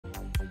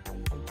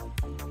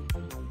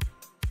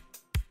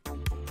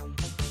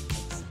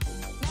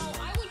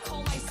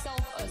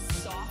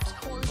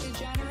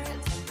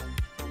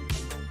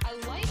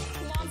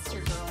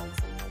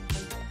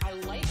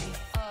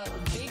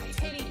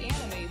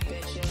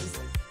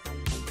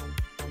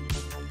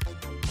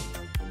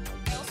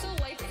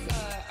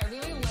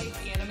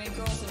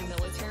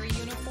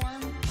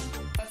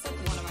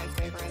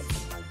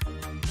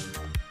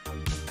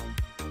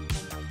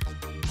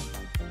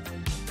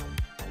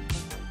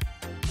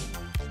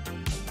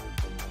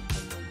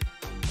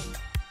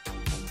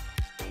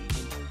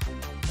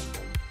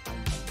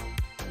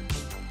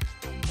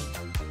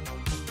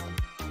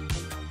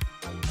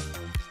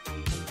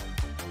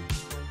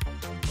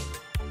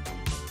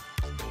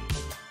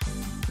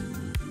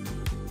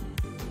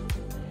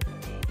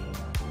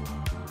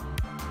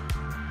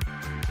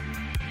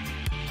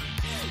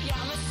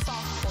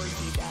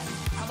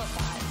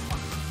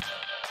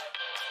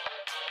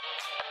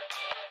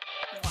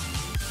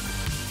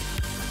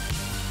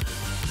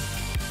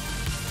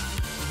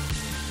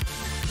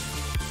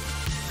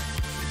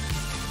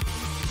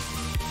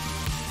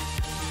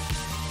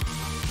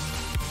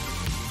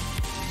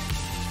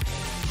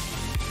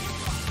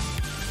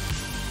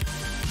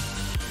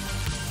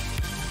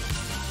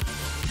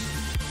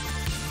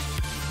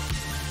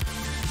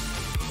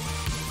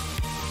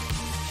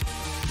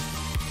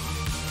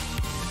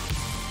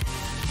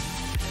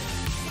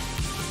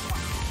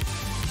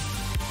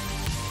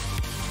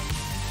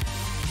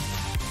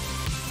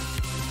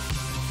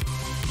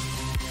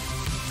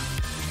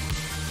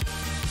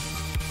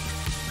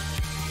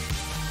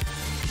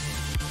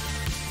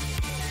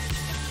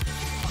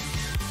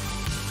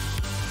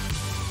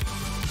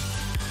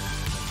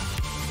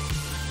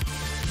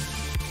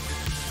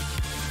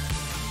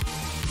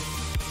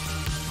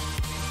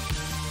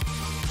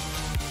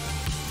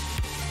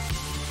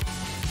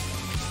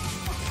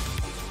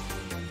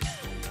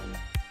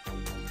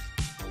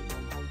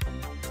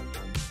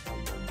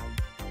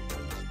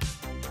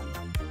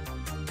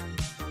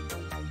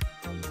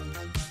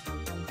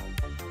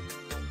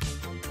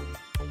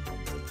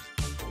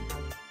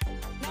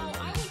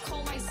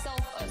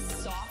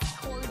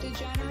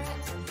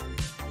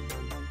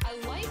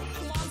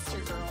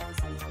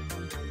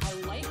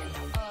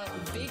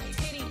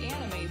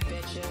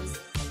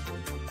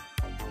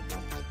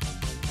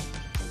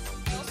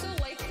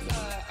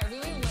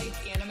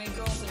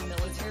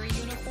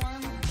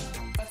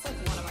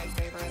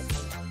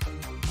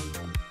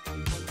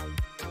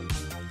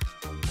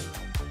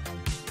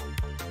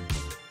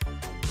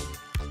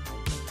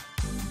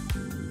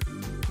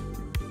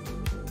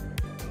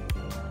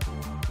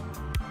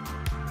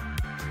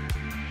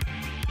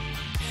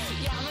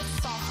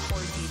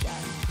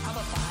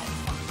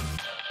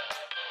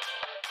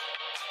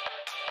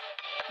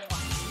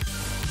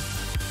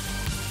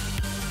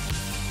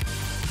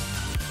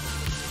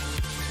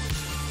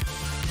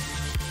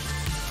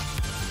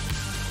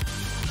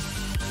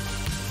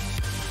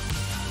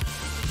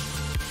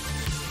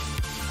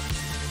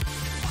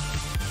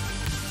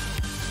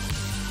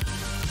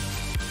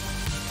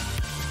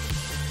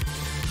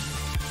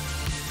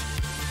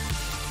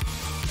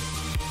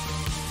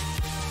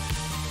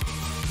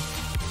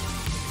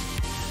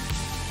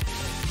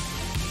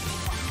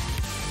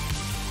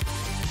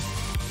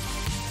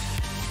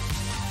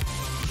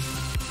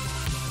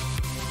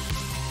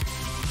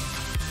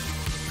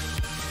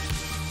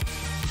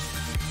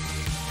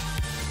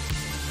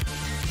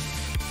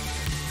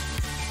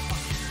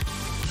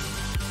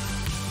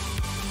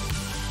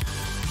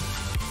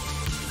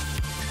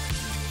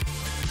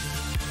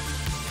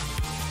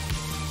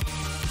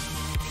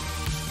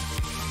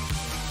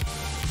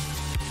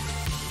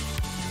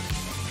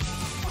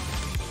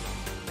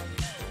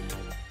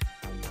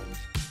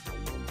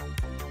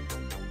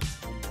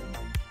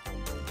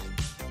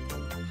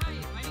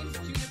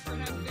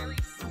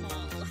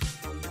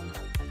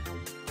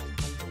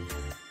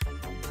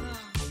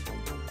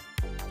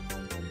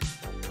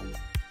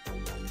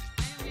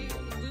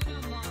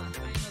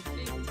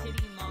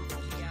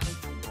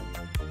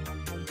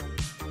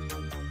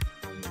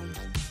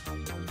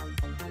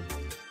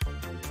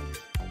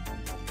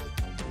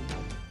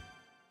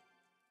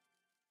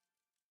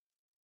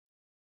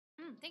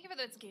Thank you for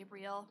this,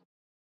 Gabriel.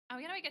 I'm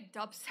gonna make a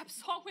dubstep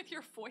song with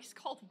your voice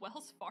called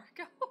Wells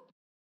Fargo.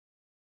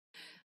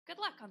 Good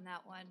luck on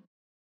that one.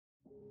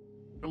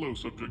 Hello,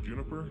 Subject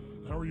Juniper.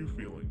 How are you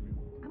feeling?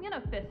 I'm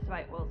gonna fist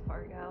fight Wells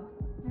Fargo.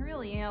 I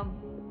really am.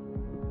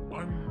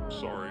 I'm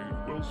sorry,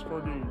 Wells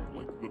Fargo,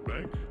 like the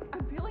bank?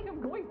 I feel like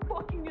I'm going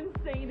fucking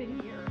insane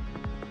in here.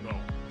 No,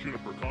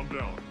 Juniper, calm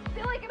down. I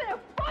feel like I'm in a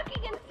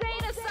fucking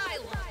insane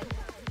asylum.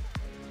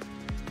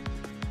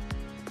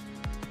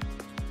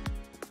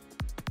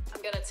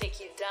 I'm gonna take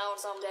you down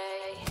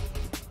someday.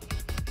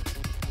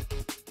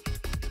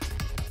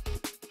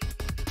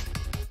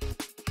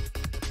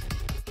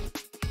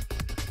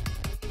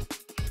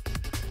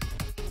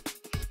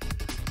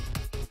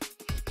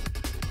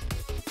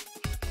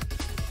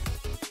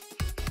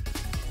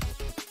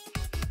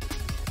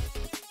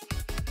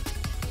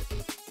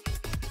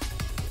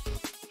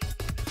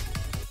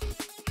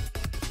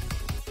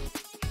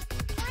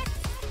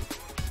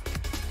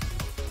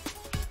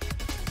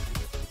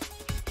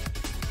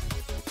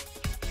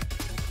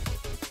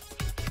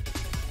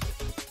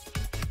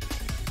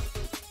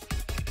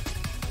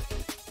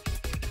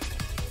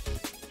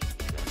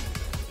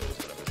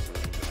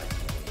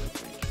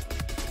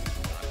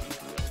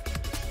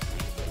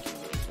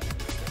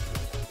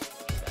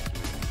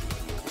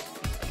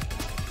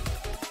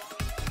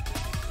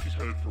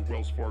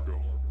 Wells Fargo.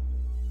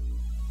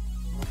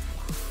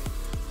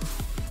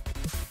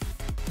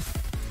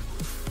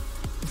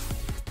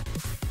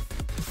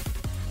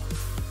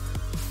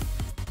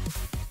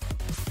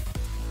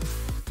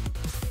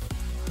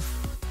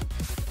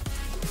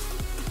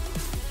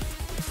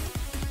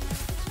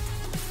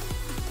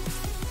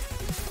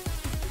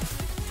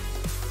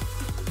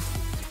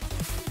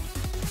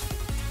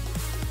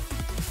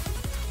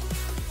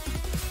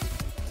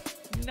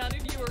 None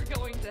of you are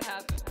going to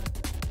happen.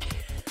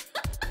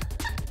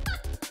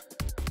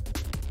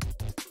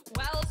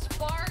 Wells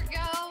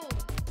Fargo!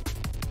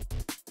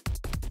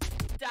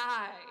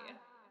 Die.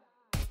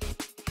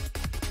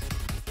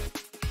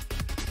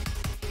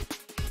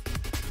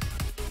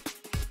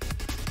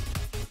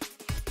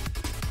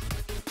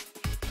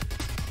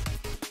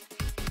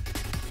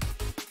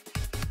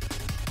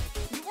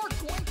 You are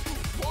going to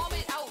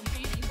vomit out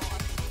baby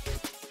moss.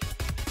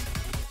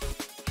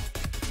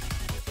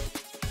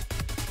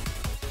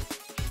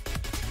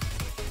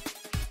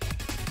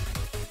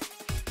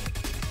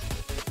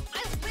 I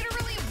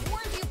literally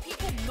warned you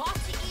people not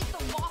to eat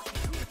the moth.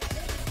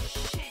 Holy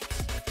shit.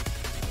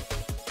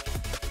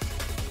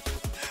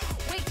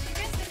 Wait, did you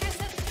guys said this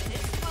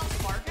is Wells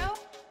Fargo?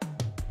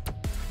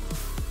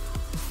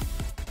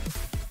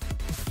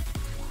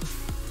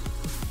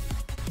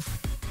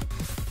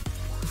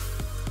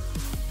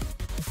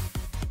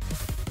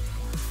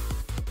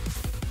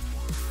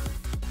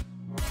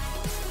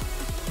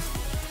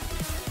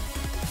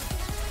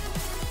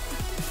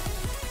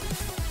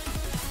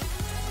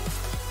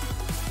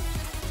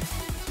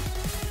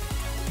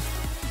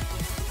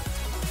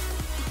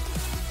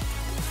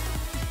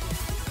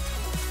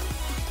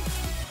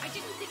 I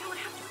didn't think I would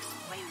have to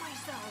explain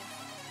myself.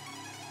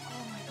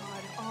 Oh my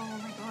god, oh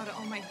my god,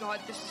 oh my god.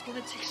 This is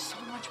gonna take so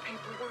much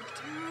paperwork,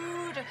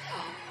 dude.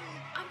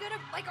 I'm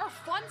gonna, like, our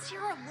funds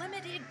here are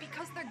limited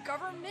because the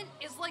government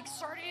is, like,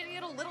 starting to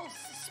get a little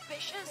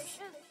suspicious.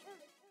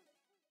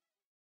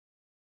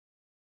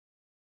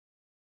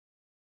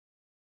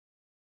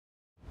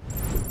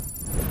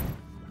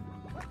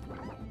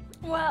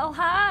 Well,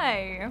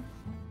 hi.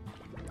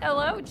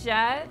 Hello,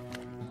 Jet.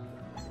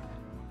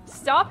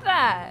 Stop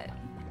that.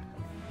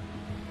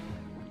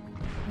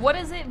 What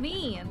does it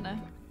mean?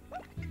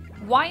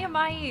 Why am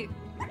I...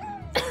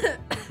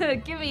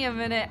 Give me a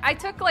minute. I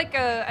took like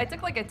a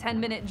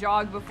 10-minute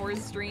jog before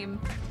stream.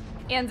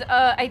 And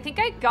I think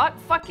I got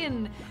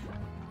fucking...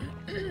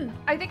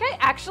 I think I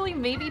actually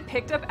maybe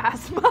picked up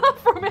asthma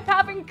from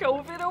having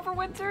COVID over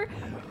winter.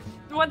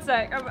 One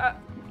sec.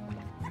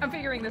 I'm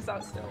figuring this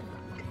out still.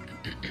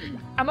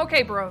 I'm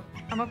okay, bro.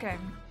 I'm okay.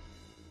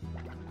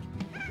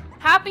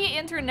 Happy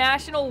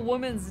International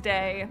Women's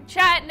Day.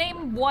 Chat,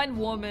 name one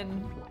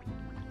woman.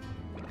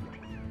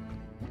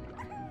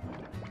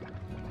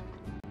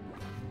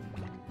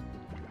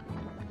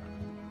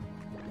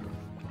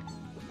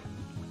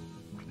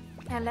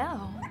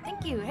 Hello.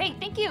 Thank you. Hey,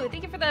 thank you.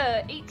 Thank you for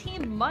the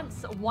 18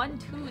 months.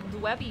 1-2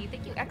 Dwebi.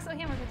 Thank you,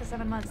 Exohammer, for the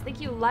 7 months.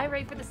 Thank you,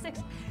 Lyrae, for the 6.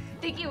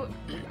 Thank you,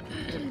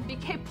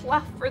 BK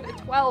Pluff, for the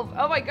 12.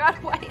 Oh my god,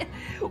 why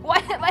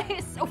am I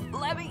so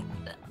flabby?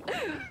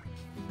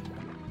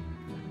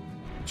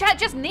 Chat,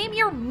 just name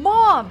your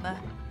mom.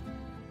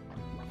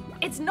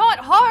 It's not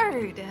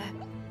hard.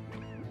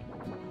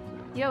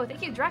 Yo,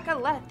 thank you,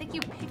 Dracoleth. Thank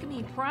you,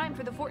 Pygmy Prime,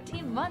 for the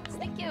 14 months.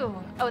 Thank you.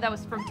 Oh, that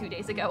was from 2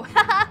 days ago.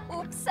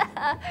 Oops.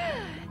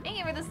 Thank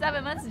you for the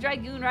 7 months,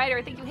 Dragoon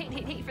Rider. Thank you,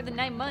 Hate, for the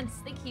 9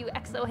 months. Thank you,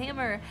 Exo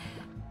Hammer.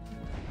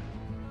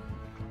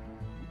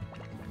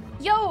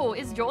 Yo,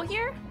 is Joel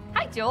here?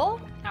 Hi, Joel.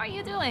 How are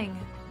you doing?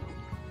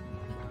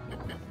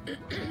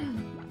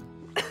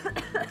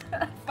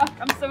 Fuck,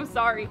 I'm so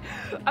sorry.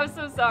 I'm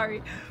so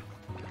sorry.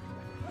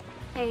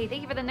 Hey,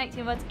 thank you for the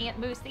 19 months, Aunt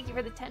Moose. Thank you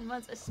for the 10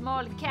 months, A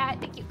Small Cat.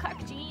 Thank you,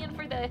 Cockjean,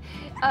 for the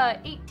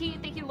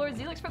 18. Thank you, Lord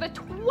Zelix, for the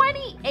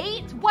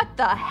 28. What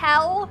the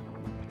hell?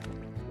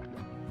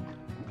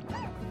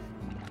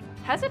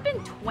 Has it been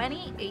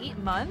 28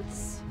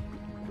 months?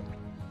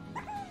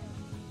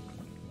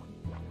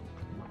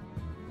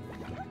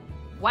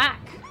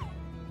 Whack.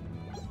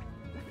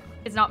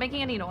 It's not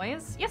making any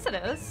noise? Yes, it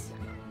is.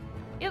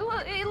 It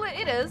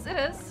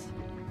is.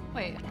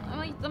 Wait,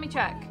 let me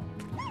check.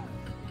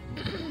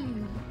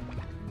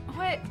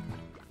 What?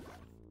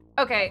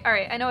 Okay,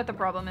 alright, I know what the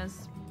problem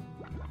is.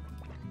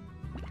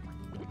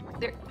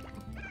 There.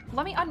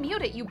 Let me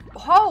unmute it, you.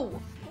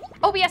 Oh!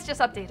 OBS just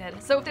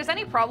updated. So if there's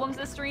any problems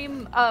this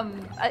stream,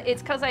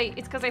 it's cause I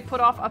put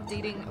off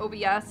updating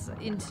OBS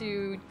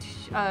into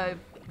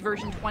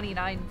version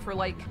 29 for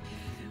like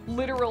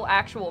literal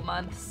actual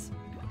months.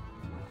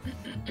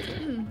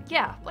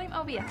 Yeah, blame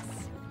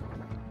OBS.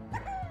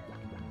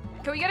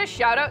 Can we get a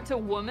shout out to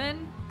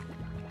woman?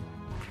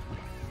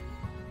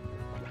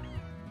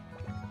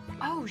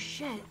 Oh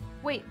shit.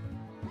 Wait.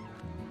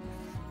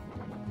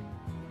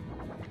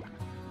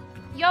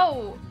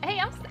 Yo, hey,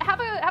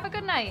 have a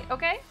good night,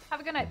 okay? Have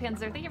a good night,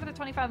 Panzer. Thank you for the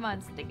 25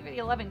 months. Thank you for the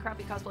 11,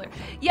 crappy cosplayer.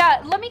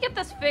 Yeah, let me get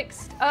this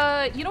fixed.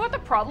 You know what the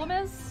problem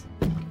is?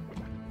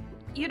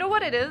 You know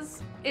what it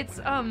is? It's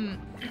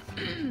I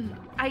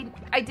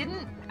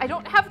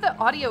don't have the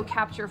audio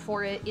capture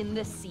for it in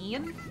this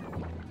scene.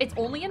 It's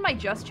only in my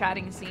just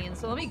chatting scene,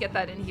 so let me get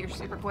that in here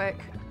super quick.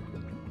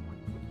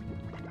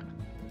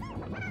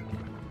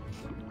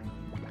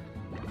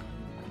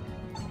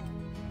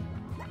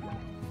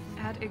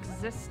 Add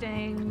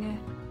existing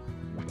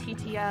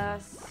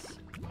TTS.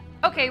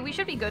 Okay, we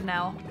should be good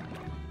now.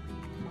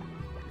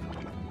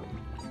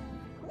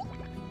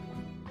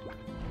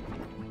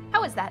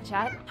 How is that,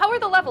 chat? How are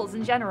the levels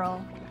in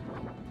general?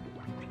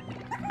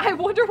 I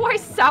wonder why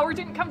Sour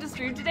didn't come to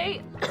stream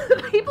today.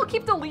 People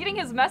keep deleting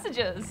his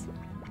messages.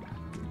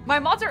 My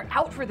mods are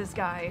out for this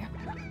guy.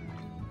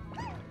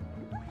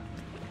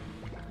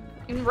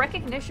 In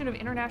recognition of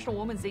International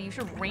Women's Day, you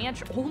should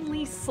ranch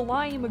only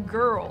slime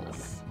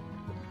girls.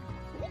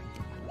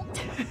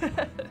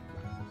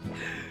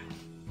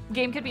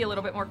 Game could be a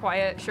little bit more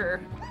quiet,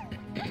 sure.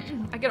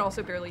 I can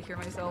also barely hear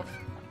myself.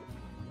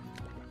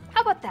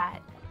 How about that?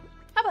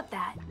 How about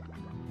that?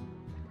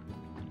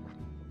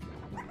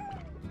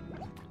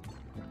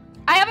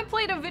 I haven't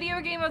played a video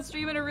game on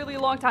stream in a really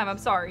long time, I'm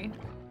sorry.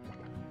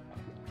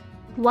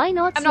 Why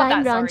not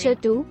Slime Rancher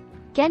too?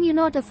 Can you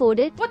not afford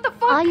it? What the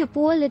fuck? Are you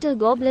poor little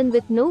goblin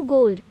with no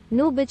gold,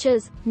 no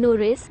bitches, no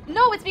race?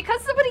 No, it's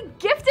because somebody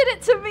gifted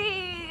it to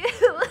me!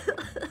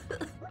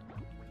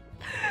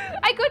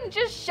 I couldn't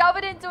just shove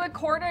it into a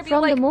corner and be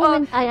From like, the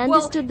moment I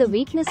understood the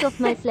weakness of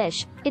my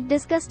flesh, it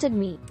disgusted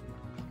me.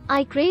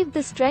 I craved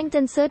the strength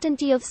and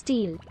certainty of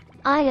steel.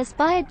 I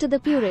aspired to the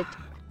purity.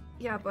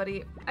 Yeah,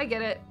 buddy. I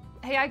get it.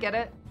 Hey, I get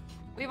it.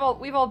 We've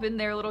all been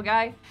there, little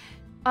guy.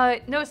 No,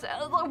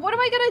 what am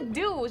I gonna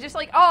do? Just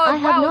like, oh, I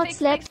have wow, not thanks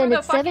slept for and the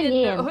it's 7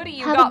 a.m.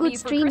 Have a good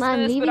stream.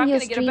 I'm leaving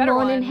your stream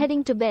on and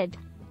heading to bed.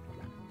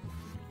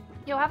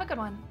 Yo, have a good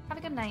one. Have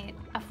a good night,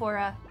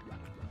 Aphora.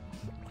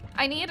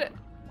 I need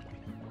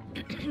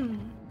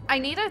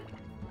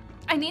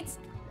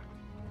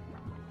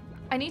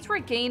to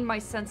regain my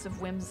sense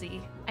of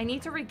whimsy. I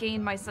need to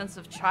regain my sense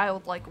of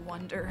childlike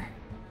wonder.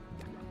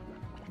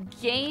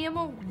 Game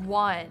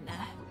 1.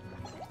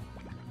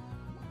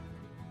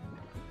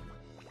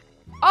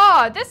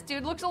 Ah, this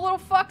dude looks a little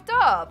fucked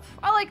up.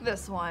 I like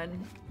this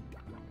one.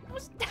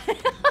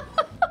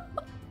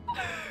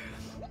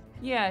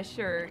 Yeah,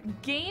 sure.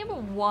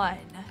 Game 1.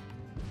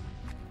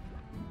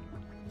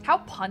 How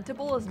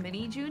puntable is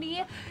Mini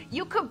Junie?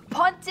 You could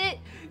punt it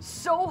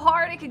so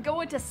hard it could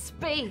go into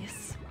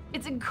space.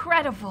 It's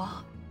incredible.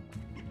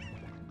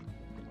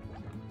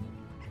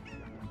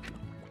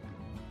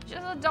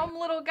 Just a dumb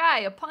little guy,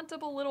 a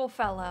puntable little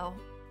fellow.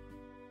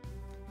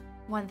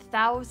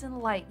 1,000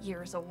 light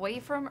years away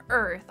from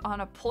Earth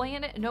on a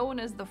planet known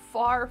as the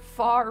Far,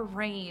 Far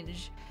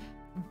Range,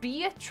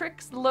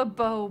 Beatrix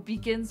LeBeau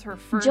begins her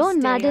first John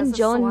day Madden, as a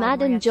John slime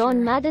Madden, rancher.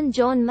 John Madden,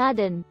 John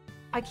Madden.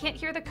 I can't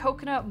hear the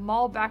Coconut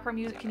Mall background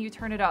music. Can you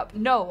turn it up?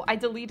 No, I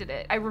deleted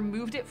it. I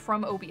removed it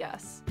from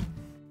OBS.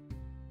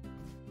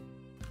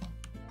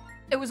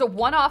 It was a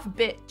one-off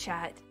bit,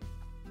 chat.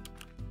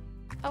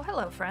 Oh,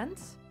 hello,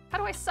 friends. How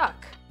do I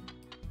suck?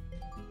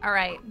 All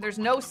right, there's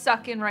no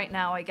sucking right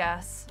now, I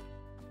guess.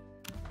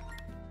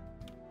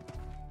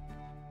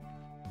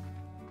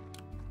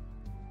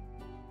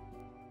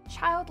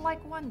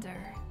 Childlike wonder.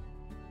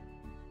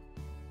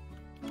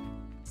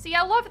 See,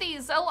 I love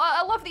these.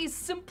 I love these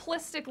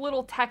simplistic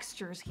little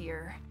textures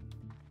here.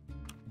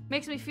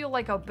 Makes me feel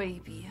like a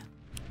baby.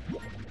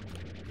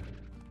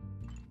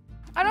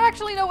 I don't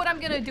actually know what I'm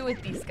gonna do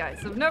with these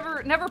guys. I've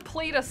never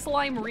played a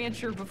slime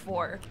rancher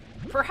before.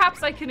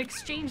 Perhaps I can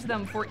exchange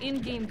them for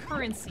in-game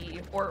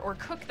currency or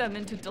cook them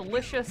into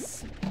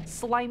delicious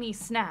slimy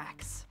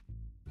snacks.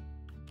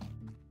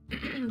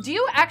 Do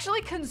you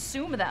actually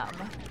consume them?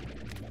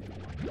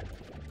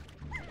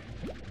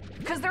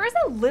 Because there is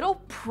a little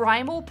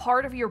primal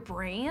part of your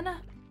brain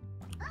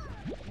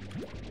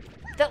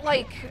that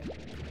like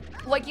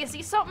you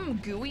see something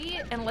gooey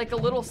and like a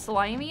little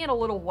slimy and a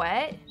little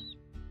wet,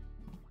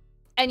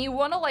 and you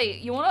wanna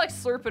like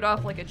slurp it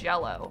up like a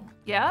Jello,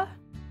 yeah?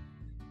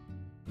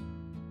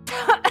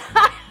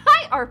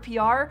 Hi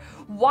RPR,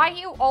 why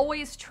you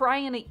always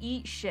trying to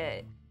eat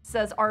shit,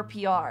 says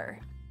RPR.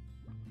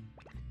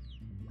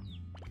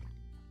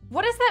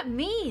 What does that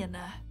mean?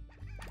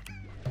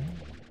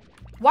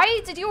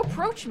 Why did you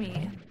approach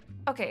me?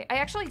 Okay, I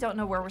actually don't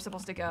know where we're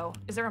supposed to go.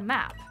 Is there a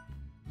map?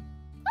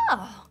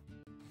 Oh.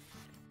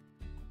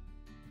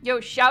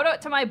 Yo, shout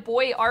out to my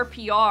boy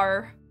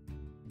RPR.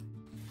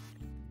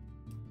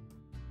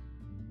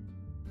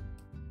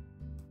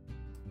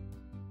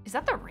 Is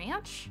that the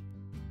ranch?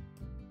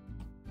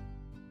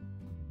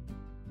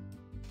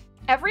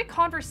 Every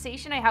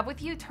conversation I have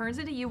with you turns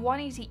into you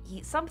wanting to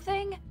eat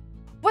something?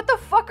 What the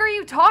fuck are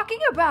you talking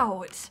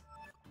about?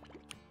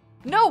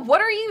 No, what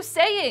are you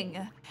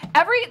saying?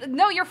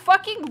 No, you're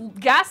fucking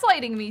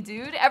gaslighting me,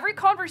 dude. Every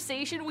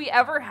conversation we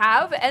ever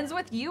have ends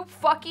with you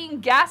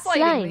fucking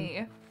gaslighting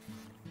me.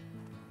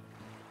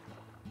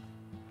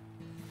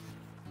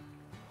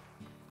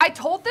 I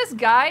told this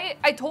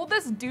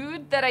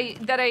dude that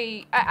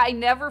I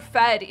never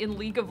fed in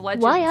League of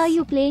Legends. Why are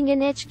you playing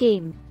an H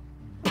game?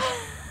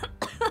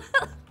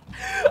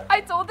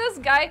 I told this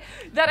guy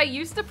that I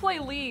used to play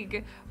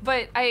League,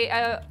 but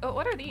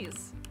what are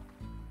these?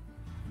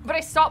 But I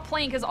stopped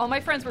playing because all my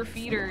friends were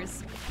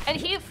feeders. And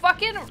he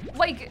fucking,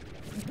 like,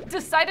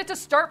 decided to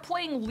start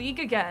playing League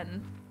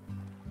again.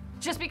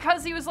 Just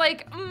because he was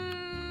like,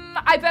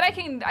 I bet I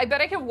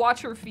can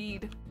watch her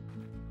feed.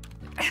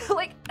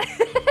 Like,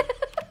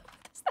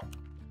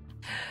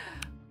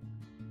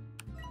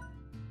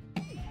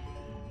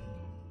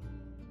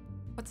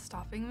 what's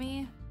stopping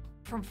me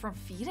from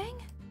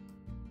feeding?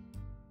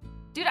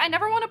 Dude, I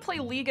never want to play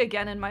League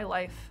again in my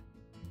life.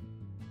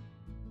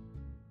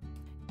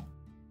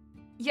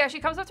 Yeah,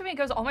 she comes up to me and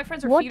goes, all my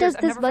friends are what feeders.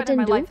 Does this I've never fed in button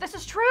my do? life. This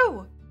is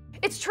true.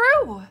 It's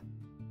true.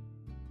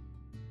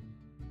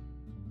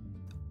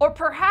 Or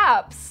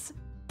perhaps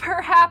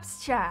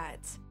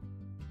chat,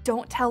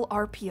 don't tell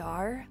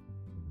RPR,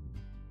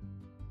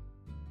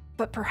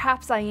 but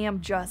perhaps I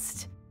am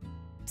just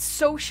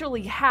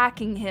socially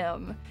hacking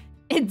him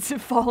into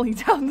falling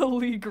down the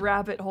League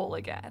rabbit hole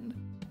again.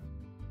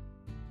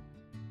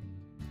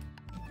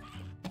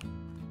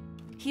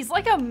 He's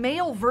like a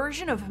male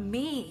version of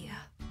me.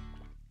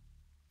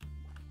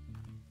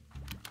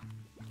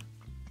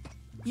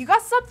 You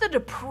got something to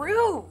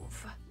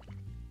prove.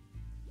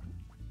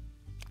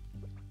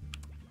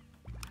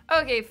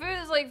 Okay, food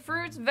is like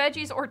fruits,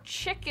 veggies, or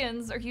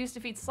chickens are used to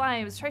feed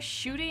slimes. Try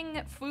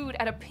shooting food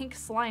at a pink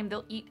slime.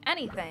 They'll eat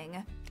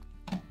anything.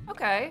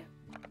 Okay.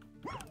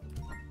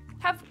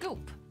 Have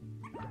goop.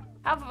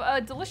 Have a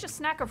delicious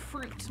snack of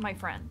fruit, my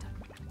friend.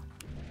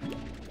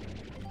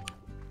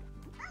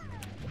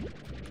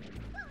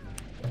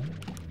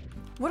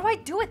 What do I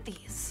do with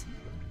these?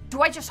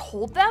 Do I just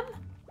hold them?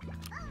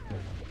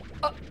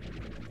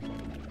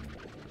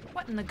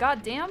 What in the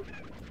goddamn?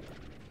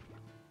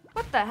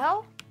 What the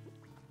hell?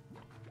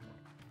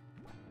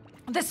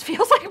 This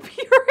feels like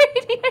pure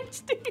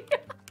ADHD.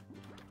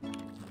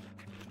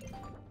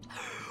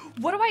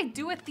 What do I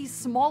do with these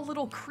small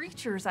little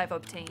creatures I've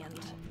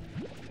obtained?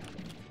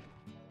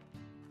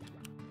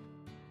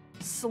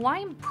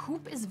 Slime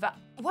poop is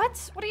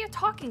what? What are you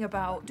talking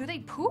about? Do they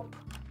poop?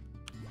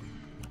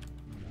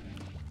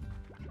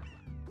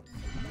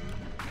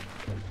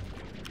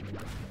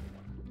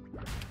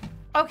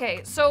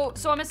 Okay, so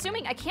I'm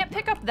assuming I can't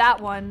pick up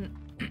that one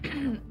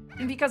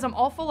because I'm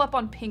all full up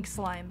on pink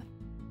slime.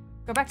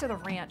 Go back to the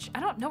ranch. I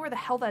don't know where the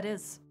hell that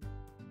is.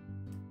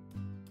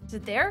 Is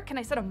it there? Can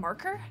I set a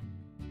marker?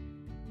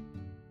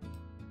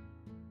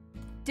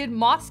 Did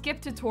Moth skip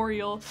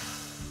tutorial?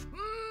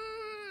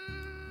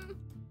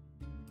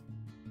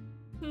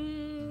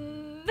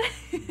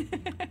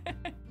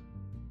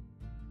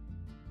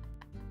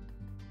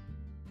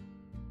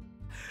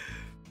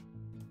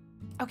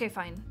 Okay,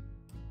 fine.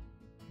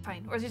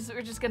 Fine. We're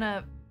just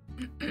gonna...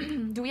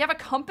 Do we have a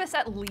compass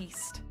at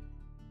least?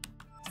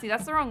 See,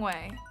 that's the wrong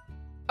way.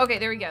 Okay,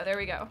 there we go. There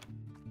we go.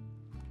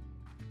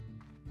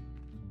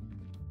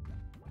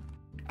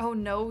 Oh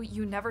no,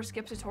 you never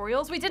skip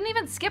tutorials? We didn't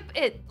even skip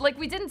it. Like,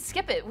 we didn't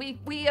skip it. We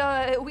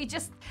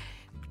just...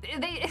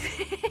 They...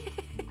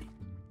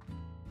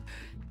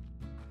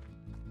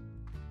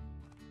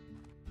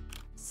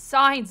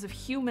 Signs of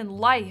human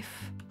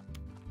life.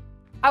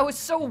 I was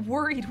so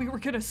worried we were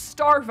gonna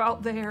starve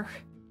out there.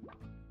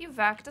 You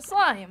vacked a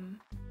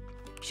slime.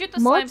 Shoot the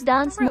slime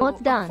through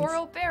a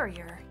coral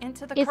barrier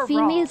into the corral. If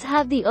females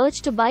have the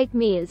urge to bite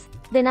males,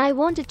 then I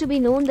want it to be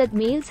known that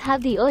males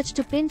have the urge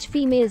to pinch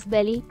females'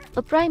 belly,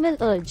 a primal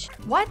urge.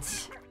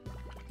 What?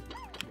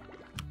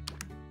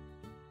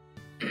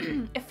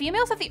 If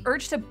females have the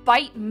urge to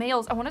bite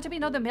males, I want it to be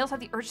known that males have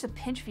the urge to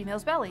pinch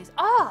females' bellies.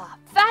 Ah,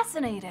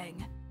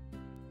 fascinating.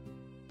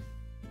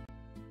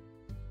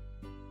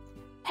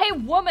 Hey,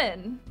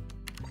 woman.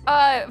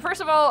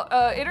 First of all,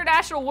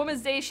 International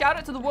Women's Day. Shout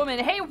out to the woman.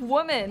 Hey,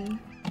 woman.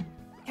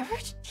 I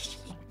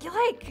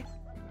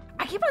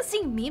keep on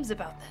seeing memes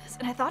about this,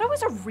 and I thought it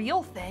was a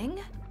real thing.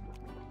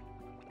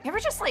 You ever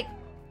just wanna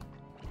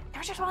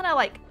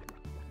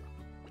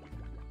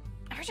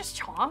ever just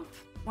chomp?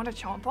 Wanna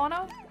chomp on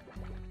them?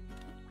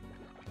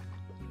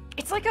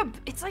 It's like a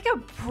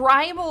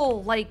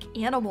primal, like,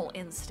 animal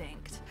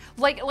instinct.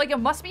 Like it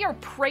must be our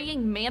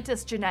praying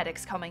mantis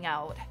genetics coming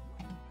out.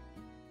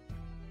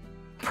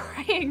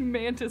 Praying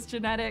mantis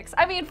genetics.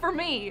 I mean, for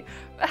me,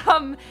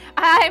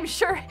 I'm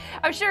sure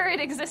it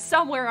exists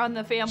somewhere on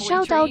the family tree.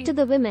 Shout out to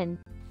the women.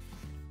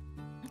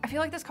 I feel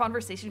like this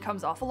conversation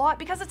comes off a lot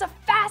because it's a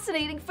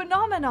fascinating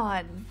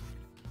phenomenon.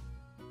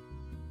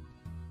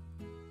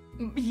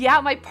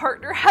 Yeah, my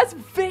partner has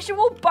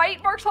visual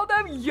bite marks on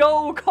them.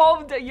 Yo,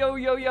 calm down. Yo.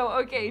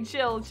 Okay,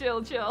 chill.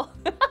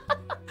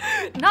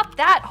 Not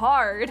that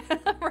hard,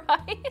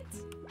 right?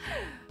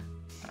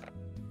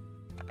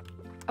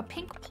 A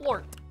pink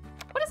plort.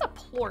 What is a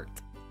plort?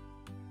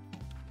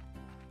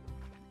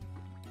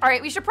 All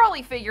right, we should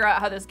probably figure out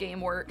how this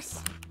game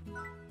works.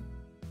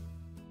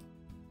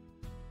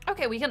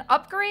 Okay, we can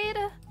upgrade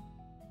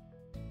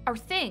our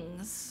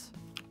things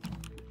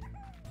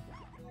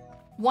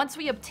once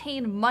we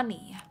obtain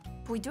money,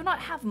 but we do not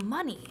have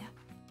money.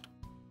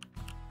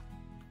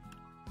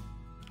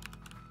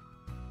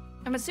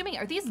 I'm assuming,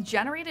 are these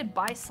generated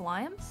by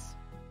slimes?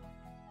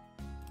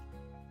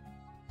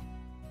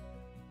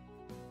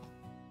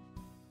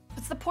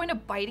 What's the point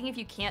of biting if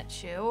you can't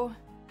chew?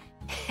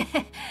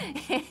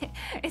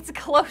 It's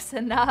close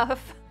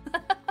enough.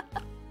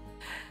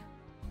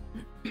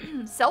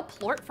 Sell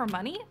plort for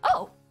money?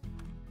 Oh.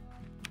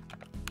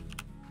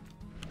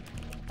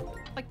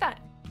 Like that.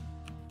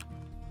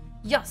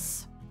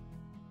 Yes.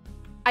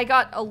 I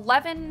got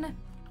 11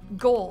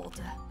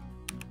 gold.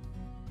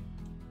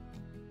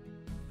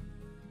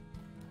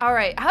 All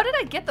right, how did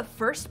I get the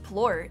first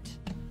plort?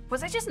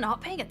 Was I just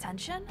not paying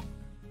attention?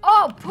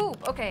 Oh,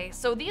 poop. Okay,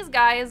 so these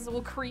guys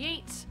will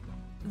create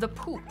the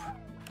poop.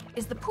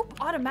 Is the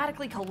poop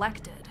automatically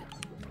collected?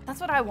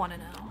 That's what I want to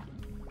know.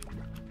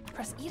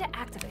 Press E to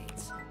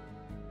activate.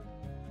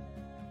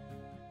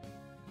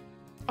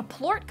 A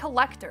plort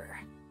collector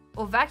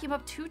will vacuum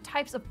up 2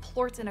 types of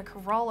plorts in a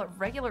corral at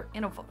regular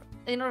interval.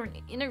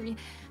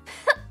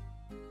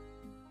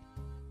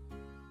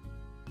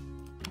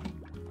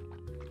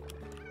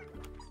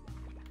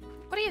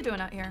 What are you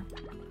doing out here?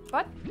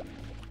 What?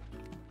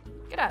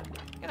 Get out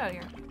of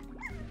here.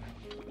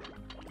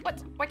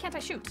 What? Why can't I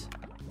shoot?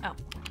 Oh.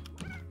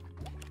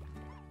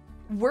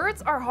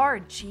 Words are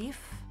hard, Chief.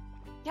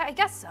 Yeah, I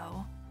guess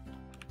so.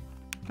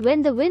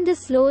 When the wind is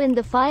slow and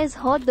the fire's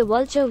hot, the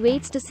vulture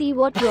waits to see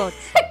what rots.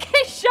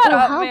 Okay, shut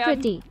up, how man.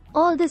 Pretty.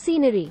 All the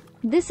scenery.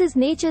 This is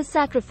nature's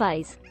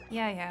sacrifice.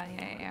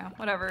 Yeah.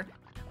 Whatever.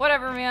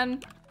 Whatever, man.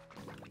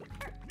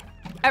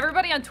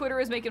 Everybody on Twitter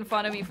is making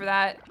fun of me for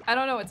that. I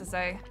don't know what to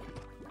say.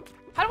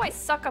 How do I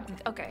suck up?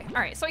 Okay,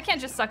 all right. So I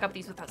can't just suck up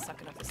these without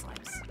sucking up the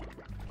slimes.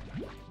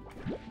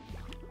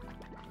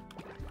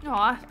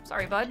 Aw,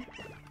 sorry, bud.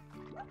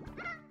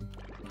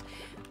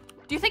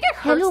 Do you think it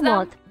hurts Hello, them?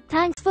 Moth.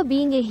 Thanks for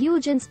being a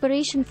huge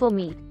inspiration for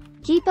me.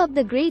 Keep up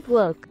the great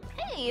work.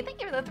 Hey,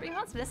 thank you for the 3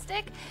 months,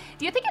 Mystic.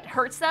 Do you think it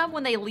hurts them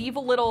when they leave a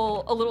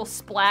little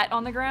splat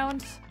on the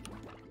ground?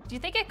 Do you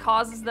think it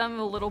causes them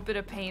a little bit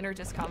of pain or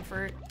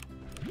discomfort?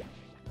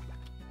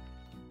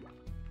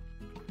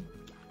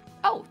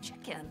 Oh,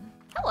 chicken.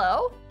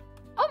 Hello.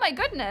 Oh my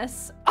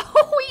goodness.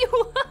 Oh,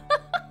 you...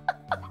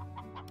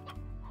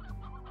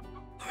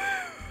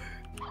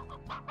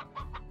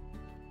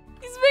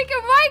 He's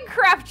making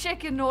Minecraft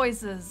chicken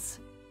noises.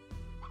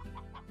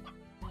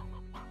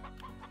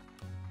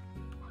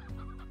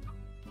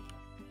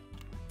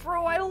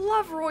 Bro, I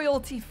love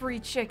royalty-free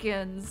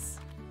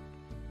chickens.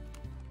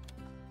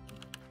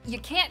 You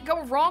can't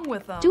go wrong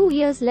with them. 2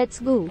 years, let's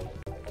go.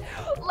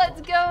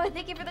 Let's go.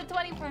 Thank you for the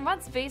 24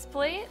 months,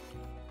 faceplate.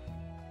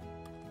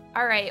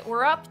 All right,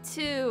 we're up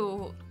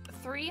to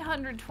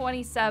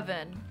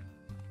 327,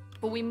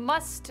 but we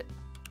must...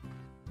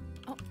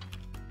 Oh.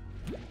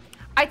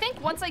 I think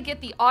once I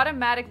get the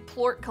automatic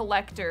plort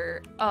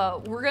collector,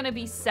 we're gonna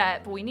be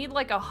set, but we need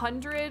like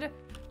 100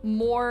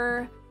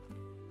 more...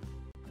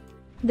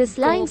 The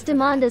slimes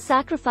demand a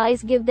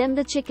sacrifice, give them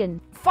the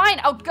chicken. Fine,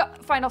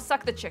 I'll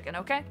suck the chicken,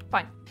 okay?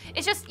 Fine.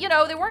 It's just, you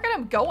know, they weren't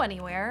gonna go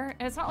anywhere,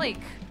 and it's not like...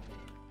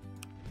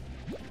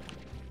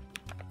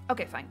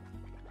 Okay, fine.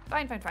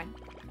 Fine.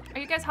 Are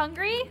you guys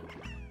hungry?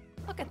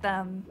 Look at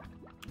them.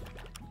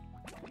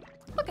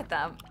 Look at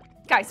them.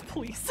 Guys,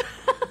 please.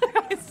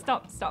 Guys,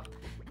 stop.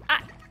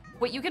 Ah,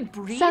 wait, you can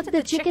breed Suck the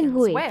the chicken chickens.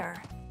 hui. Where?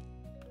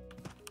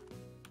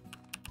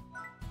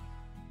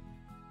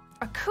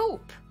 A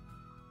coop.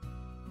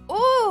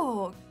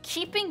 Ooh,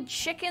 keeping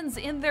chickens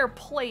in their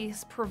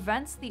place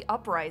prevents the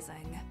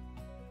uprising.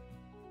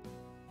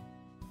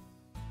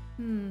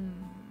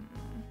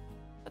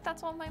 But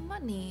that's all my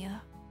money.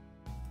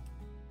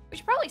 We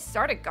should probably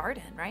start a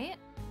garden, right?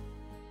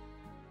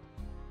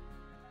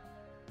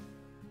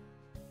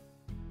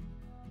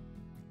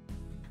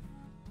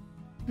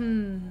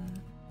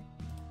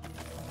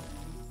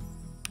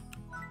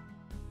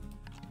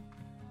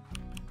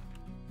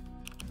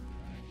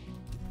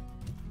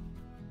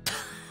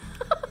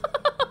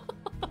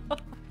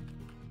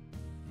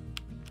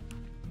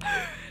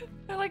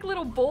 They're like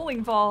little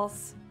bowling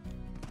balls.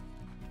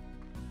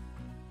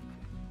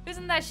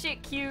 Isn't that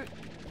shit cute?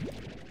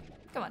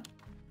 Come on.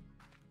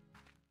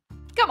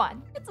 Come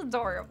on, it's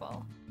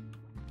adorable.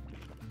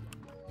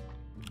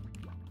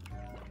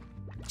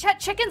 Chat,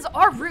 chickens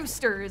are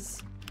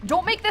roosters.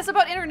 Don't make this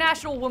about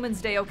International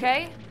Women's Day,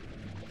 okay?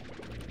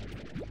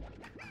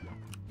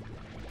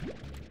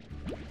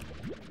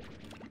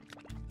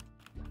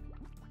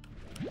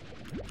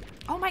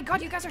 Oh my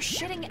god, you guys are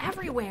shitting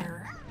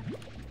everywhere.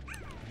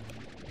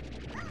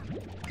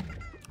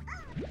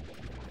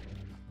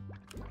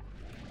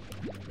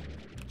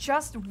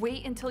 Just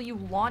wait until you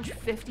launch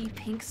 50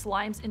 pink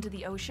slimes into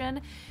the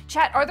ocean.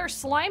 Chat, are there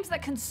slimes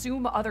that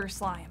consume other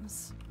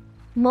slimes?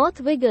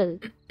 Moth wiggle.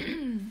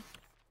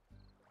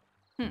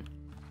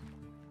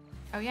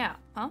 Oh yeah,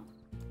 huh?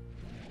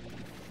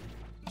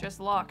 Just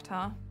locked,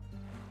 huh?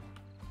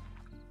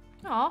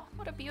 Aw,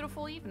 what a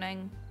beautiful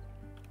evening.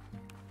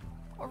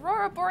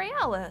 Aurora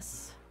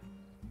Borealis.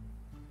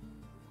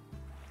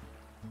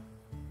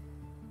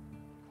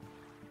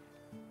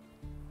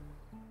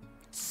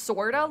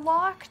 Sorta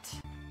locked?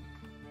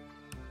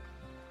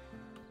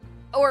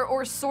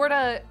 Or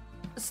sorta,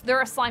 there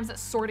are slimes that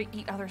sorta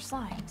eat other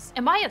slimes.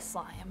 Am I a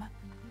slime?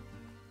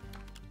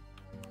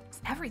 Is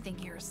everything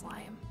here a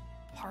slime?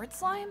 Hard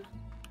slime?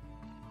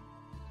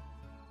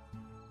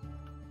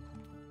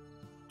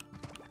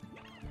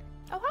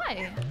 Oh,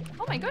 hi.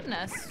 Oh my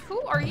goodness.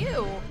 Who are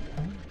you?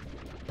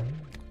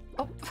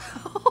 Oh,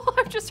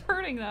 I'm just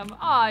hurting them.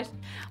 Ah,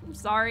 I'm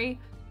sorry.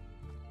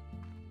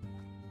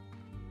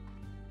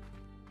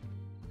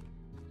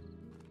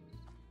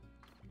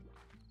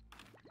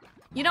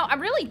 You know, I'm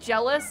really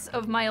jealous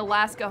of my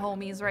Alaska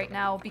homies right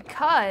now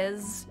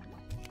because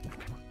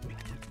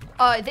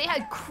they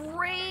had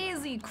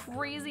crazy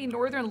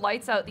northern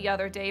lights out the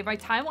other day. My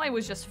timeline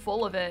was just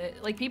full of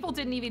it. Like, people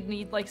didn't even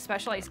need, like,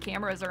 specialized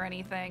cameras or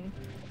anything.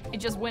 It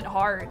just went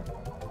hard.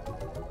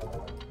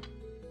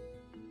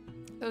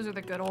 Those are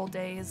the good old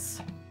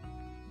days.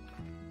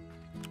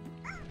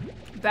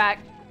 Back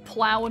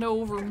plowing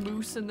over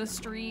moose in the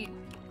street.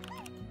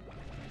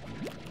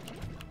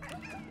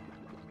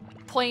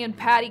 Playing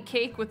patty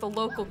cake with the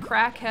local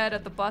crackhead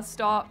at the bus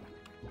stop.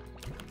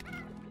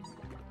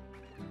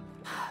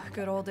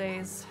 Good old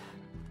days.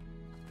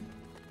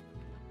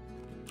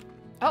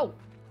 Oh,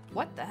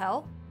 what the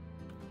hell?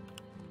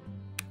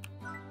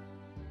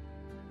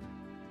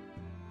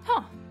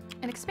 Huh,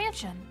 an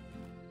expansion.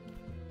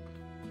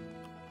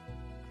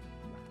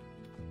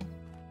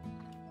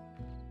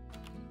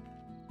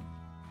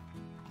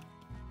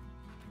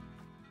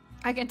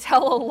 I can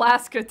tell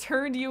Alaska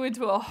turned you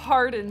into a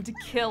hardened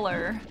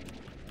killer.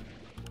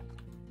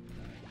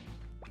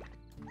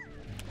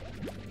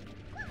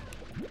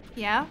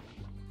 Yeah?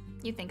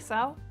 You think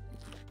so?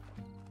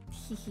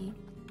 Hehe.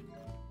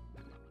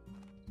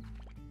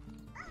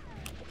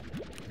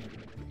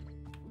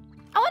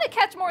 I want to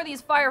catch more of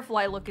these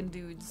firefly-looking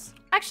dudes.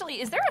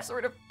 Actually, is there a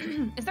sort of...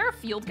 is there a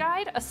field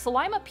guide? A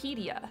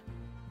Slimepedia.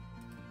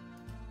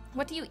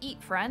 What do you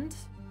eat, friend?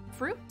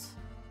 Fruit?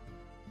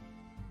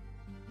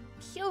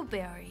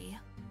 Hueberry.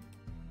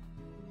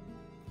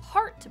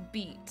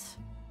 Heartbeat.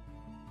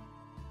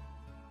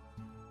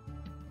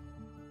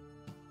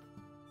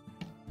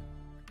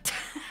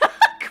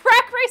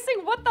 Crack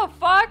racing? What the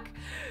fuck?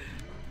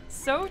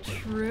 So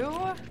true.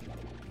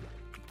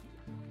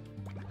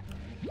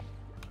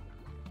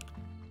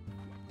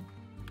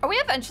 Are we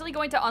eventually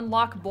going to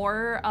unlock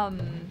more,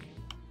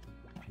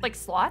 like,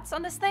 slots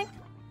on this thing?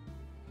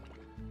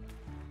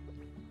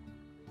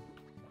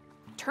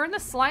 Turn the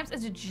slimes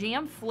into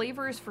jam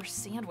flavors for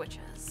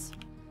sandwiches.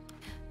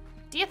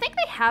 Do you think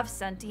they have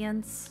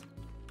sentience?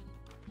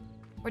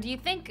 Or do you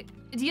think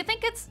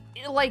it's,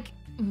 like,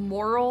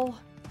 moral?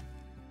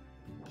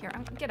 Here,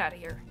 get out of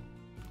here.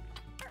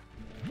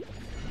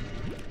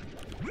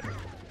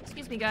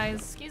 Excuse me, guys.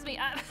 Excuse me.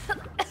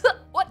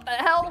 What the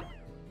hell?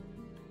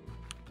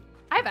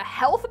 I have a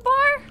health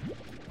bar?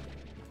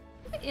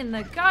 What in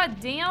the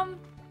goddamn?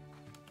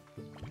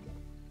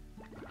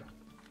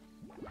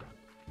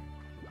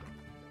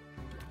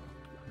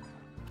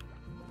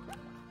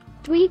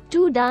 Tweak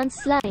 2 dance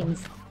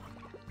slimes.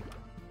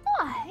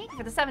 Oh, thank you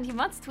for the 17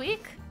 months,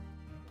 Tweak.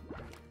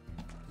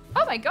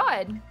 Oh my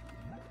god.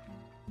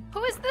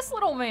 Who is this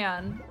little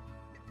man?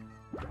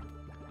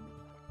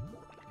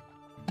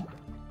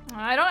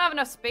 I don't have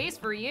enough space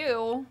for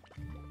you.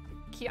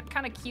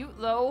 Kind of cute,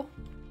 though.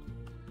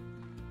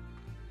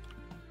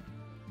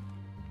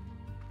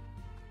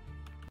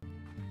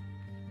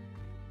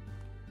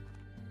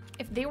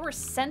 If they were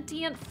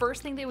sentient,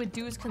 first thing they would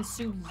do is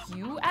consume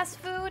you as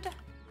food?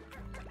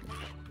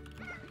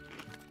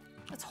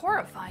 That's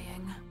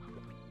horrifying.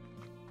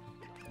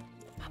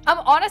 I'm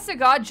honest to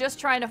God just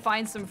trying to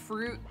find some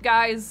fruit,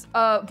 guys,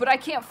 but I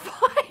can't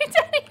find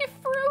any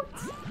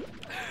fruit.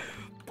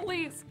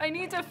 Please. I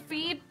need to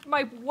feed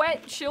my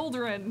wet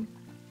children.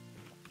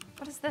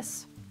 What is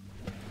this?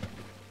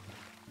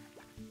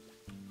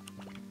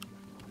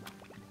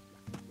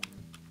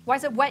 Why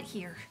is it wet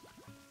here?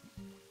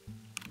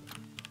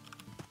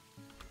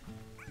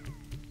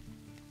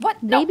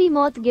 What? No. Baby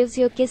moth gives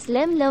you a kiss.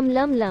 Lum lum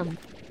lum lum.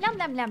 Lum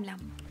lum lum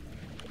lum.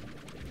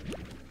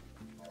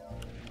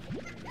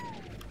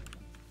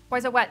 Why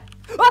is it wet?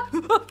 Ah!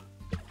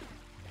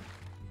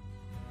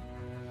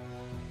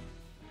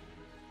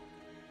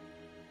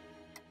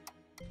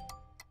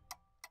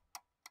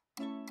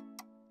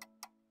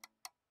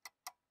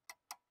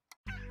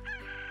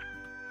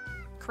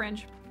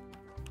 Cringe.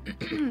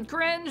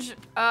 Cringe.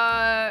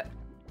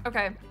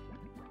 Okay.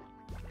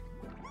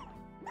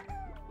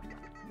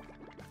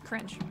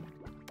 Cringe.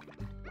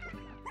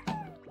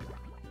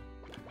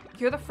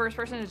 You're the first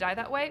person to die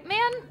that way?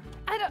 Man,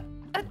 I don't...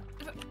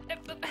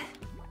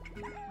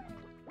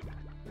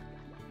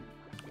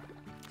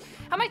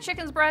 How many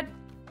chickens bred?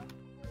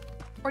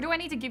 Or do I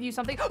need to give you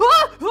something? Ah!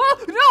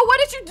 Ah! No, what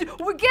did you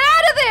do? Get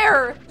out of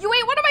there! You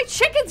ate one of my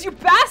chickens, you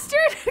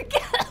bastard!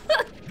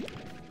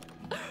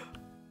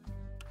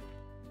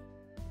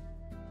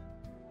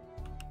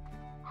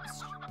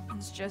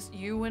 It's just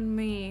you and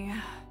me.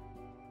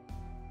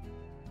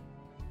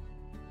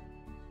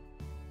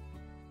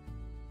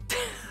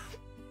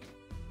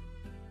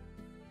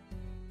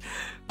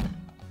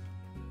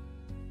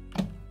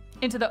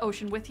 Into the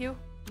ocean with you?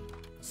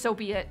 So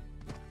be it.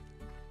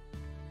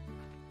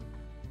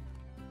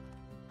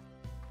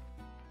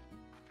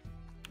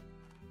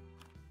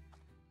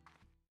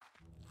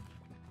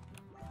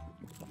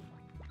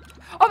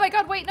 Oh my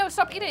god, wait, no,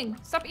 stop eating.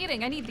 Stop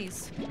eating, I need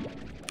these.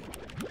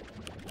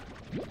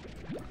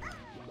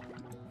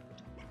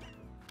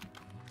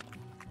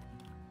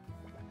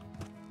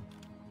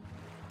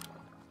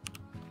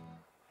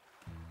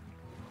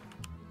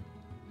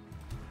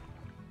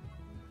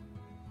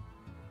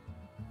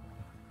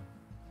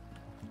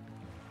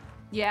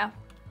 Yeah.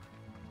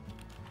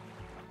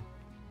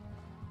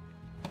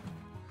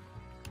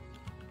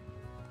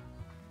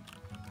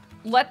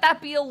 Let that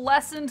be a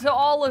lesson to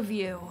all of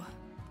you.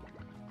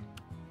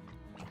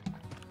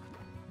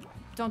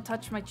 Don't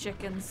touch my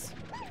chickens.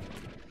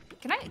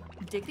 Can I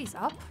dig these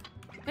up?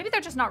 Maybe they're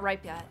just not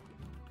ripe yet.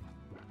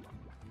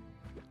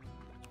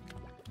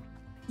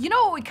 You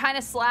know what would kind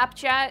of slap,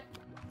 chat?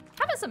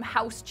 Having some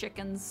house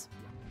chickens.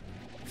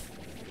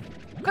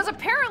 Because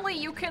apparently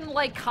you can,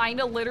 like,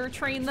 kind of litter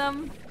train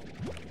them.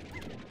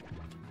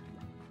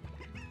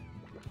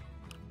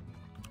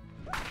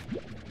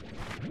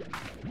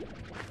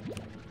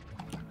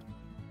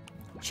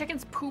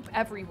 Chickens poop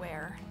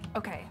everywhere.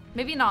 Okay,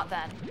 maybe not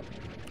then.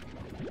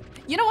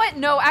 You know what?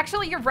 No,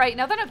 actually, you're right.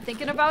 Now that I'm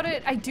thinking about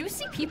it, I do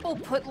see people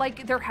put,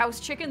 like, their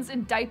house chickens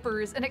in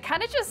diapers, and it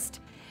kind of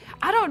just...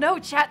 I don't know,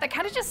 chat. That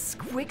kind of just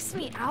squicks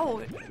me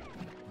out.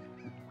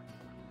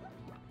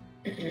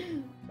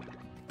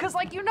 Because,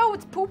 like, you know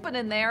it's pooping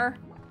in there.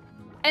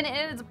 And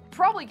it's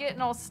probably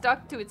getting all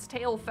stuck to its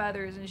tail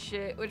feathers and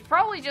shit, which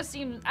probably just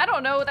seems... I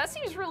don't know. That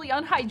seems really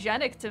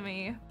unhygienic to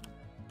me.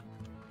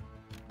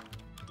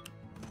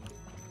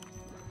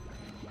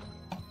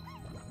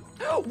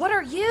 What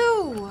are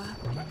you?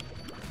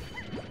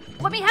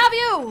 Let me have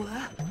you!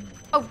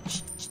 Oh,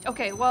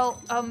 okay,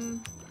 well,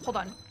 hold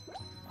on.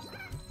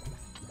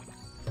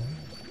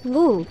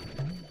 Woo.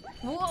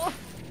 Whoa.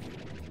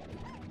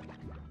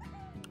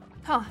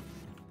 Huh.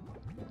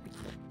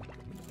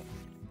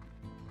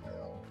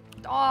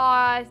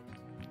 Aw.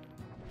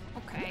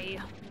 Okay.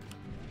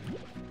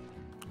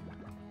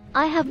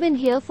 I have been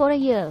here for a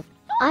year.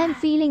 I am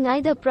feeling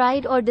either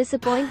pride or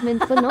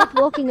disappointment for not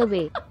walking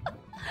away.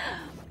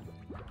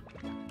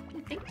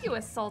 Thank you,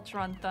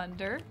 Assaultron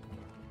Thunder.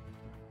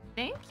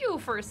 Thank you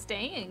for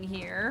staying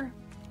here.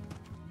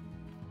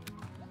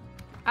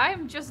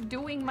 I'm just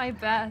doing my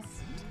best.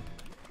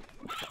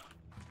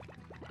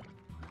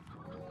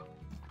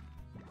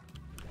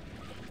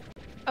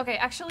 Okay,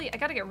 actually, I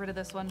gotta get rid of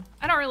this one.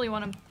 I don't really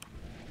want him.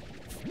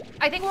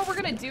 I think what we're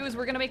gonna do is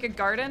we're gonna make a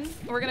garden.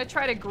 And we're gonna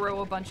try to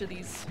grow a bunch of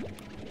these.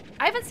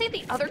 I haven't seen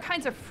the other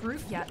kinds of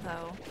fruit yet,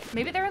 though.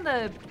 Maybe they're in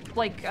the,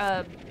 like,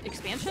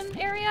 expansion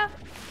area?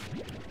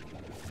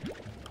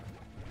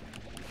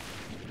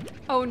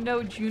 Oh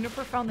no,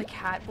 Juniper found the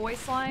cat boy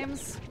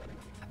slimes.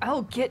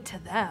 I'll get to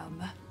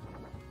them.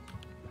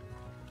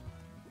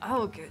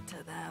 I'll get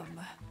to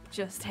them.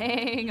 Just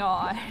hang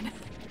on.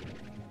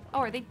 Oh,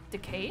 are they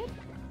decayed?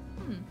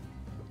 Hmm.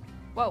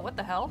 Whoa, what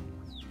the hell?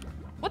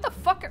 What the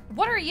fuck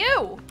what are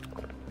you?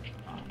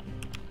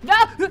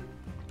 No!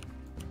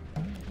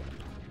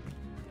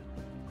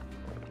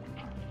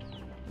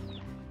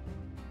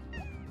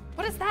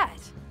 What is that?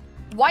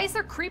 Why is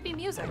there creepy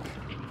music?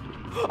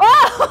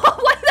 Oh,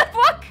 what the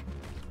fuck?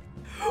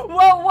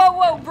 Whoa, whoa,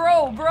 whoa,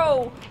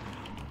 bro.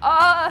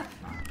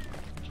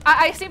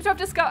 I seem to have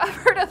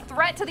discovered a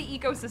threat to the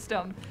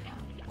ecosystem.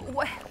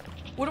 What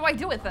do I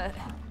do with it?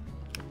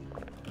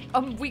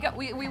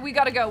 We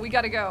gotta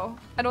go.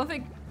 I don't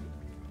think...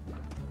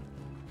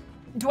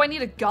 Do I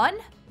need a gun?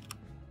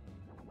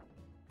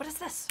 What is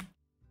this?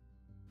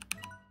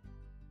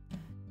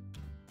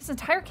 This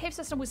entire cave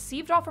system was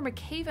sieved off from a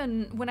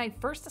cave-in when I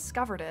first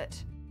discovered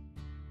it.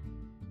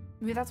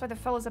 Maybe that's why the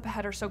fellas up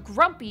ahead are so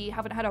grumpy,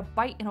 haven't had a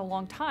bite in a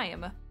long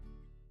time.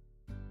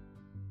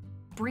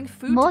 Bring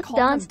food Moth to calm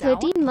dance them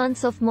down? 13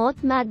 months of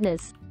moth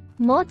madness.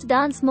 Moth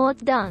dance,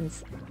 moth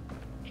dance.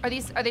 Are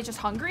they just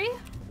hungry?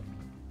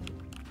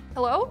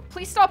 Hello?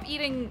 Please stop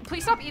eating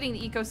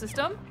the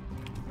ecosystem.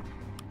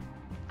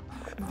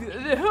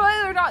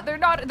 They're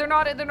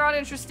not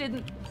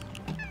interested.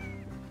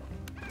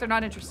 They're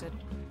not interested.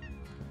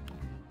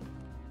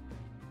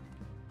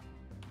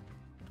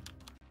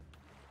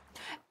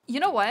 You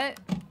know what?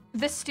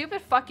 This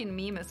stupid fucking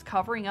meme is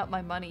covering up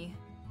my money.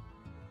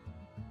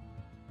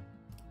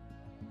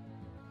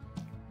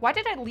 Why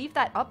did I leave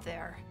that up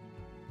there?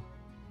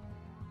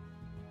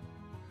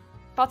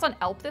 Thoughts on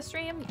help this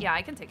stream? Yeah,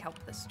 I can take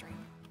help this stream.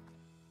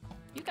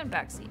 You can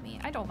backseat me.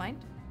 I don't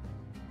mind.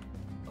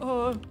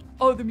 Oh,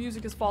 the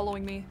music is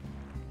following me.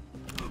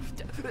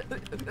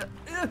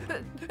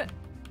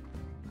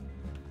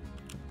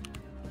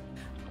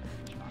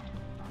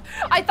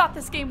 I thought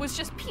this game was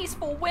just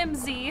peaceful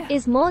whimsy.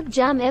 Is Moth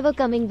Jam ever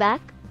coming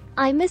back?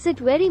 I miss it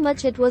very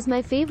much. It was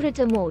my favorite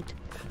emote.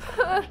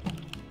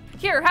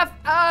 Here, have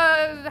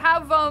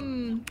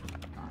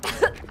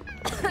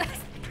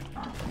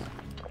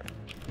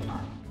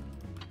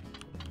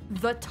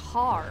the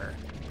tar.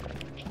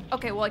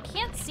 Okay, well, I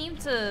can't seem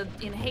to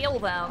inhale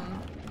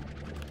them.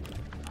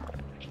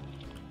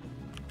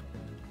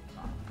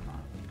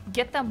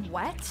 Get them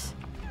wet?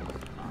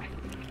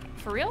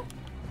 For real?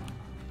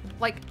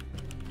 Like...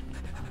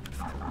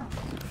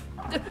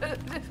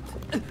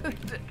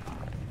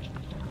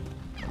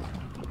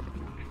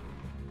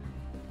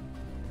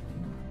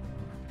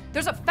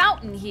 There's a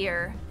fountain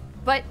here,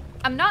 but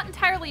I'm not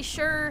entirely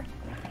sure.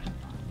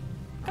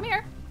 Come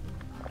here.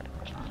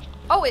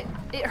 Oh, it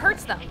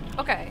hurts them.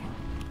 Okay.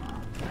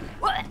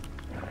 What?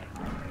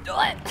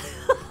 What?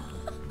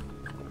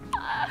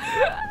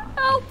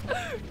 Help!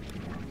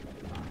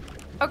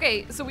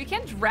 Okay, so we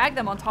can drag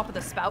them on top of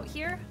the spout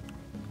here.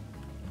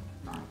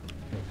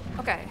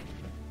 Okay.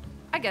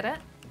 I get it.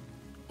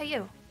 Hey,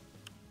 you.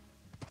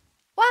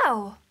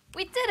 Wow!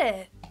 We did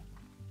it!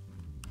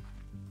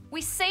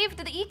 We saved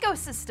the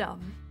ecosystem!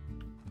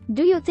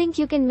 Do you think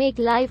you can make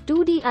live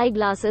 2D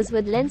eyeglasses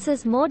with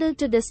lenses modeled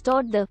to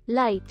distort the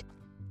light?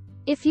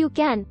 If you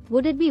can,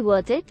 would it be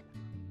worth it?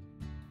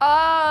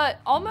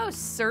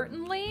 Almost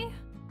certainly.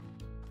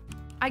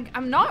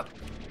 I'm not...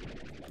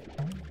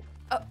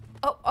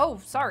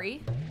 Oh,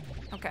 sorry.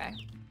 Okay.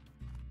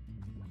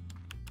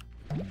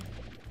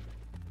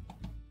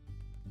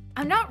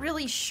 I'm not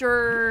really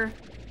sure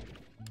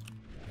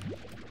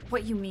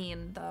what you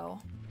mean, though.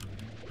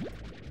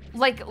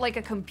 Like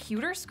a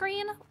computer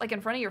screen? Like in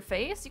front of your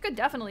face? You could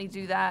definitely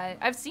do that.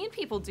 I've seen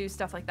people do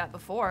stuff like that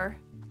before.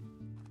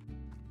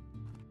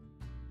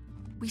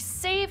 We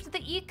saved the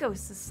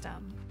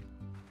ecosystem.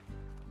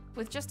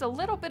 With just a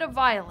little bit of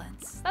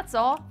violence. That's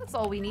all. That's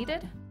all we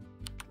needed.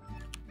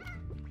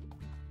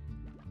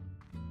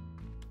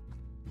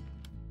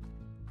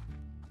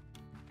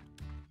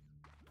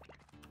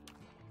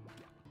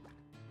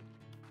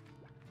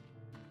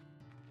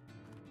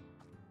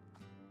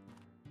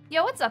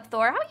 Yo, what's up,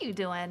 Thor? How you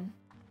doing?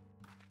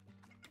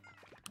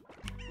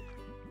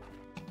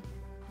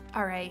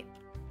 All right.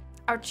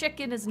 Our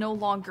chicken is no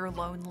longer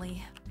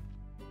lonely.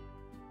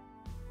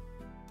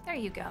 There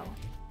you go.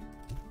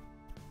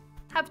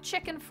 Have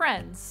chicken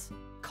friends.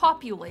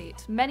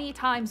 Copulate many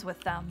times with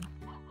them.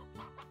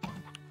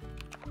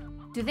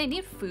 Do they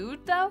need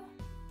food, though?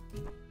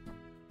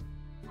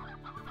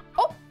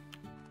 Oh!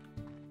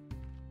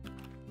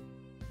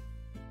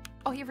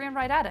 Oh, he ran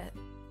right at it.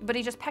 But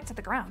he just pecked at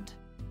the ground.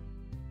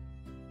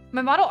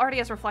 My model already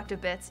has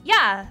reflective bits.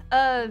 Yeah,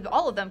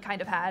 all of them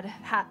kind of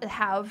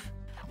have.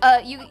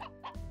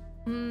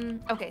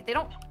 Okay,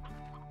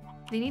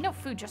 they need no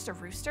food, just a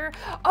rooster.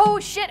 Oh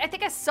shit, I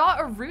think I saw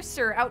a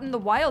rooster out in the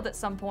wild at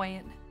some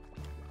point.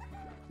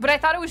 But I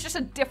thought it was just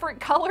a different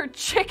colored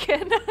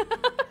chicken.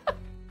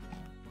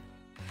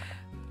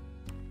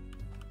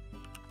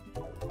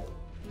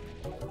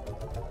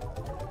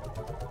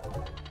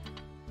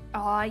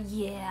 Aw,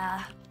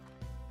 yeah.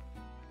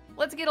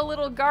 Let's get a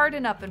little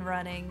garden up and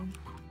running.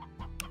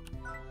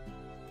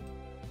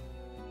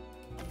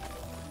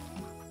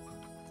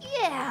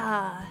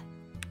 Yeah!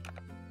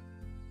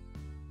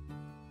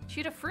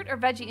 Shoot a fruit or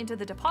veggie into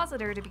the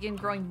depositor to begin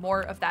growing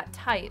more of that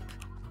type.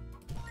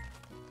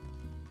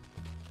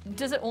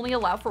 Does it only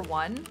allow for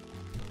one?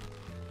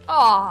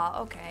 Aw,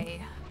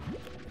 okay.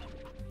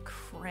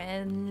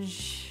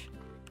 Cringe.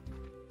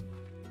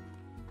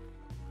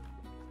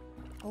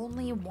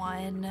 Only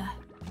one.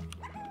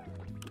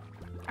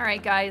 All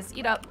right, guys,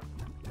 eat up.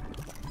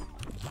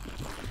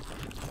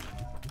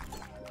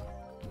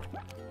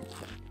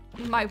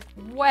 My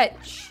wet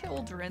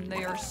children,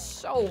 they are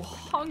so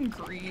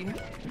hungry.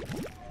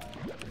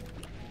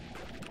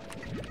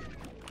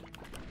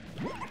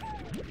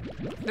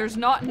 There's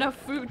not enough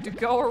food to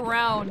go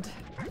around.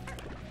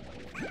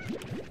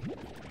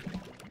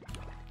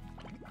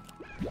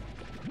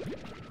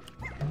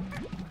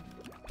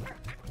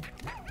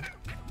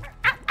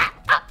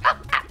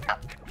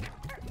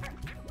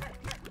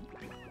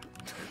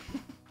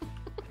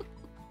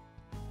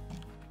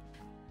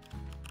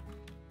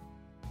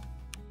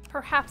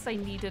 Perhaps I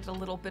needed a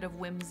little bit of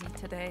whimsy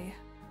today.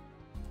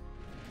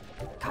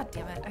 God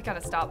damn it, I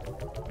gotta stop.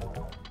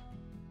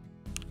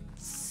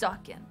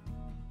 Sucking.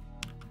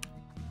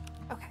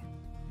 Okay.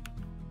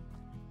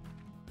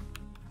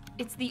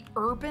 It's the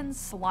Urban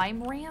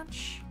Slime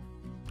Ranch.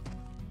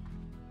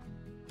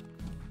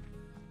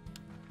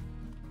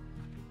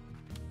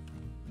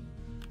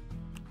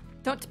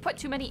 Don't put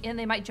too many in,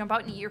 they might jump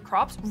out and eat your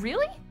crops.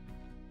 Really?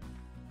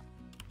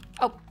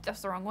 Oh,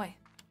 that's the wrong way.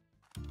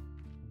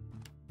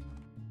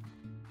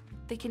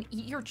 They can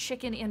eat your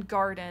chicken and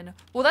garden.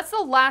 Well, that's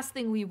the last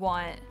thing we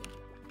want.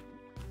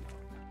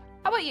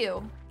 How about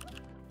you?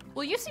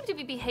 Well, you seem to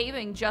be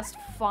behaving just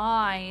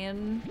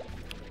fine.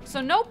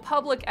 So no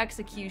public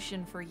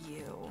execution for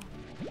you.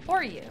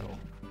 Or you.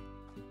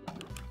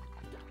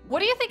 What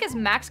do you think is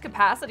max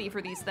capacity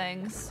for these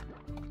things?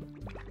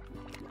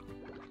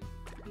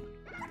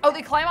 Oh,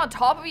 they climb on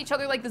top of each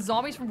other like the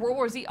zombies from World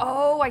War Z.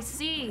 Oh, I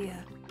see.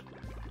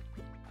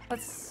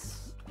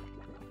 Let's...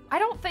 I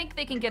don't think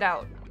they can get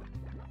out.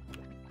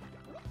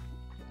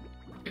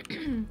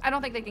 I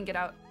don't think they can get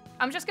out.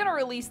 I'm just gonna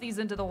release these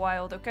into the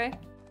wild, okay?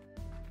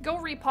 Go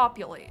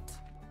repopulate.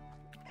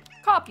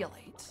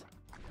 Copulate.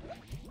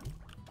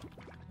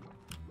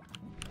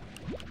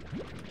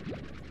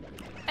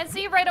 And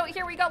see, right out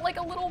here, we got like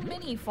a little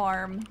mini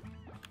farm.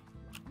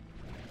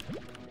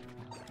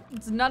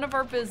 It's none of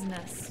our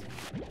business.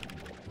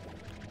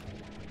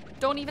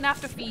 Don't even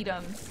have to feed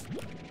them.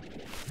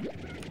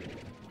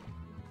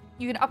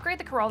 You can upgrade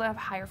the corral to have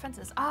higher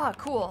fences. Ah,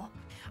 cool.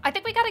 I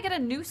think we gotta get a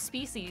new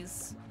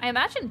species. I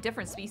imagine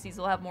different species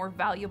will have more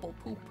valuable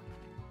poop.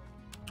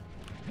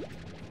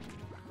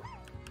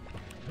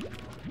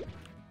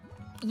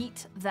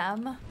 Eat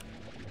them.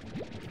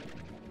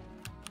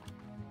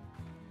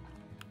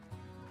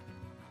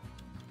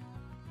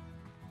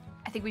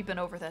 I think we've been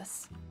over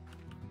this.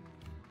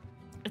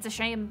 It's a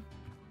shame.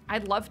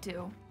 I'd love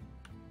to.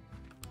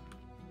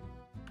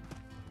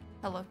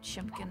 Hello,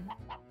 Chimkin.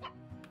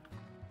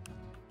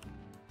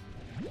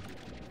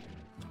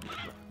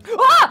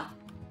 Ah!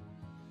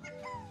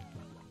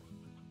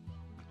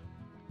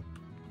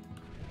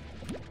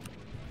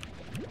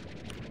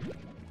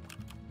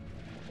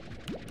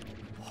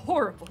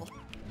 Horrible.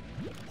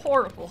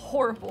 Horrible,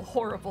 horrible,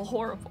 horrible,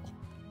 horrible.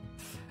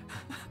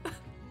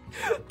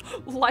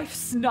 Life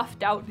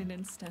snuffed out in an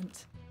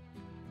instant.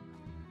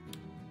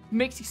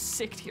 Makes you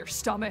sick to your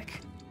stomach.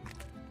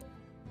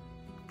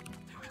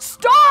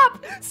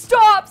 Stop!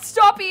 Stop!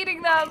 Stop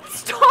eating them!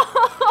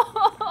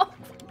 Stop!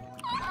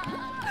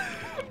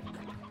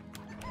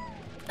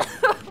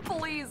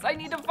 Please, I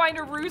need to find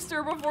a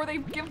rooster before they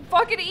get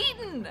fucking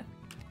eaten!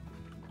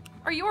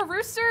 Are you a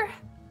rooster?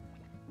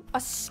 A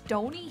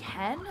stony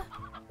hen?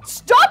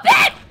 Stop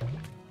it!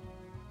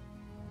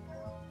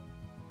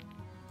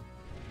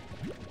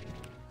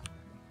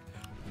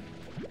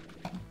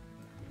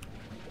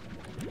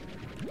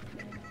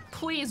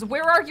 Please,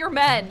 where are your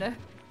men?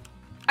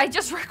 I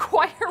just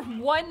require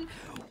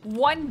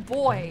one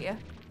boy.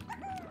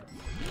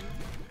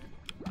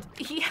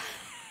 He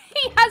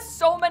has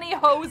so many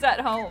hoes at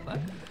home.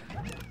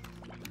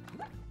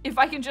 If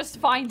I can just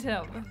find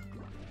him.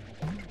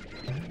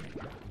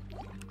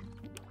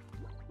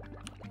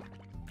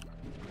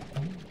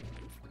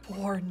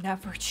 War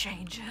never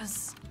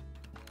changes.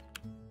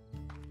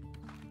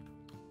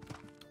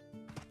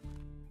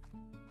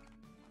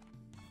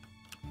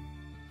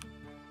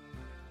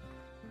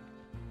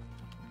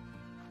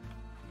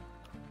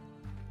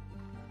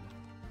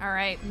 All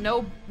right,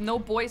 no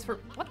boys for,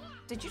 what?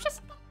 Did you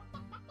just,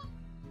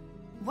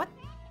 what?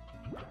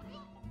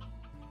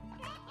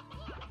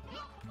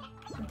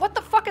 What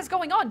the fuck is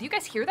going on? Do you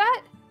guys hear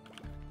that?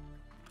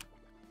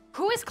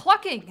 Who is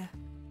clucking?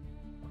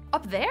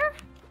 Up there?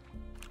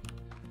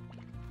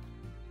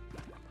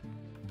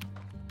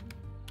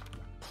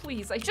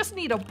 Please, I just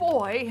need a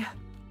boy.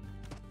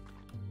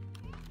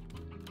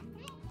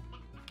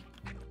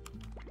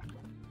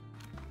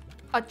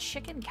 A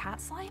chicken cat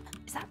slime?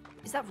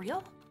 Is that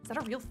real? Is that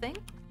a real thing?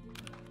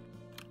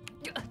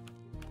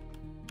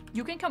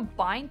 You can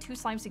combine two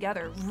slimes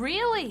together.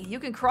 Really? You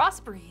can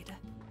crossbreed.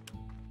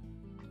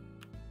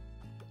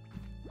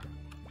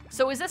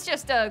 So is this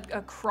just a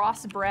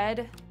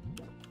crossbred?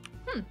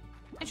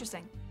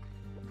 Interesting.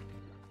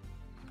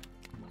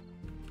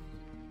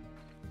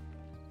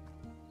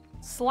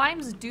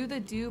 Slimes do the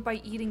do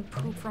by eating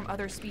poop from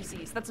other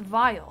species. That's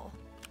vile.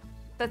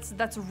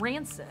 That's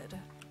rancid.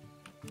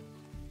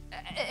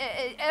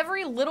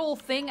 Every little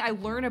thing I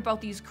learn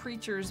about these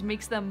creatures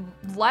makes them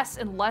less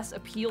and less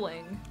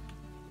appealing.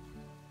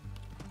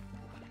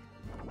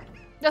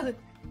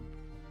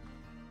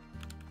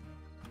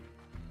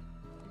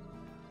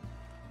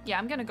 Yeah,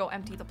 I'm gonna go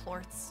empty the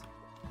plorts.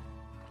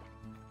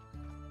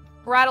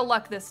 We're out of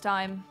luck this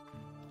time.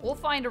 We'll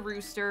find a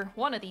rooster.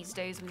 One of these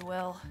days we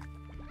will.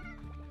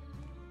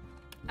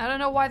 I don't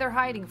know why they're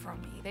hiding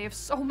from me. They have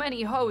so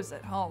many hoes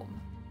at home.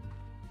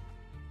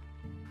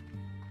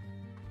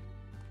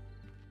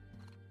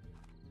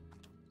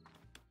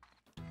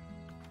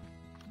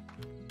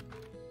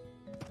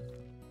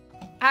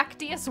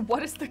 Actias,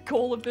 what is the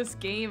goal of this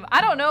game?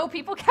 I don't know.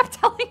 People kept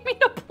telling me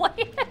to play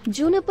it.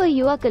 Juniper,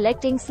 you are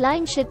collecting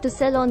slime shit to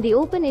sell on the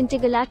open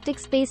intergalactic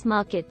space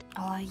market.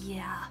 Oh,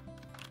 yeah.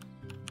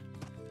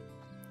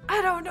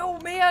 I don't know,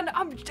 man.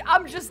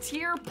 I'm just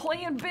here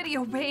playing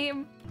video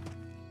game.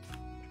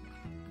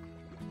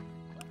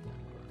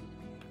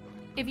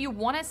 If you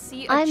want to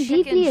see a I'm chicken,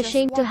 deeply just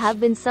ashamed to watch. have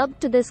been subbed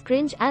to this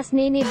cringe-ass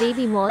Nene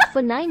baby mod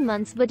for 9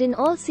 months, but in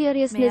all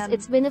seriousness, Man.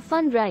 it's been a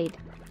fun ride.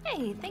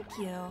 Hey, thank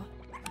you.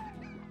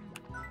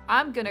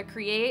 I'm gonna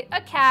create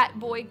a cat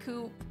boy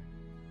coop.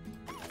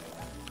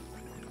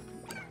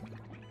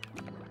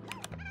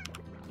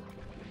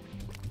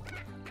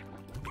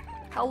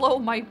 Hello,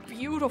 my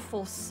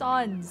beautiful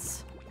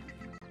sons.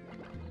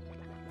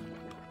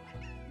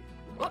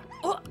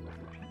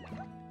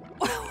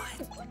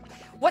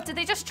 What, did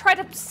they just try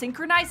to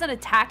synchronize an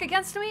attack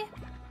against me?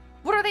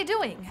 What are they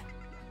doing?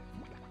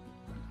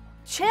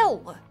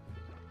 Chill.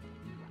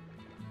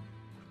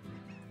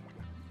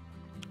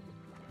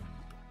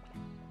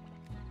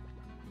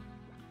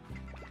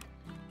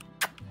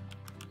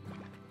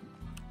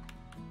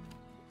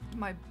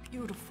 My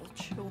beautiful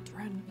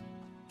children.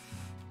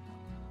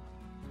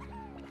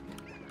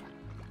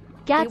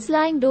 Cats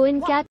lying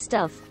doing cat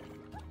stuff.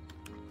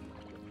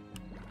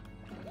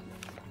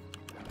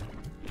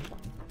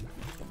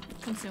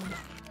 Consumed.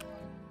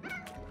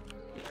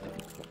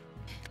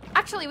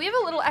 Actually, we have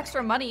a little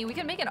extra money. We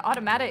can make an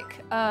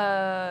automatic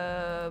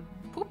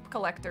poop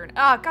collector.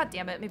 Ah, god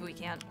damn it. Maybe we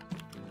can't.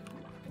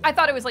 I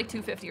thought it was like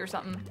 250 or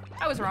something.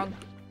 I was wrong.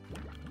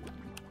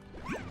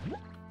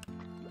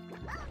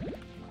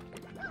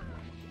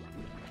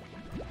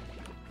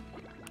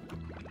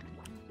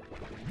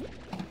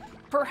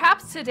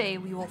 Perhaps today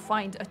we will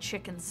find a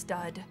chicken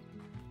stud.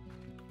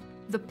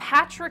 The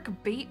Patrick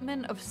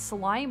Bateman of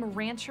Slime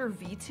Rancher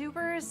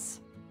VTubers?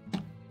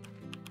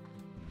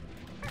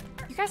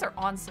 You guys are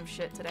on some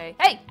shit today.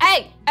 Hey,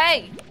 hey,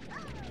 hey!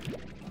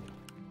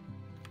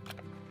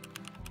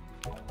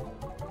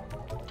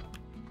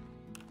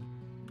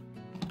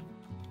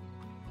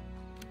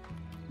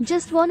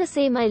 Just wanna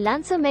say my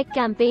Lancer Mech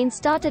campaign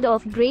started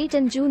off great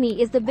and Junie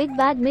is the big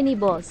bad mini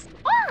boss.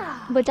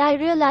 Ah! But I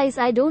realize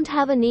I don't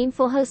have a name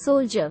for her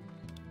soldier.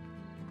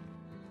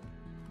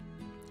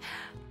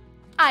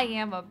 I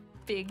am a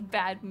big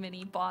bad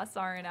mini boss,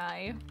 aren't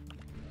I?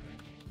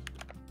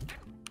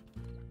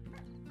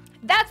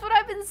 That's what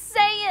I've been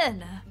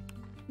saying!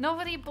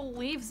 Nobody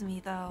believes me,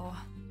 though.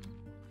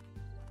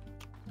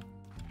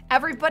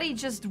 Everybody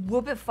just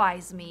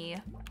whoopifies me.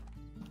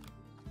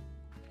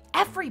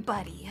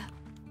 Everybody!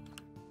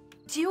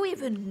 Do you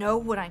even know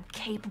what I'm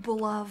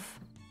capable of?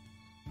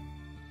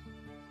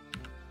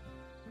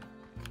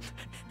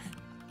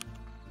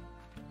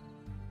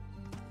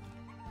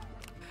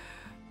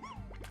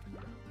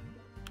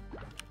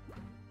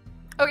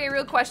 Okay,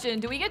 real question.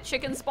 Do we get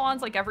chicken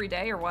spawns like every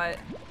day or what?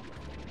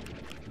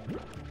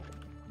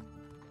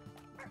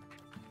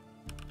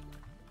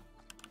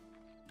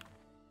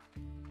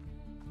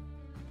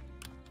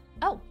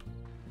 Oh.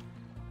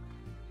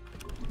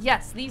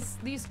 Yes, these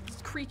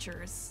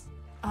creatures.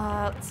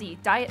 Let's see.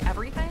 Diet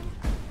everything?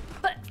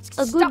 But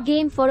A good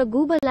game for a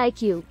goober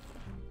like you.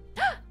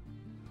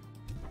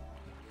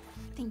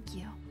 Thank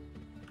you.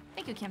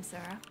 Thank you, Kim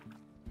Sarah.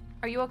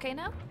 Are you okay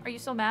now? Are you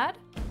so mad?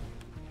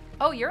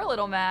 Oh, you're a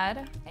little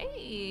mad.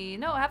 Hey,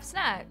 no, have a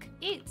snack.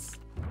 Eat.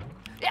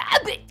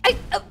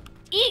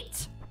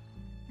 Eat!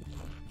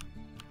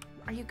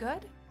 Are you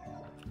good?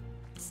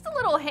 Just a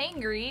little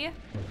hangry.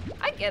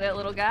 I get it,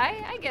 little guy.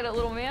 I get it,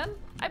 little man.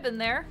 I've been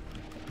there.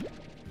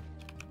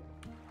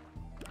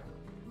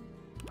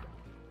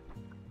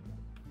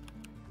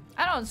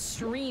 I don't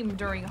stream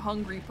during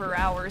hungry per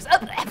hours.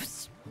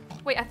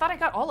 Wait, I thought I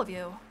got all of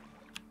you.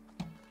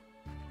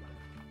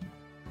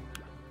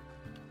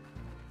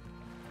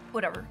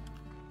 Whatever.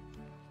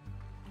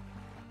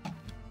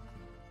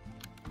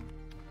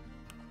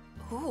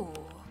 Ooh.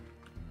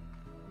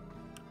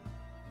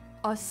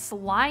 A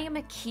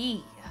slime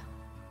key.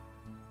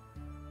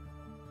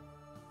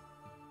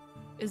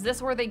 Is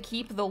this where they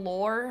keep the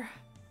lore?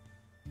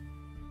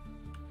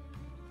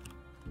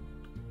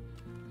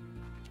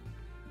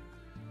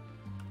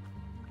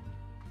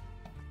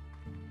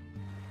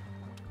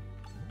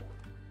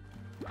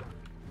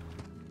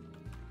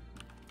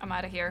 I'm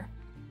out of here.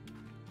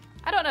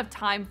 I don't have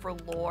time for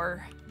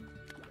lore.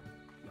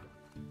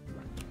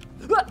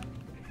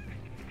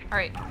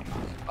 Alright.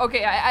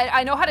 Okay,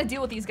 I know how to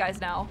deal with these guys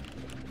now.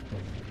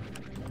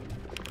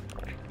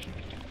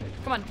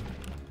 Come on.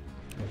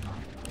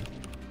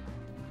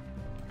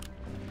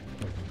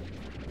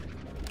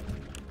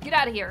 Get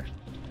out of here.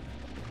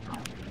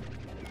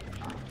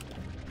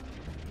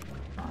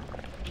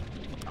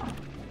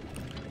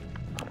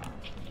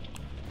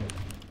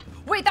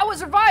 Wait, that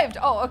was revived!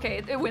 Oh,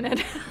 okay, it went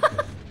in.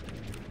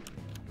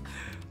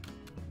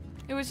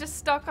 It was just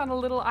stuck on a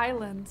little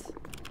island.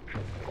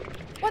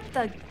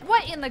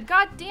 What in the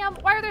goddamn,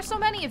 why are there so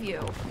many of you?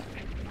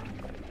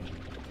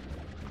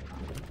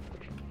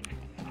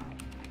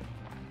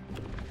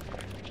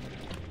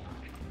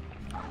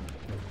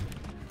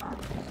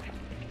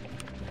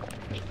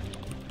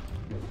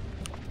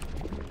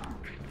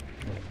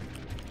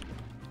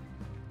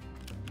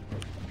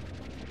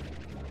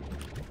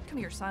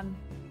 here, son.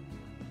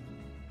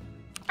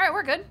 All right,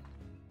 we're good.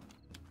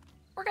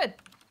 We're good.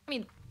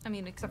 I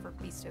mean, except for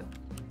these two.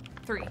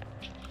 3,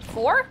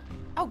 4?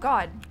 Oh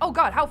God. Oh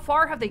God, how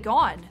far have they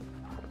gone?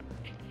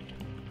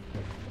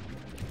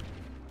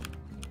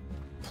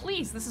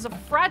 Please, this is a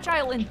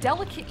fragile and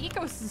delicate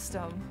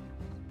ecosystem.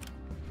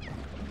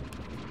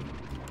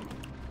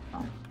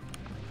 Oh.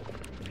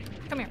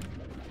 Come here.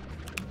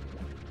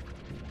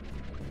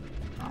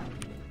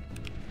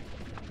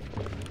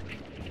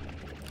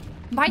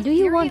 Do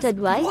you want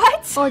advice?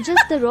 What? Or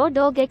just the raw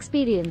dog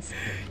experience?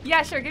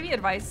 Yeah, sure, give me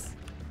advice.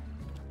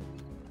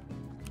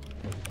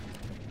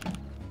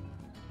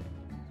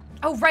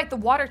 Oh, right, the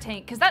water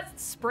tank, because that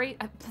spray,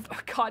 oh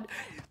God,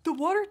 the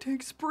water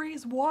tank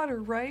sprays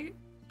water, right?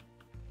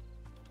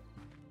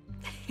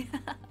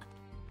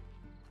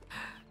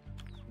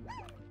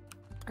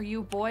 Are you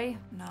a boy?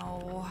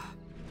 No.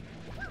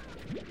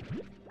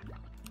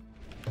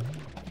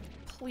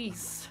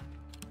 Please.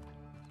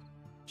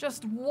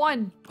 Just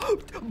one.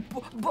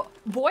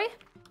 Boy?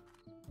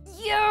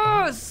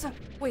 Yes!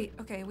 Wait,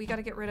 okay, we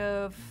gotta get rid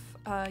of,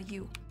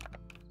 you.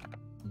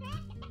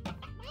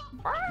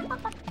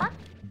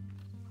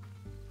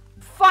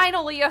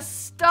 Finally, a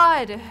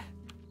stud!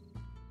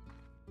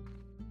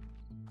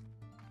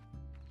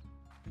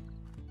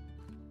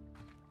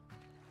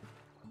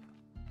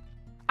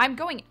 I'm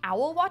going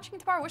owl watching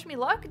tomorrow. Wish me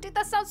luck. Dude,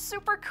 that sounds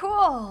super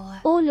cool.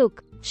 Oh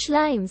look,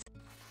 schlimes.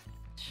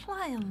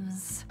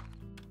 Schlimes.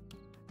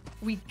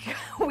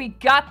 We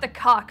got the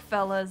cock,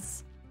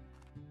 fellas.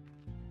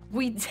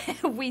 We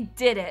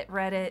did it,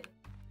 Reddit.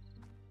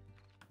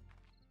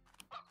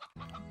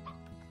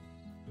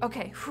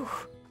 Okay. Whew.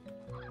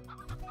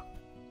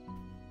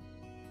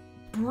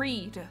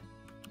 Breed.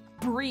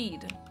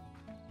 Breed.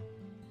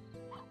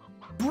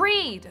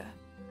 Breed!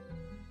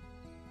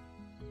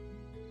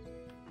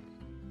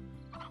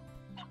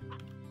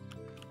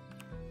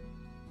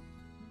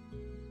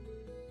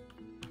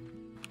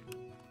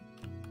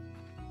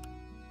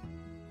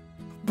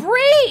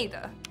 Breed!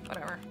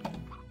 Whatever.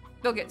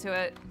 They'll get to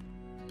it.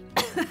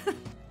 They'll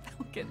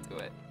get to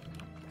it.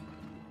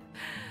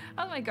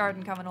 How's my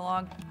garden coming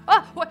along?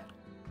 Oh, what?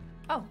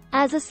 Oh.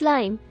 As a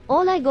slime,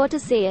 all I gotta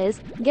say is,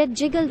 get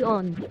jiggled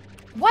on.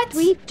 What?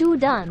 Tweet to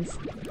dance.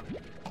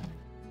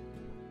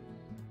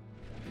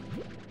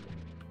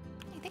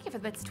 Hey, thank you for the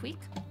bits, Tweak.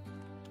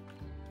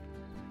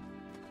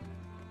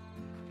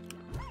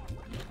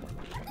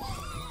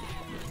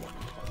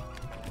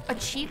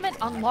 Achievement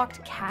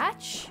unlocked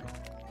catch?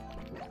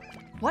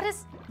 What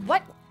is...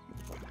 what?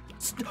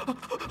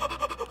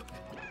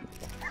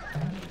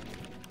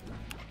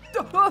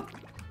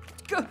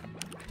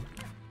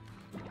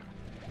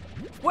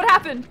 What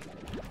happened?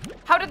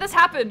 How did this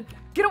happen?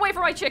 Get away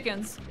from my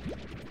chickens.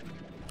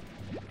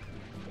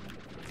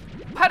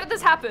 How did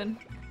this happen?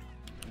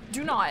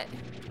 Do not.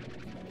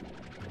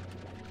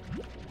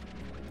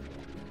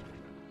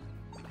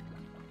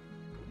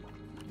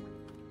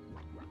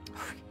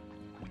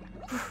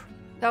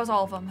 That was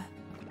all of them.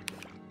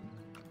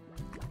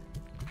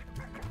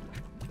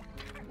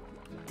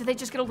 Did they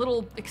just get a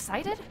little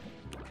excited?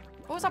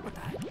 What was up with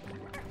that?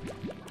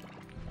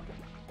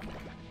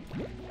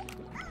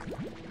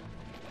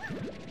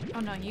 Oh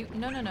no,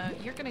 no,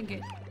 you're gonna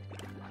get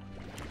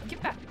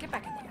back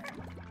in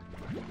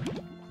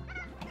here.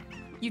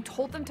 You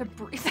told them to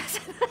breathe. That's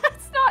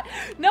not,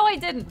 no I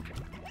didn't.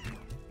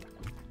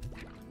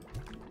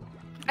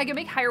 I can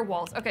make higher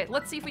walls. Okay,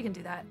 let's see if we can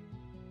do that.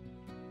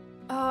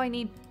 Oh,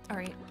 all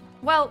right.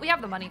 Well, we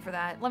have the money for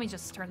that. Let me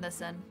just turn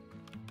this in.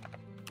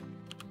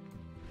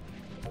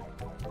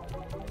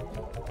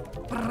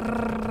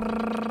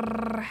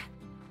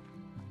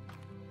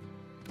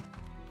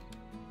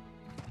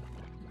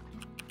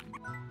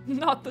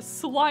 Not the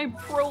slime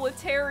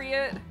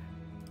proletariat.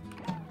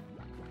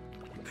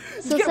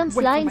 So some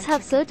slimes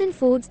have certain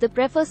foods they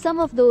prefer. Some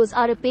of those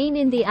are a pain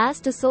in the ass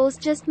to source.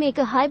 Just make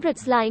a hybrid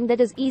slime that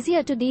is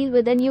easier to deal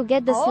with, and you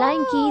get the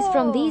slime keys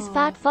from these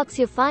fat fucks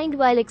you find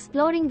while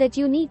exploring that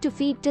you need to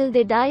feed till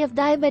they die of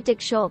diabetic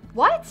shock.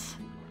 What?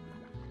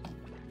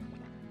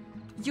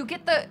 You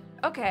get the...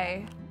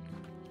 okay.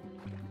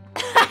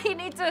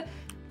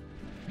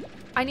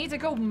 I need to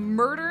go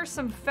murder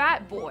some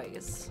fat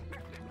boys.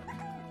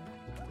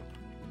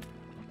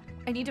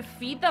 I need to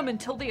feed them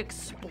until they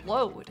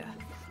explode.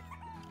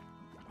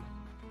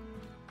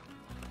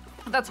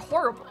 That's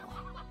horrible.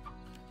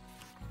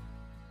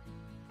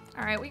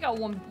 All right, we got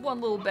one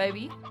little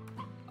baby.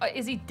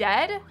 Is he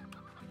dead?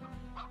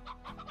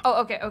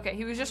 Oh, okay.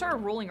 He was just sort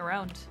of rolling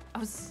around. I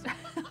was...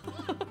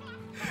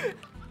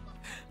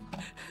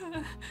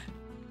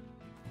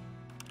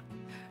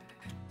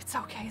 It's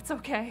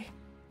okay.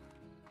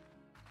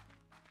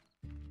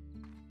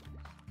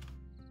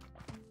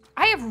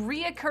 I have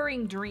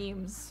reoccurring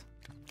dreams.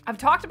 I've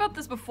talked about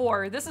this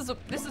before. This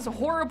is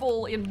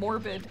horrible and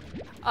morbid,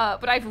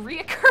 but I have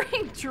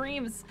reoccurring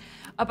dreams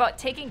about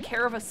taking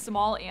care of a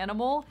small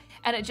animal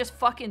and it just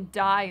fucking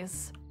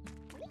dies.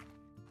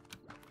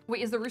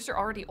 Wait, is the rooster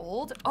already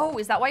old? Oh,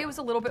 is that why it was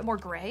a little bit more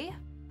gray?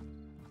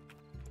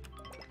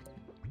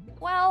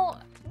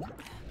 Well,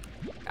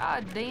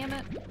 God damn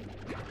it.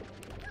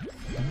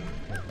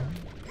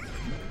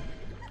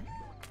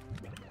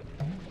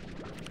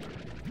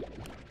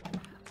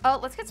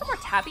 Let's get some more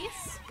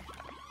tabbies.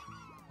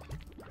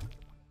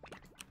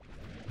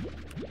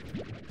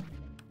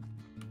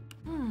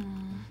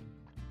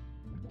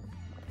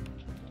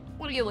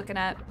 What are you looking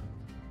at?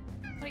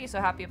 What are you so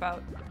happy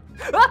about?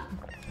 Ah!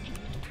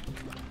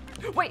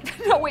 Wait,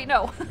 no, wait,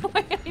 no.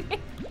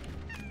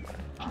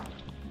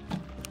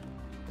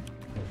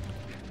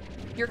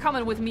 You're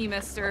coming with me,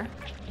 mister.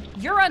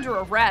 You're under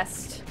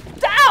arrest.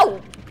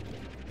 Ow!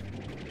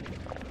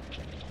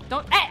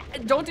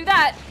 Don't do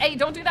that. Hey,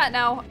 don't do that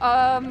now.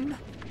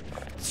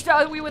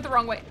 We went the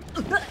wrong way.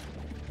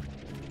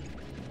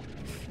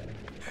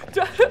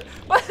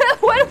 What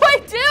do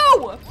I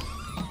do?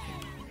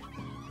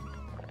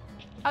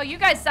 Oh, you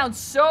guys sound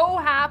so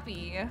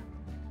happy.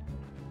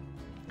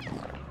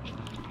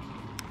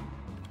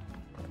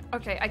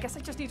 Okay, I guess I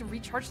just need to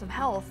recharge some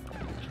health.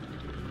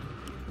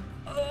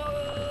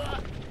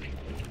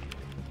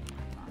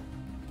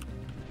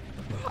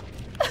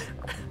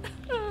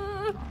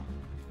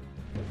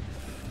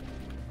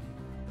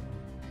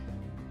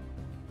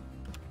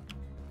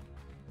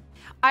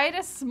 I had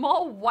a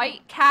small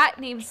white cat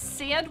named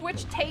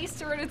Sandwich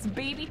Taster and its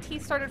baby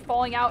teeth started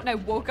falling out and I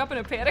woke up in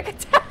a panic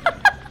attack.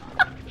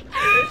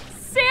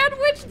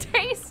 Sandwich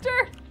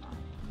Taster!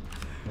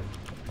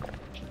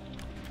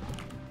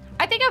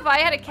 I think if I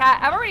had a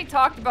cat, I've already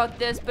talked about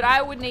this, but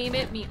I would name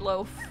it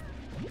Meatloaf.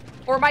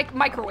 Or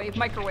microwave.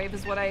 Microwave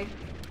is what I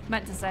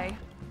meant to say.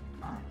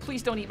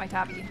 Please don't eat my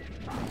tabby.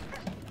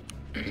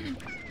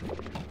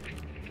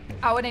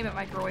 I would name it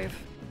Microwave.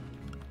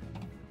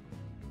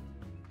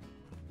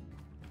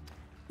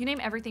 You name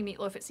everything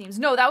Meatloaf, it seems.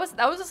 No, that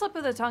was a slip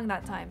of the tongue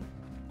that time.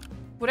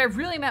 What I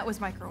really meant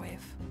was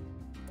Microwave.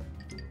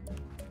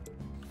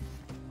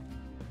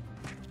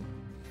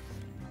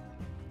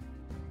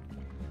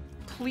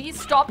 Please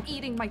stop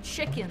eating my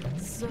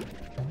chickens.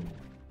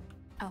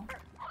 Oh.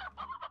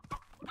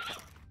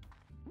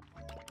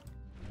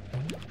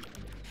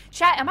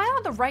 Chat, am I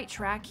on the right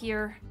track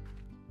here?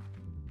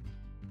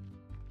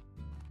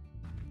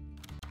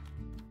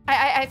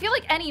 I feel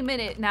like any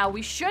minute now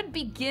we should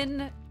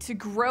begin to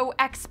grow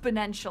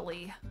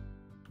exponentially.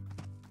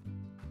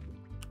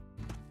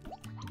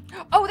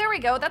 Oh, there we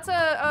go. That's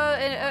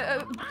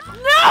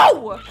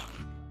no!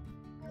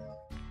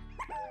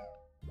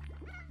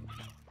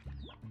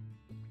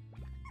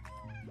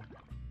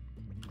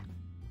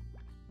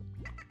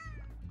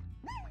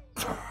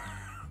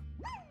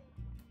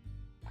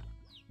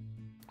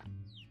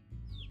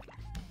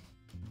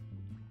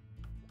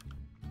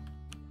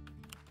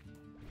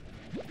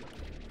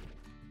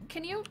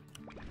 Can you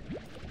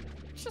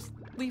just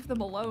leave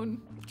them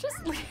alone?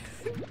 Just leave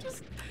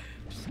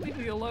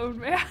me alone,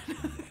 man.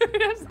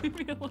 Just leave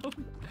me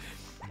alone.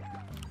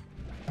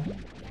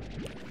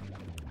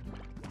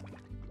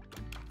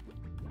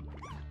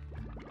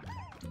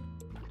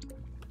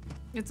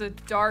 It's a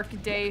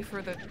dark day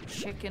for the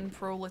chicken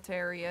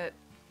proletariat.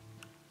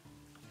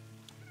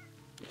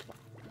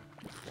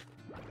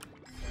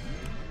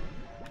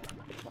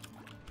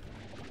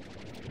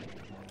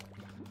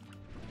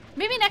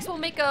 Maybe next we'll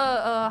make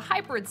a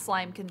hybrid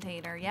slime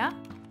container, yeah?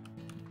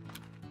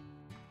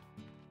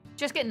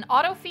 Just get an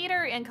auto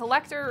feeder and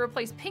collector,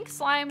 replace pink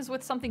slimes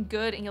with something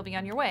good and you'll be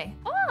on your way.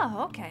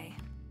 Oh, okay.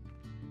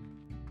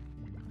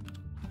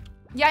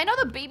 Yeah, I know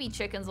the baby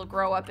chickens will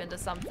grow up into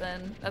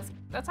something.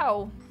 That's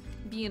how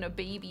being a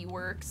baby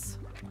works.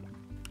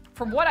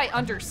 From what I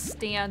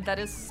understand, that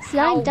is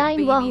how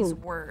babies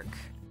work.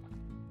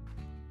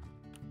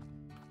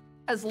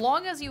 As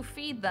long as you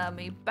feed them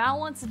a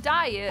balanced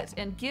diet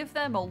and give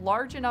them a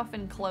large enough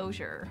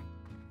enclosure.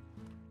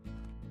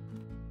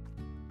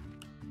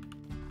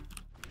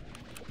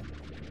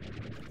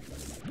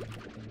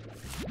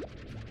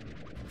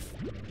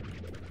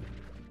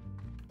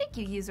 Thank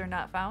you, user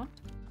not found.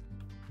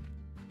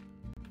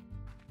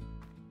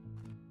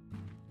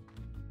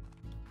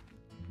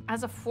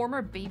 As a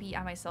former baby,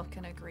 I myself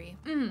can agree.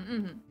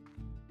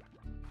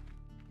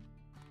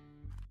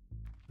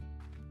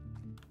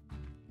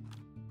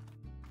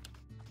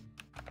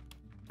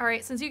 All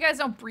right, since you guys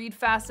don't breed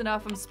fast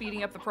enough, I'm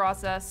speeding up the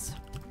process.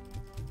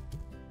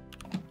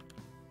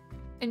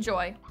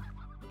 Enjoy.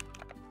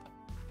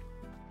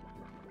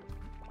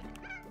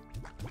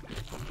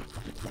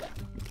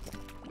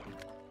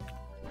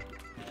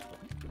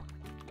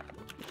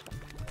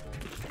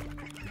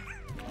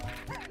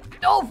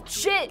 Oh,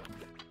 shit!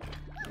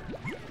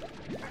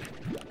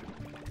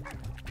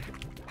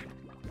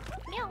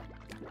 Meow.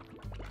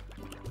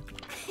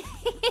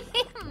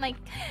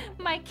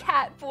 my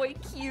cat boy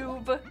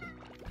cube.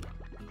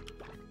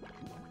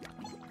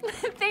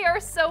 They are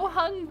so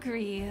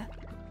hungry.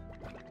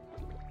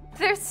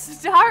 They're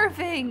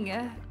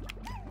starving.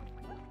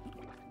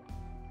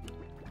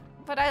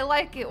 But I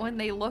like it when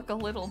they look a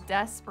little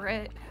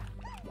desperate.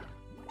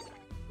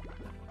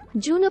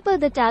 Juniper,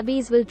 the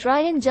tabbies will try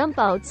and jump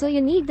out, so you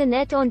need the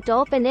net on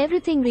top, and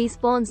everything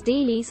respawns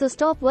daily, so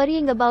stop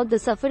worrying about the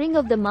suffering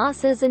of the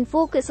masses and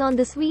focus on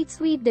the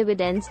sweet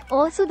dividends.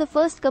 Also, the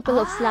first couple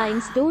of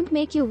slimes don't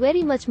make you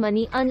very much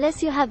money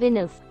unless you have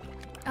enough.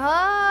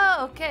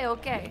 Oh,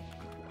 okay.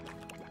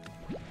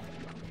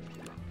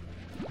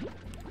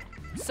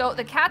 So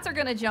the cats are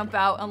gonna jump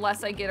out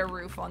unless I get a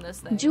roof on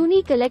this thing.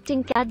 Junie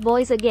collecting cat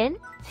boys again?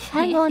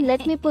 Hang on,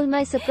 let me pull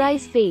my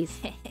surprise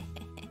face.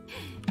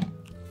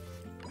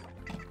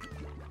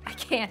 I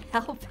can't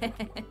help it.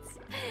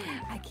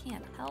 I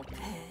can't help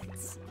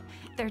it.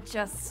 They're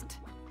just...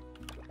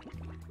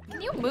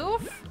 Can you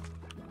move?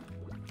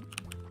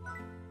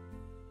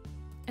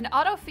 An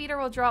auto feeder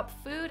will drop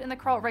food in the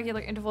crawl at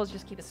regular intervals.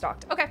 Just keep it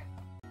stocked. Okay.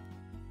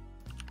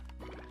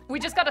 We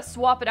just gotta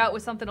swap it out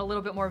with something a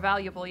little bit more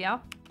valuable, yeah?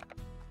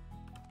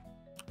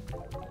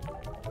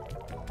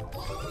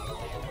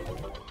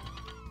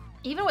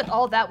 Even with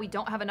all that, we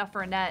don't have enough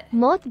for a net.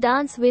 Moth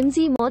dance,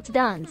 whimsy moth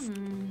dance.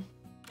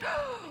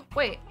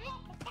 Wait.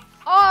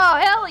 Oh,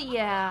 hell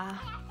yeah.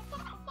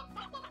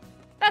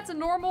 That's a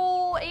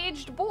normal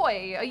aged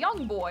boy, a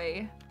young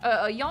boy,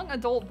 a young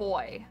adult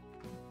boy.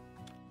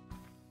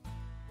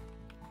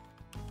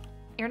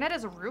 Airnet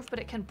is a roof, but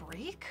it can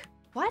break?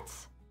 What?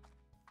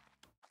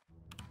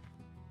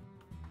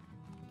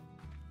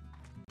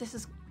 This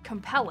is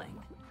compelling.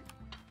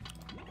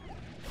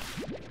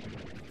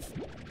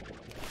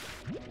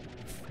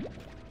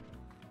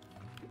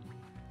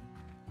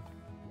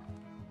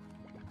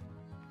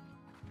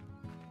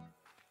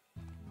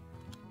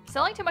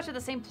 Selling too much of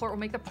the same plort will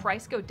make the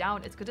price go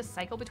down. It's good to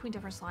cycle between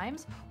different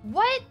slimes.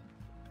 What?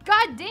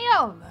 God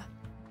damn!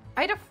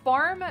 I had a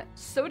farm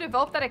so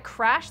developed that I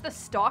crashed the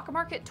stock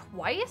market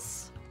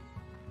twice?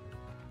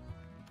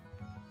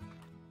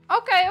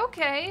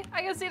 Okay.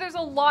 I can see there's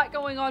a lot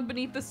going on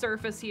beneath the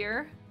surface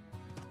here.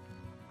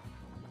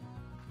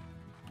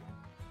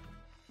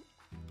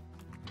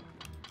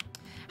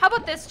 How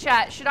about this,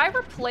 chat? Should I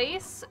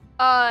replace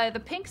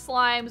the pink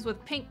slimes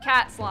with pink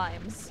cat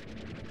slimes?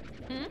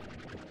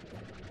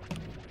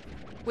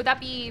 Would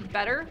that be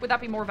better? Would that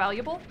be more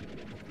valuable?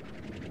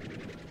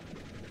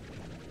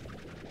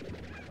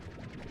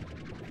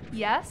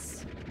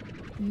 Yes.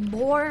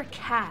 More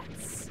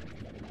cats.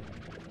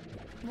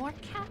 More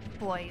cat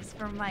boys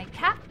for my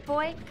cat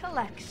boy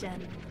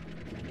collection.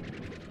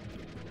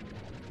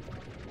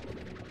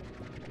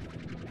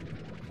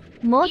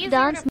 Moth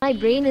dance, my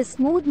brain is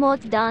smooth.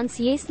 Moth dance,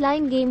 yay,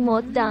 slime game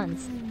moth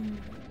dance.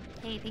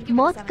 Hey, thank you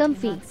Moth for 17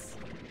 comfy. months.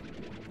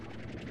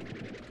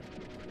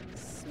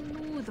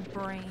 Smooth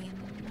brain.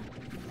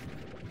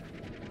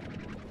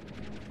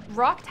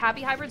 Rock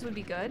tabby hybrids would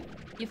be good.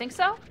 You think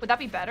so? Would that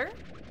be better?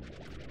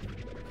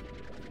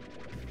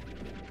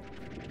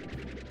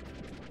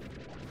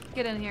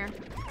 Get in here.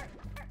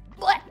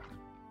 Blech!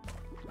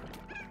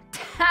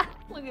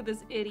 Look at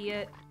this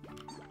idiot.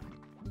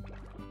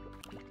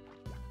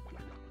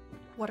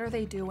 What are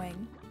they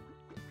doing?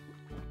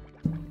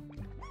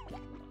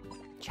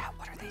 Chat,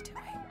 what are they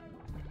doing?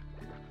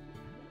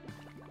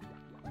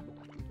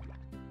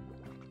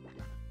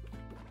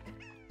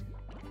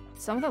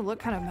 Some of them look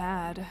kind of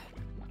mad.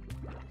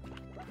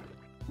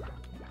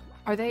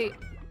 Are they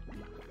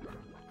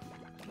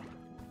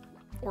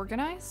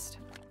organized?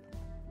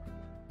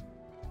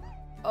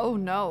 Oh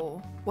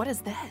no. What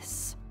is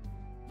this?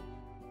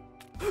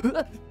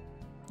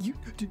 You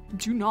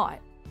do not.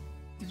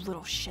 You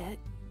little shit.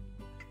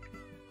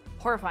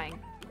 Horrifying.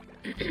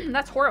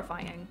 That's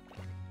horrifying.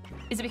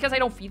 Is it because I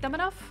don't feed them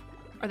enough?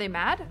 Are they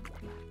mad?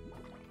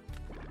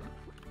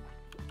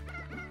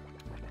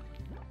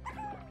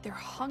 They're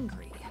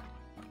hungry.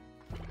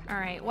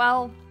 Alright,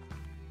 well...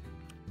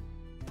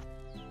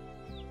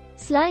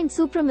 Slime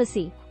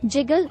supremacy.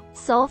 Jiggle,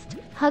 soft,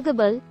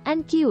 huggable,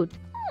 and cute.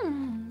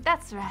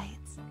 That's right.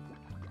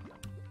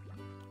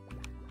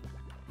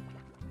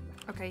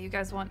 Okay, you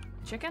guys want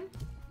chicken?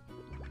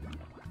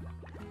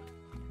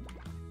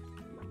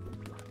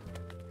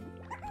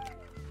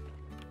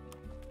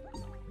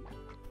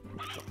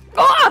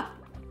 Ah!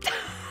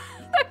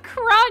 The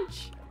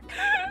crunch!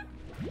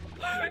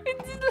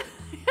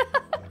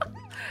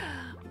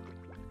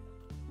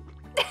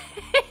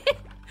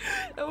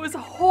 That was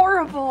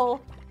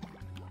horrible.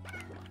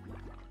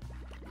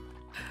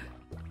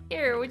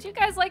 Here, would you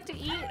guys like to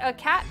eat a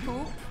cat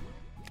poop?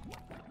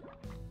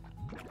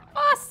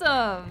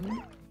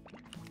 Awesome!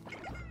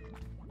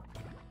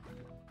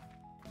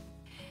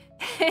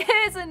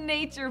 Isn't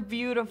nature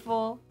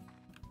beautiful?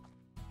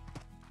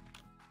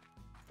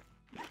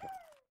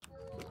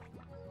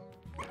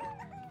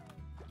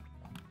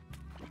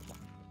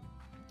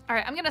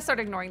 Alright, I'm gonna start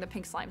ignoring the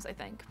pink slimes, I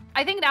think.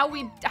 I think now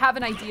we have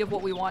an idea of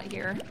what we want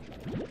here.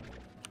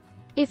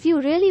 If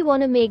you really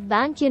want to make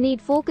bank, you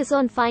need focus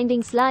on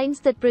finding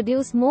slimes that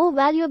produce more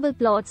valuable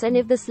plots, and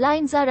if the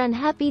slimes are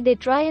unhappy, they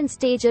try and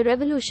stage a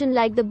revolution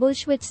like the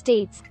Bushwick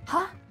states.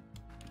 Huh?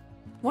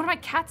 One of my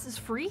cats is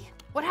free?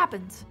 What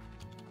happened?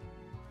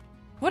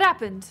 What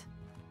happened?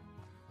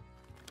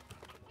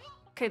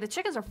 Okay, the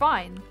chickens are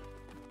fine.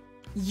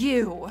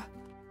 You.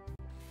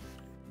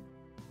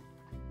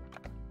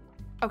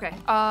 Okay,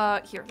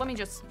 here, let me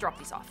just drop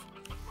these off.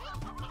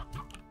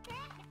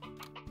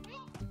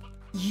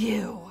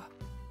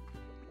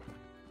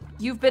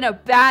 You've been a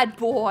bad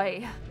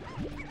boy.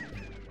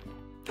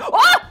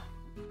 Ah!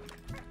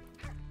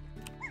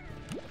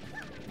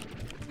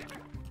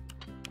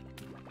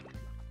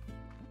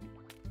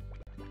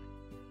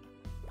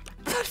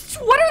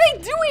 What are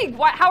they doing?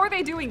 How are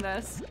they doing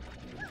this?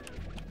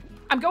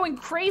 I'm going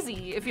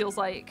crazy, it feels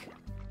like.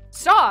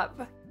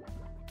 Stop.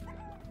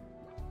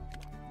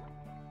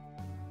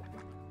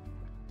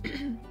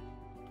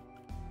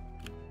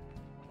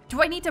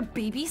 Do I need to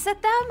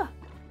babysit them?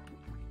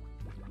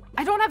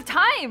 I don't have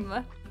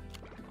time.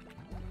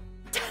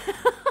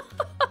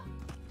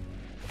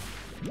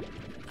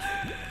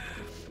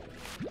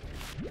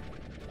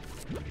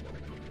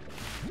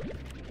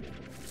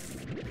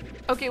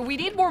 Okay, we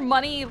need more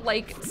money,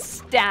 like,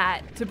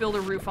 stat to build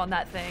a roof on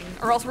that thing,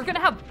 or else we're gonna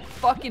have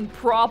fucking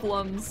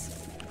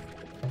problems.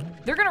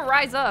 They're gonna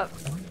rise up.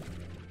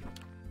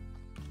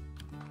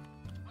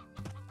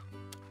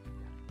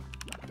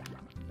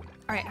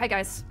 All right, hi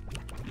guys.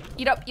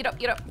 Eat up, eat up,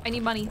 eat up. I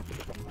need money.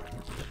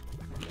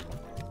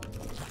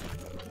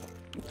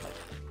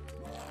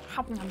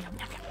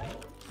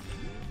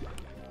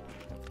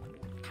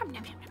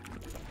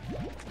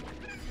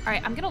 All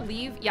right, I'm gonna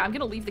leave. Yeah, I'm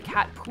gonna leave the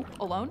cat poop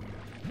alone.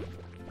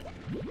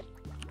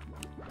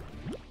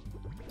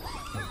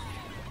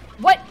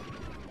 What?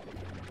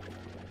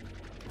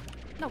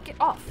 No, get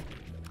off.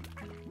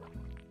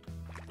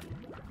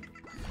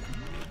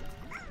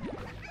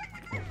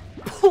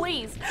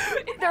 Please,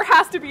 there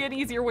has to be an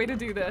easier way to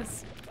do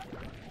this.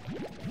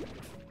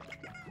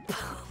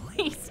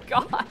 Please,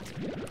 God.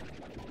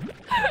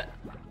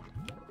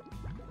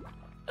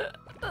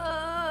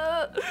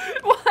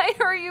 Why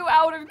are you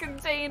out of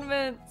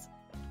containment?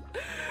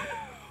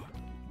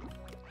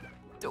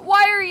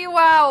 Why are you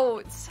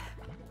out?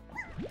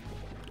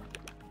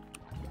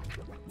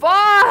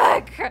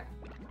 Fuck!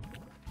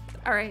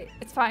 All right,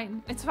 it's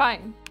fine. It's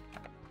fine.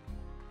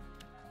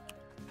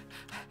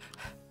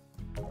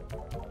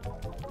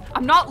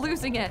 I'm not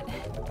losing it.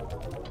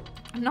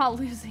 I'm not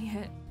losing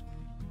it.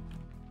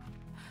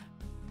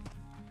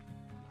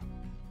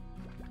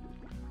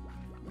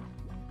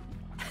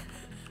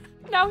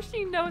 Now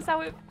she knows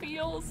how it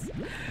feels.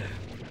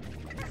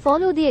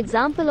 Follow the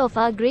example of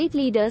our great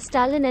leader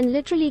Stalin and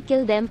literally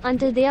kill them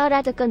until they are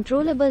at a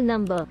controllable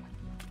number.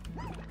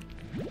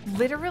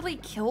 Literally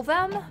kill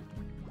them?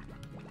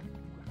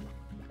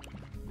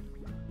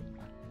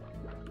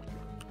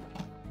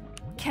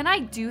 Can I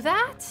do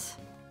that?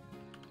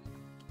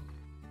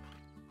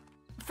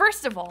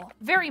 First of all,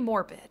 very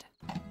morbid.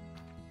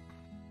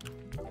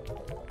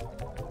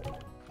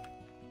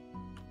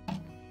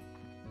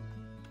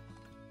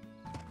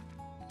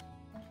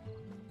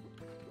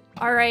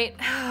 All right.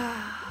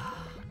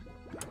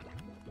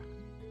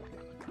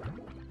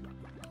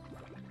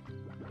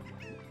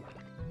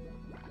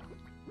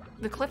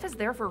 The cliff is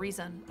there for a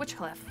reason. Which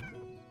cliff?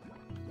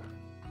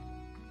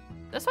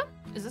 This one?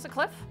 Is this a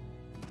cliff?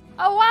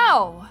 Oh,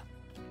 wow.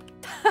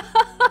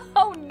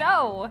 Oh,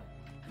 no.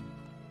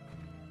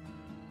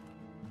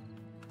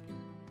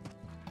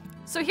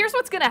 So here's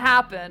what's gonna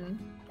happen.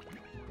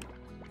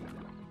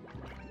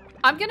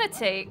 I'm gonna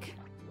take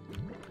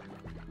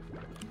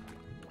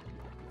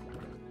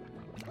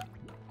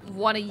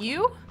one of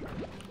you.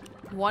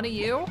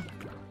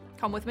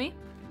 Come with me.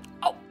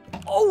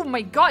 Oh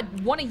my God,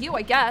 one of you,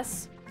 I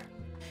guess.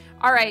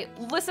 All right,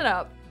 listen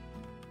up.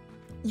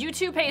 You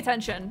two pay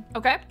attention,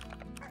 okay?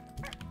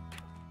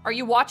 Are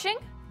you watching?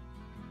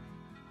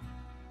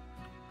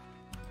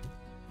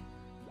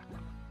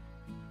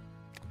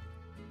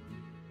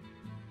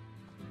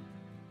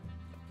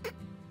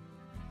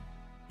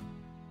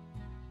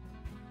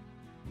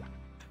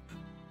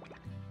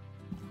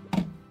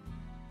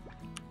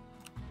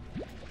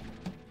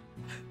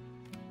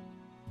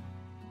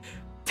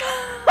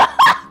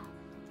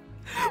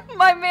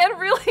 My man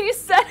really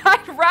said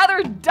I'd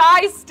rather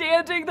die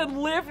standing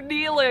than live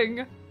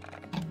kneeling.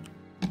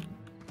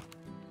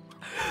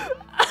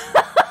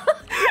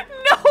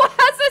 No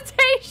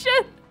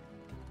hesitation.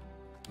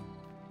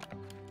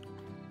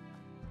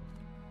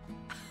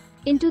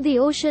 Into the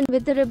ocean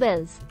with the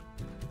rebels.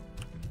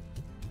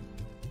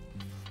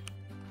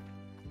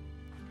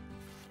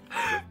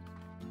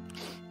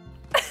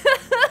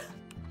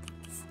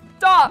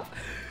 Stop.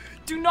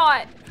 Do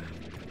not.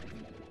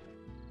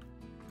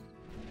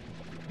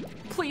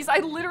 Please, I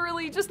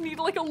literally just need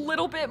like a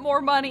little bit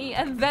more money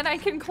and then I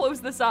can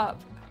close this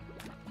up.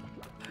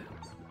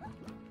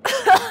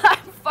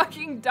 I'm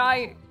fucking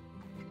dying.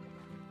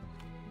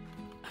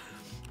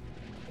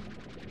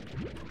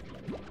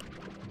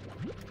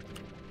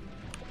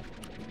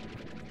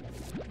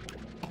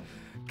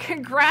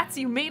 Congrats,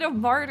 you made a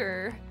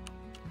martyr.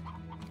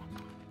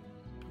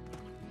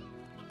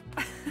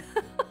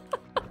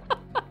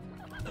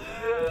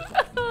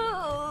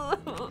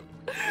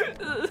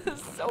 This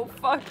is so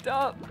fucked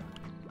up.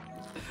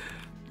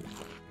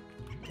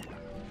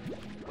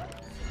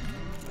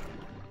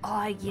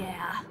 Oh,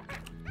 yeah.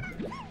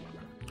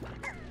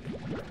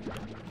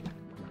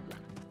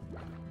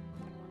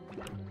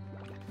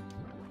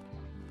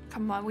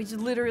 Come on, we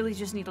literally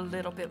just need a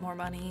little bit more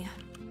money.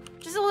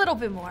 Just a little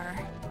bit more.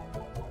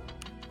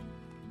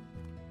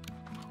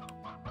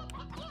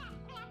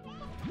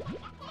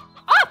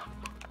 Ah!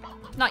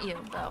 Not you,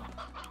 though.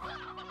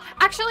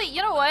 Actually,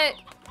 you know what?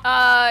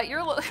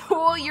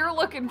 You're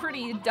looking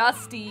pretty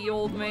dusty,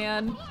 old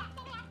man.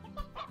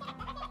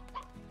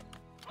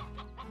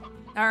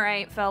 All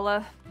right,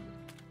 fella.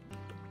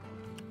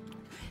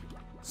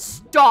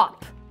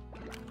 Stop.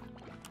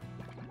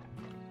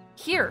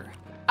 Here,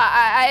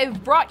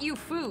 I've brought you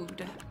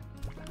food.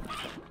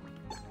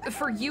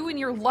 For you and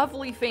your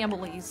lovely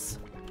families.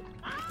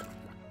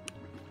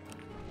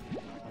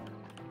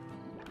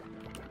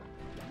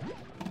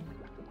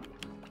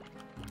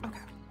 Okay.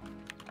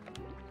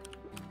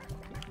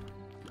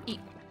 Eat.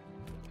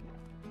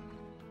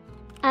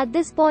 At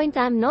this point,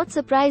 I'm not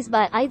surprised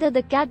by either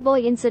the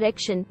Catboy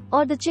insurrection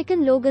or the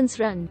Chicken Logan's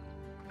run.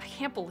 I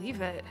can't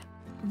believe it.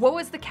 What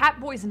was the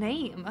Catboy's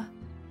name?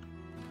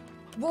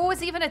 What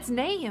was even its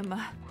name?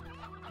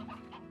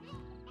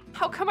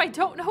 How come I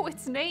don't know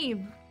its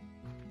name?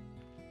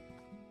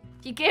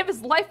 He gave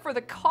his life for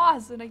the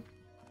cause, and I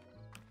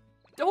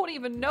don't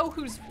even know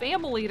whose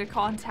family to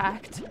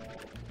contact.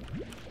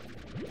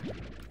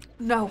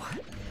 No,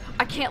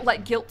 I can't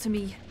let guilt to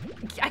me.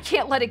 I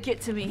can't let it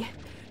get to me.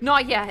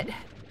 Not yet.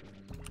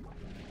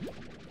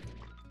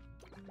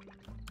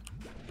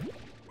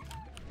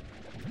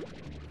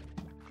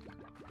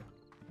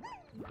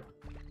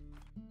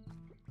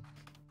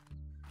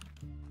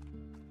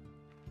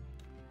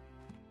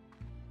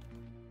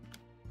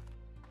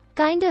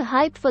 Kinda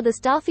hyped for the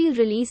Starfield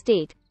release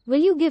date. Will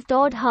you give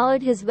Todd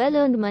Howard his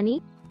well-earned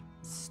money?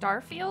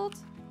 Starfield?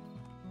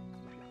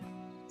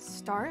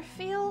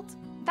 Starfield?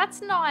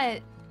 That's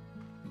not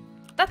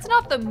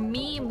the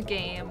meme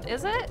game,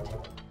 is it?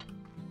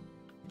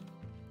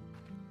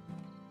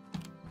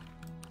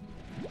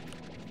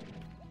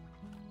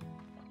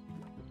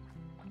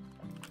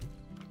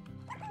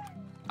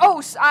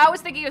 Oh, I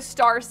was thinking of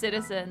Star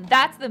Citizen.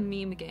 That's the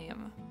meme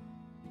game.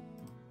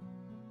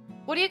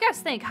 What do you guys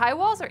think? High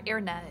walls or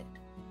AirNet?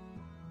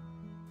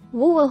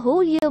 Whoa, a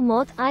whole year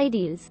moth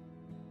ideals.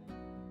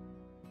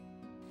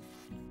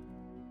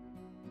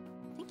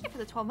 Thank you for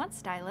the 12-month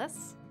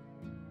stylus.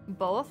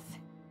 Both?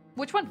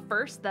 Which one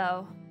first,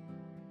 though?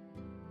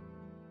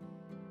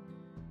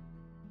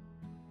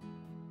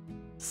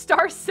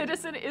 Star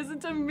Citizen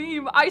isn't a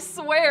meme, I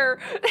swear.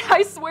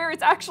 I swear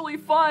it's actually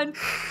fun.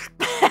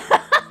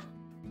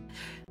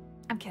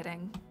 I'm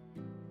kidding.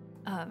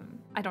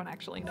 I don't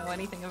actually know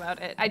anything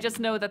about it. I just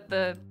know that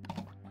the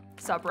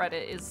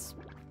subreddit is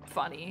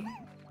funny.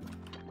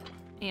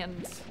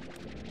 And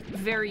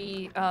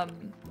very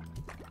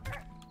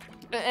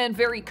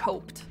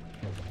coped.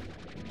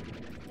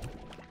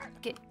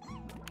 Get.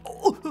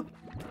 Oh.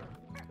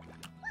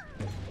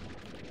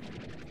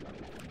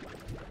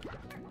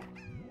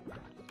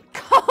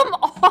 Come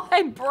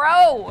on,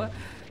 bro.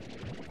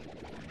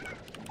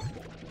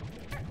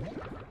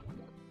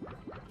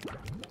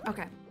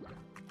 Okay.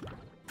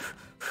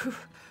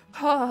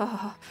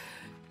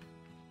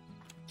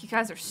 You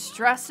guys are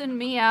stressing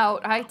me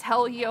out, I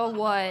tell you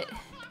what.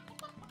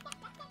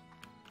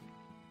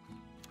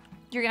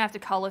 You're gonna have to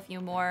cull a few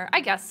more.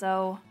 I guess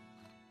so.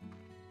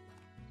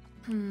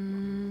 How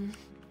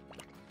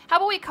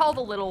about we cull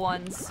the little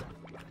ones?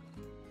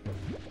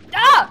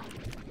 Ah!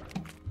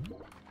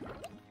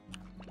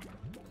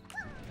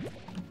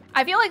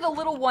 I feel like the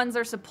little ones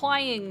are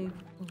supplying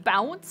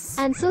bounce.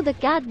 And so the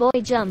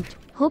Catboy jumped,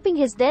 hoping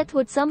his death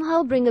would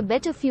somehow bring a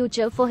better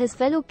future for his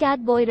fellow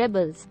Catboy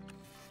rebels.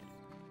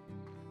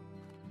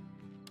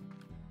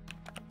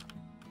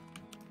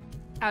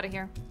 Out of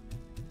here.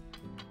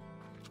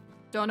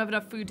 Don't have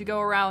enough food to go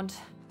around.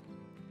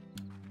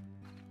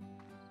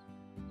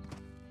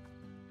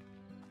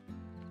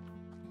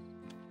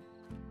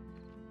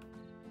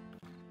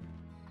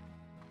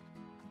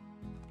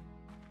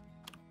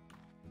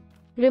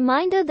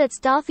 Reminder that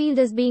Starfield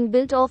is being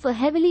built off a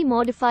heavily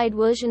modified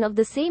version of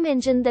the same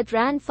engine that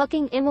ran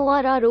fucking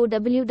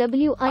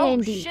MORROWWIND.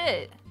 Oh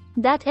shit.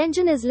 That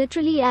engine is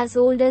literally as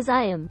old as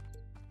I am.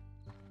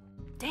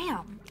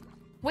 Damn.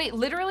 Wait,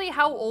 literally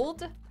how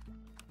old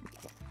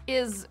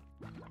is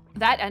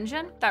that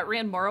engine that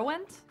ran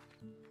Morrowind?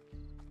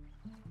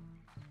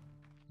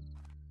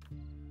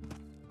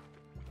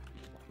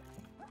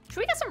 Should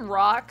we get some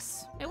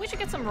rocks? Maybe we should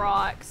get some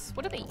rocks.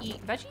 What do they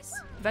eat? Veggies?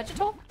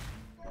 Vegetal?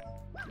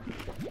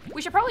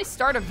 We should probably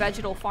start a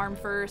vegetal farm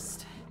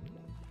first.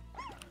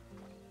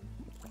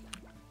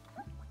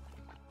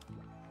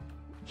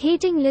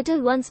 Hating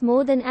little ones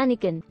more than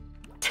Anakin.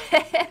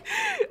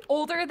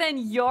 Older than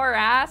your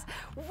ass?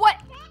 What?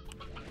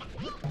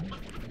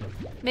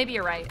 Maybe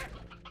you're right.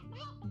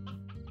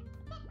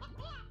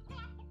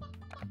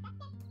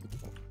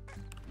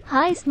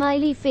 Hi,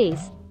 smiley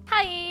face.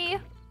 Hi.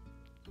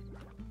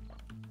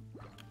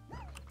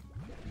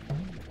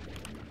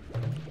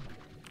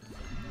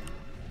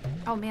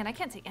 Oh man, I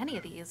can't take any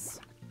of these.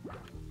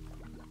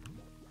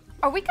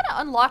 Are we gonna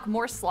unlock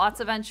more slots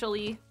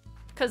eventually?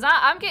 Cause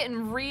I'm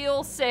getting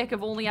real sick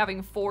of only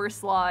having 4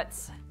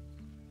 slots.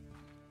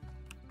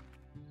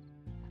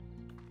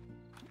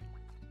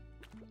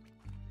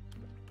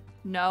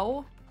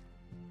 No.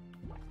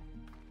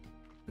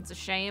 It's a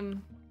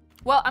shame.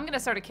 Well, I'm gonna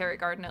start a carrot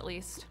garden at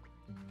least.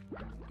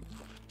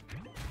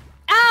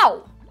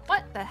 Ow!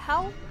 What the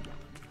hell?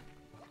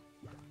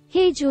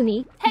 Hey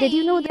Junie, did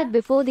you know Hey. that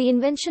before the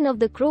invention of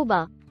the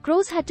crowbar,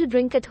 crows had to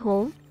drink at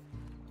home?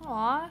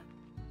 Aw.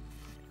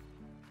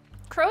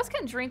 Crows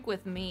can drink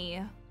with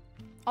me.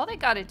 All they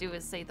gotta do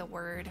is say the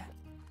word.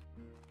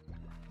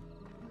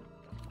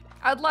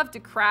 I'd love to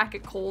crack a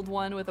cold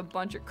one with a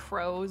bunch of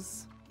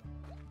crows.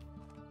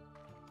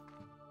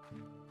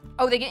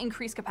 Oh, they get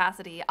increased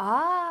capacity.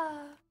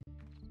 Ah.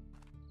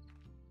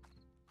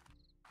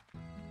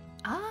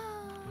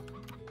 Ah.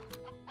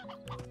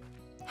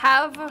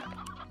 Have.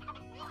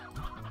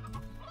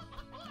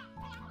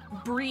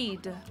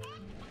 Breed.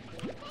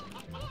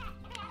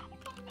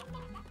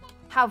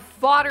 Have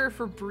fodder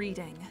for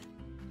breeding.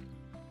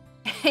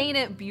 Ain't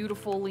it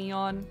beautiful,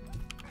 Leon?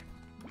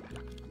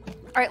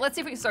 All right, let's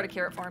see if we can start a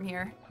carrot farm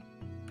here.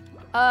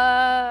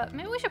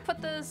 Maybe we should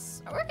put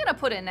this, we're gonna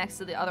put it next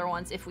to the other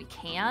ones if we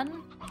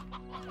can.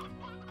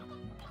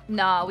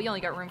 Nah, we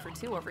only got room for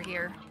 2 over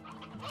here.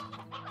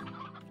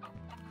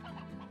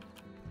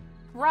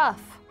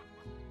 Rough.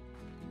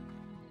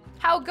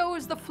 How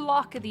goes the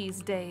flock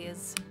these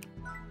days?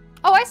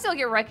 Oh, I still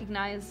get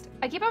recognized.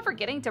 I keep on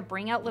forgetting to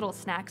bring out little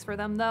snacks for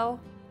them though.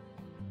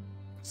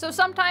 So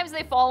sometimes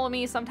they follow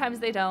me, sometimes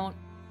they don't.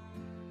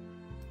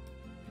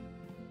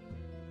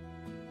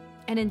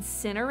 An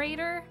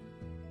incinerator?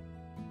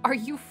 Are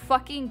you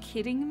fucking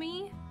kidding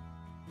me?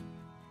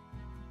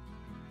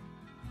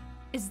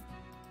 Is...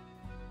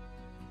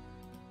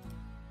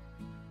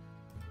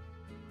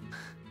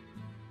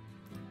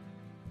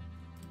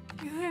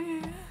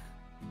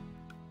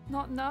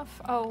 Not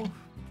enough? Oh,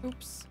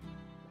 oops.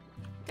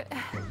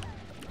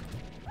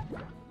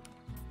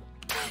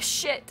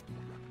 Shit.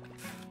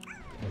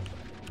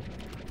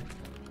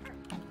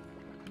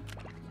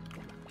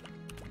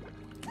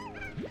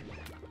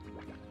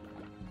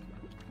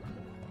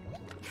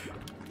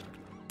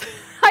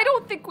 I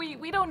don't think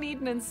we don't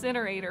need an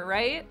incinerator,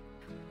 right?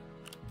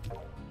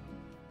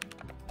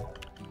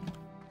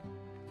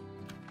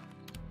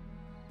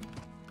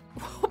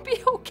 We'll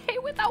be okay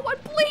with that one,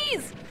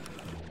 please.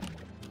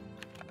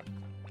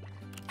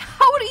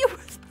 How do you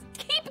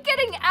keep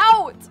getting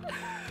out?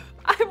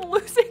 I'm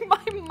losing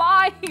my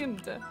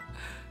mind.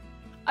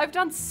 I've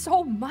done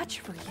so much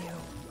for you.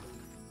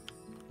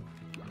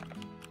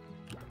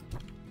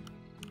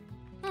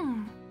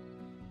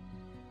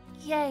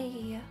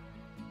 Yay.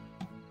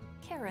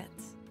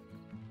 Carrots.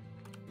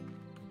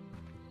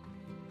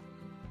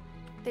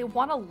 They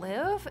want to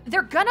live?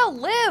 They're gonna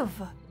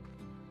live!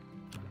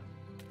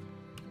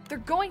 They're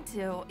going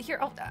to. Here,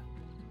 oh,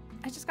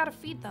 I just gotta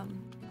feed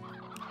them.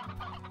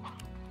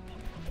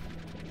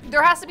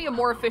 There has to be a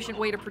more efficient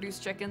way to produce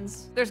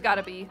chickens. There's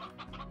gotta be.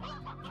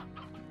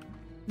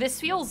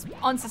 This feels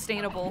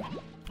unsustainable.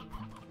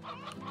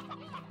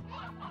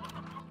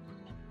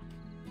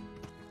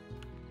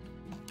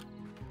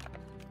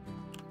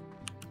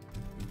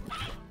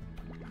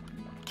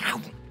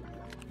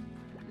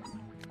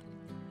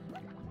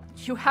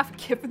 You have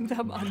given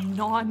them a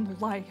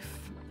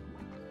non-life.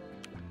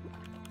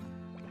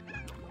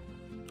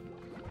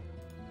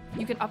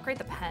 You can upgrade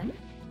the pen?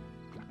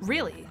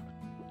 Really?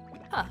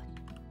 Huh.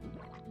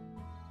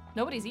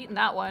 Nobody's eaten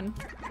that one.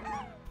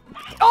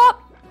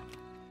 Oh!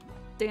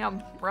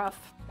 Damn,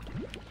 rough.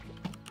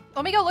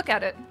 Let me go look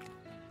at it.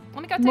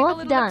 Let me go take a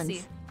little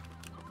look-see.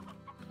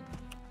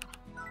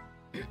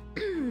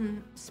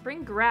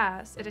 Spring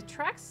grass. It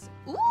attracts...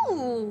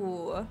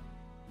 Ooh!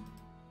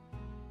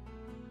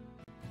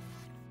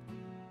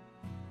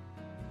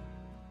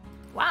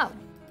 Wow.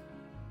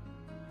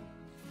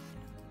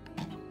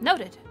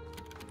 Noted.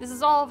 This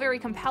is all very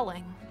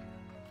compelling.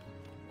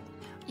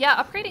 Yeah,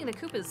 upgrading the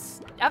coop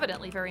is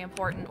evidently very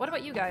important. What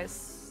about you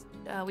guys?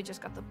 We just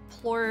got the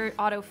plort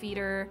auto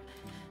feeder.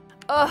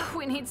 Ugh,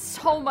 we need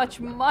so much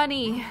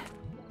money.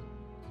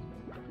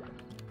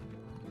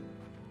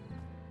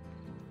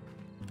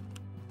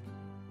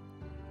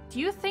 Do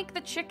you think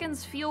the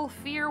chickens feel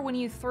fear when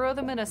you throw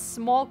them in a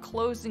small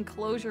closed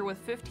enclosure with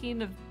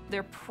 15 of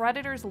their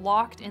predators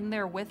locked in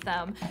there with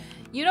them?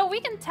 You know,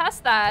 we can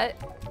test that,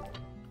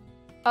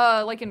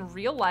 like in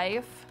real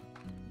life,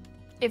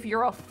 if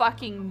you're a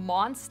fucking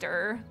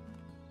monster.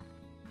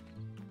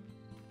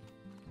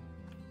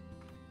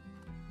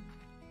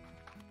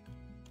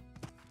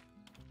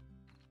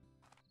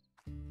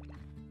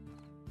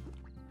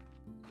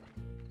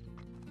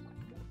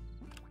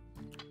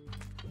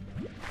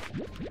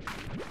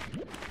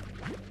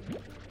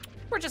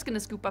 We're just gonna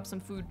scoop up some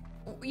food.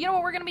 You know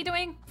what we're gonna be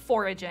doing?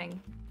 Foraging.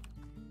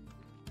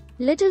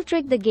 Little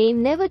trick the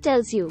game never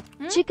tells you.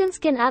 Chickens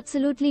can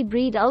absolutely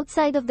breed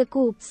outside of the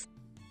coops.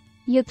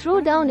 You throw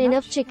down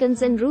enough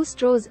chickens and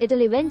roost rows,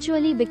 it'll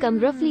eventually become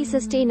roughly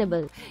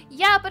sustainable.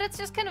 Yeah, but it's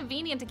just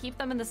convenient to keep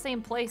them in the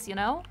same place, you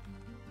know?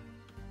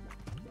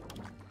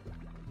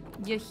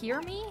 You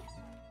hear me?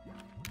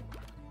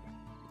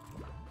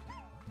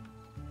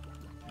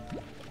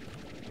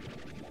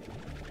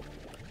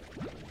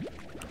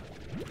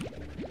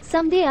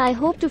 Someday I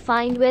hope to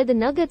find where the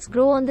nuggets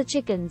grow on the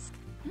chickens.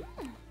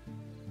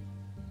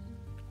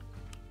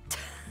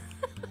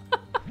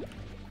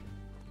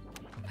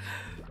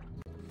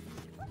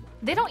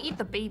 They don't eat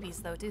the babies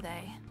though, do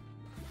they?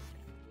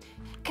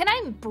 Can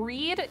I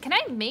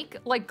make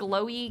like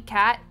glowy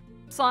cat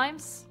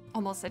slimes?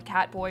 Almost said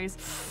cat boys.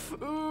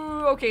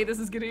 Ooh, okay, this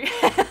is getting...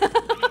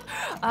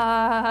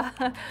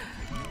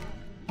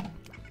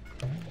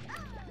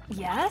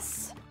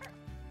 Yes?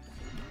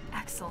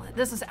 Excellent.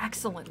 This is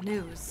excellent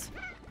news.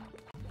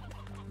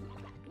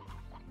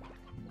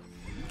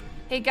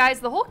 Hey guys,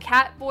 the whole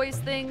cat boys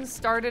thing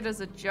started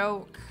as a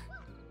joke.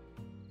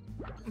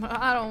 But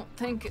I don't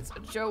think it's a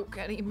joke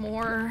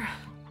anymore.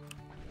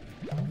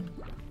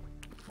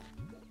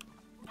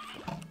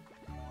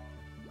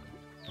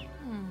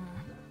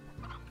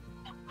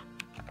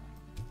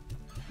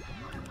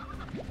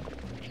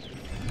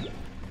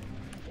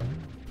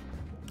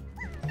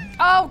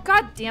 Oh,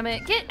 god damn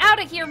it. Get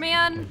out of here,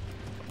 man.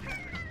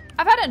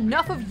 I've had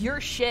enough of your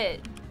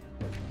shit.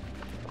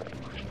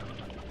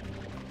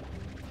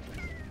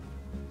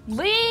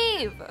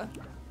 Leave!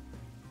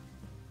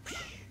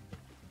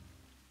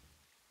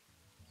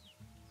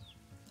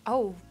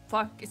 Oh,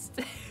 fuck.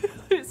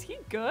 Is he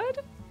good?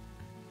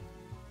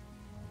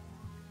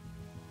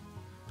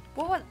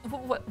 What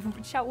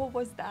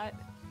was that?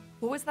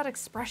 What was that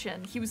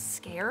expression? He was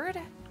scared?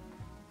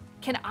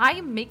 Can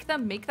I make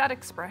them make that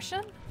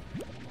expression?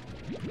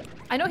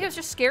 I know he was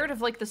just scared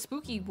of like the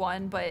spooky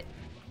one, but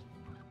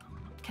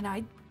can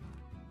I?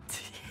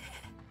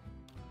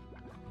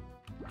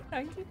 Can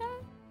I do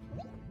that?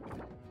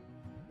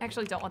 I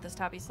actually don't want this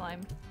tabby slime.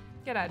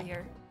 Get out of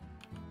here.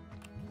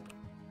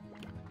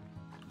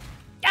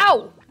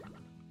 Ow!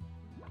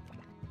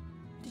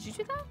 Did you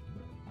do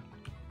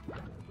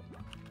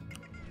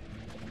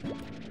that?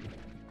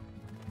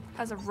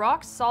 Has a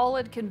rock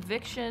solid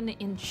conviction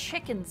in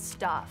chicken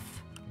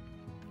stuff.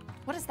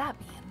 What does that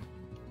mean?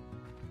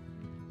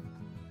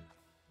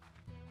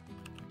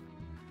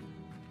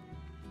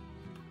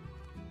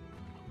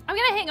 I'm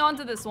gonna hang on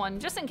to this one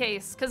just in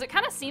case, because it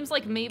kind of seems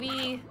like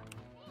maybe,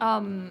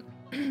 oh,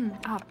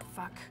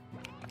 fuck.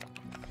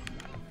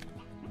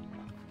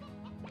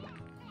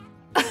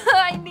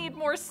 I need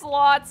more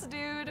slots,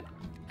 dude.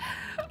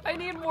 I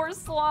need more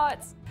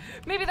slots.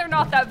 Maybe they're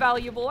not that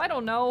valuable, I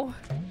don't know.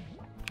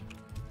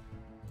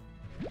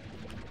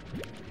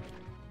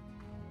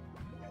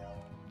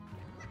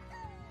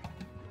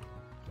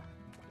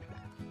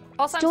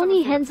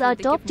 Stony hens are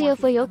top tier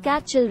for your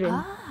cat children.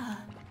 Ah.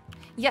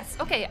 Yes,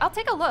 okay, I'll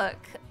take a look.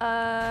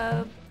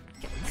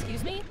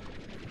 Excuse me?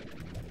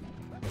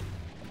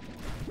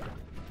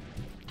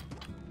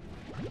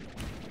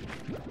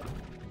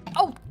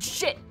 Oh,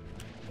 shit!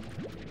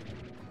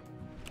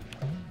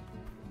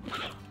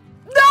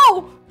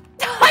 No!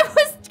 I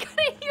was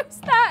gonna use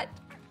that!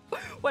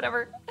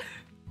 Whatever.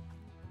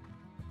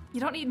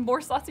 You don't need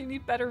more slots, you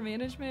need better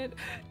management.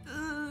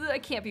 I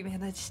can't be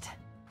managed.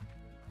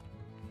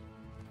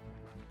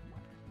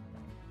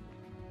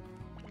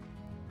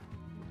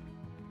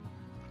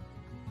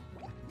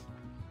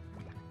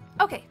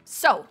 Okay,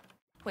 so,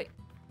 wait,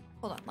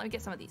 hold on, let me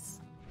get some of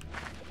these.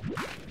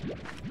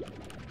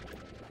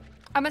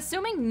 I'm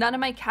assuming none of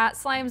my cat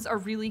slimes are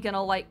really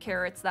gonna like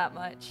carrots that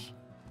much.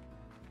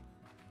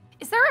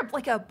 Is there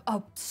like a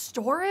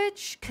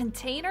storage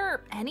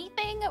container,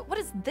 anything? What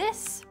is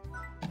this?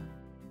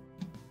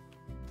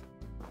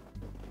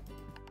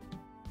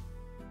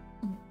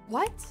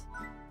 What?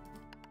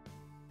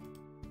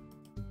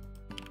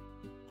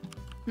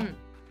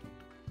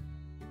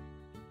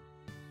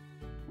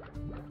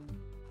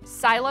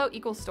 Silo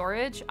equals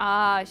storage?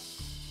 Ah,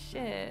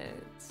 shit.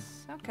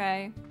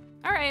 Okay.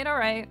 All right.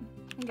 I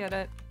get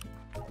it.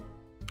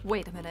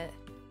 Wait a minute.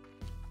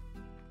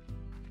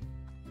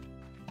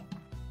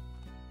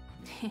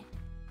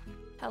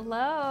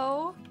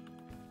 Hello?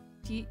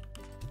 Do you...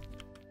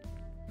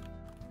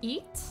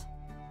 Eat?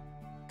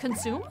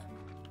 Consume?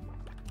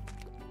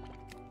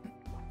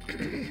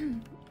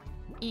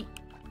 Eat.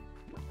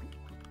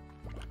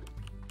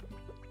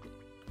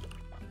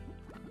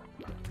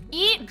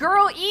 Eat,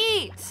 girl,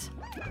 eat!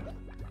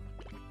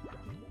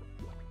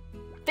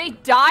 They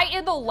die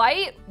in the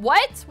light?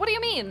 What? What do you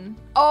mean?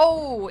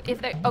 Oh, if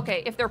they,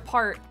 okay, if they're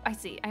part, I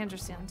see, I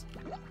understand.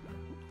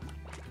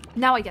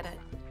 Now I get it.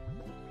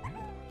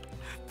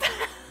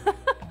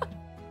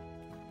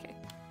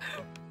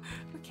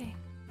 Okay.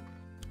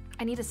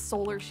 I need a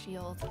solar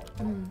shield.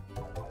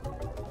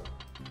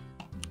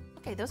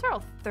 Okay, those are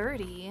all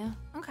 30.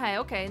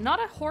 Okay,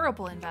 not a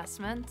horrible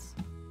investment.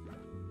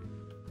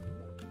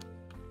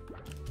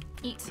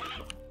 Eat.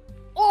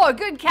 Oh,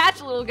 good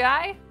catch, little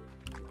guy.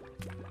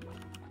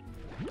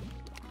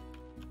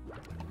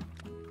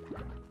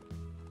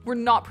 We're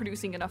not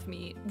producing enough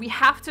meat. We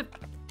have to...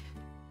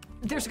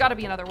 There's got to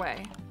be another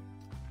way.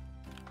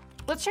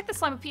 Let's check the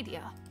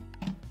Slimepedia.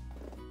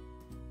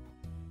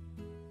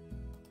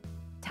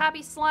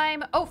 Tabby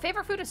slime. Oh,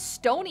 favorite food is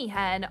stony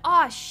hen.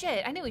 Aw,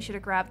 shit. I knew we should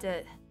have grabbed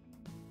it.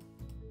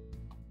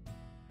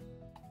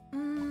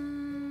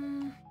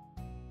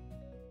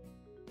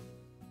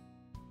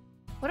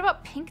 What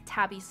about pink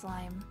tabby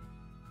slime?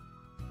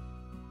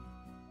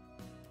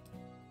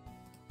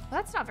 Well,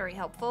 that's not very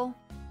helpful.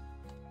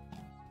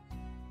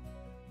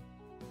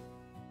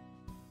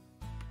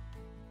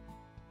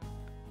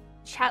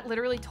 Chat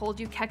literally told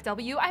you Keck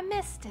W. I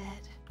missed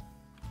it.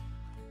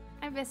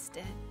 I missed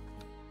it.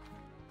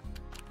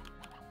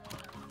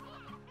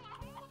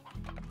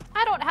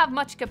 I don't have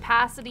much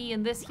capacity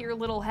in this here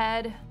little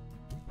head.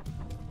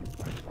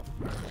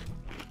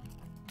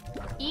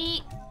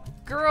 Eat,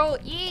 girl,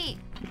 eat.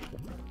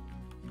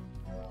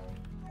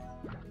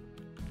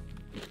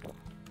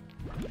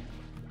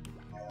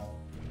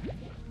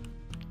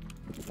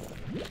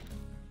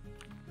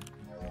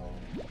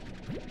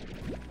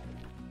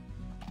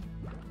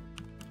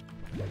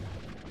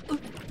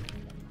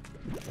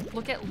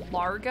 Look at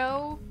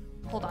Largo.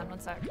 Hold on one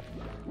sec.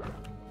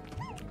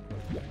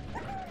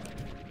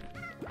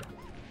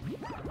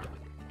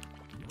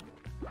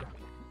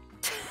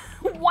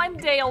 One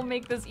day I'll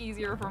make this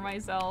easier for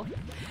myself.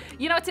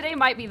 You know, today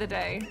might be the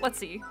day. Let's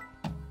see.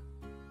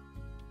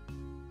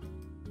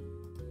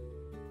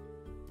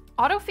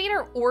 Auto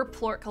feeder or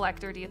plort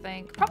collector, do you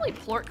think? Probably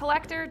plort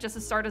collector, just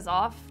to start us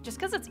off. Just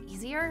because it's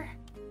easier.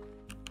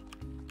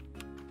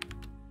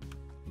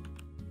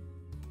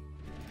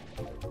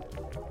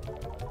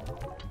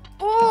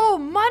 Oh,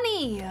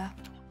 money!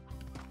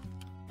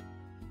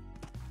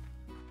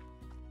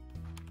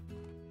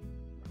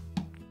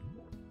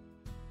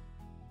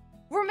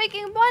 We're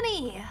making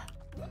money!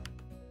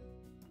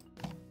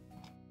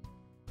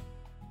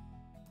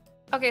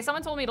 Okay,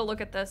 someone told me to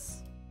look at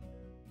this.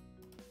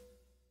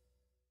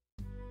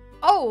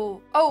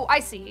 Oh, I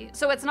see.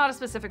 So it's not a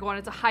specific one,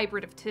 it's a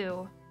hybrid of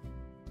two.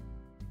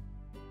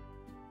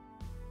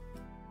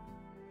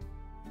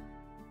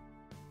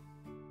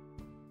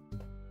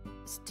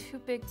 It's too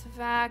big to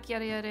vac,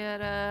 yada yada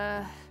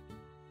yada.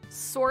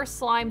 Source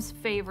Slime's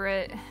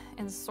favorite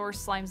and Source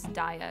Slime's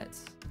diet.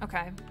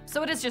 Okay,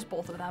 so it is just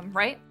both of them,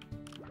 right?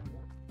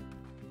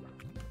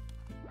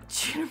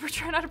 Juniper,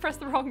 try not to press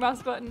the wrong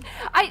mouse button.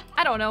 I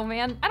don't know,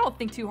 man. I don't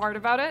think too hard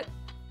about it.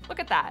 Look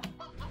at that.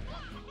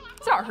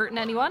 It's not hurting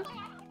anyone.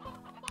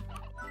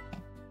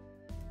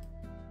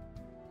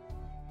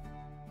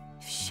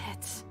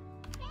 Shit.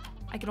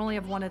 I can only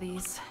have one of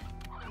these.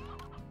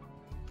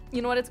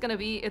 You know what it's gonna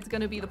be? It's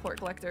gonna be the port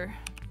collector.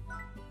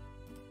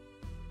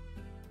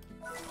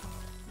 All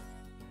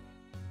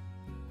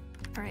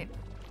right.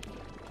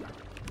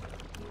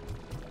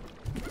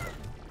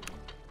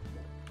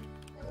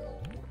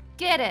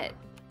 Get it.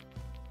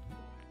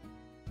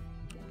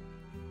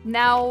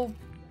 Now,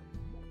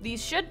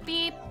 these should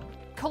be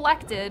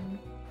collected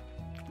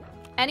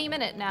any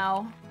minute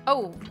now.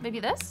 Oh, maybe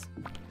this?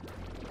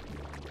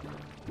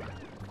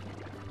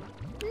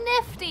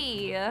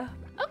 Nifty.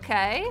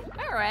 Okay,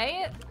 all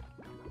right.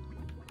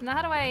 Now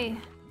how do I...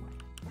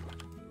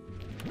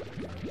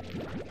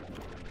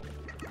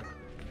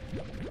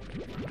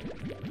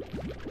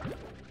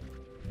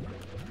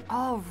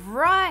 All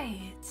right.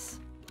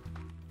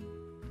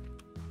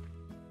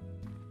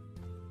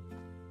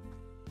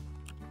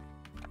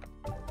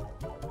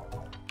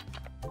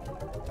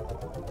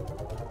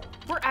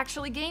 We're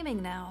actually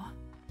gaming now.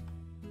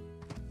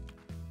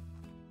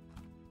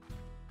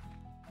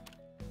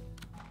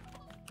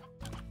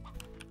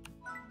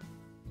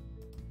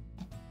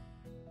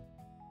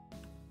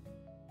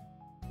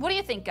 What do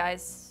you think,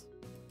 guys?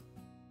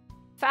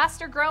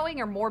 Faster growing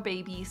or more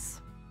babies?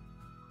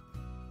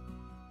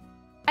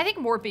 I think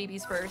more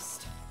babies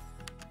first.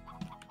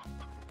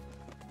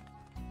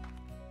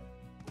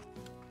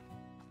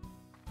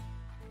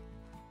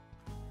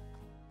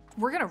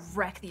 We're gonna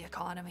wreck the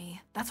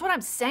economy. That's what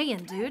I'm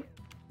saying, dude.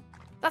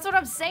 That's what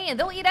I'm saying.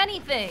 They'll eat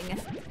anything.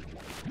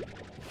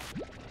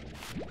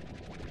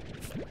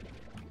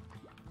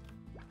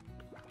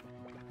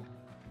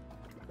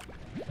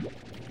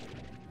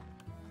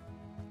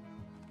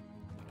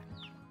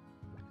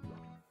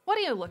 What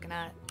are you looking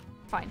at?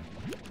 Fine.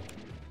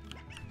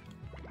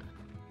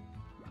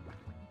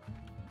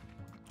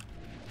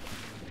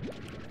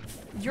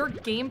 Your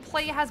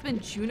gameplay has been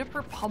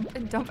Juniper pump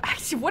and dump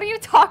Actias. What are you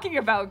talking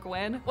about,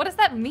 Gwen? What does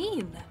that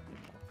mean?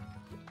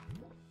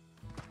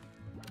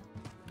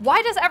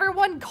 Why does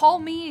everyone call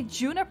me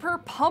Juniper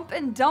pump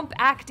and dump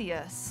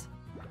Actias?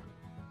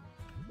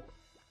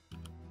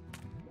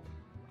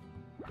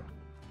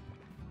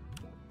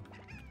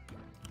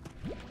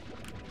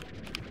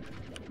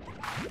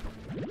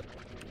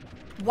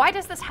 Why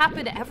does this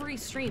happen every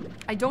stream?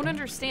 I don't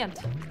understand.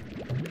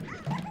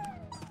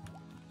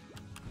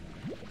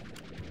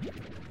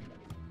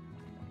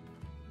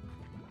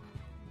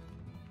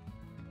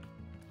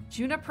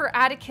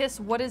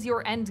 JuniperActias, what is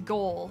your end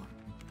goal?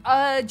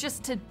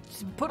 Just to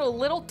put a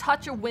little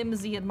touch of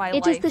whimsy in my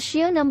life. It is the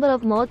sheer number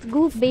of moth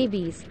goof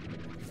babies.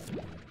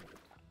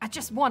 I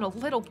just want a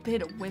little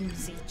bit of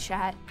whimsy,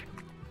 chat.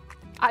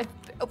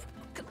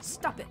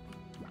 Stop it.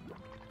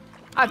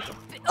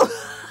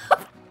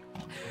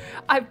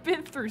 I've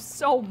been through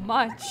so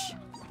much.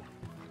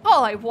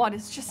 All I want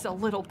is just a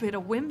little bit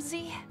of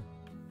whimsy.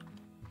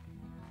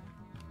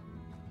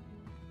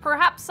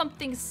 Perhaps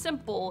something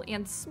simple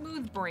and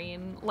smooth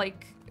brain,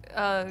 like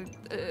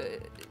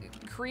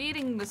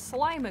creating the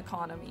slime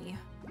economy.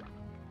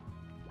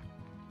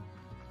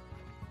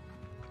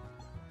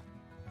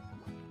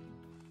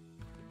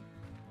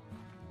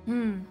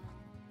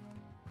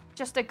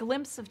 Just a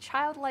glimpse of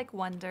childlike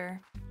wonder.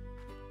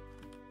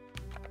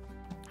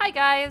 Hi,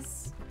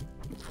 guys.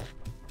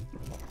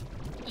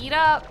 Eat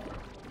up.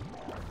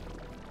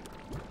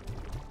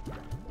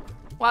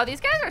 Wow,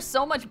 these guys are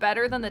so much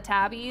better than the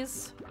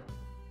tabbies.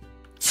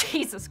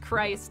 Jesus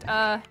Christ.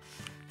 Aren't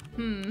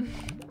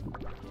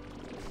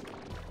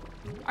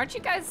you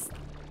guys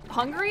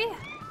hungry?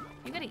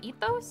 You gonna eat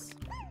those?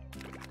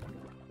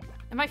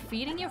 Am I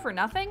feeding you for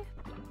nothing?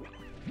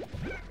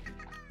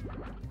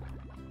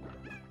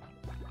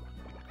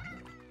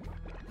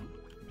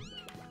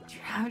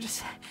 I'm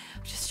just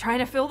trying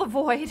to fill the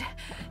void.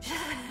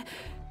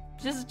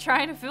 Just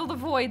trying to fill the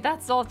void,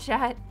 that's all,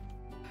 chat.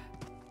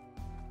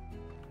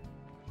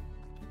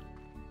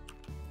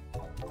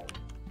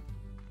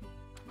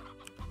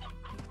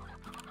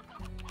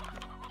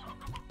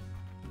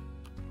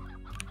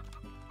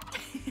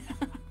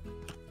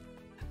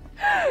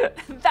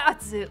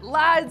 That's it,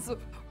 lads.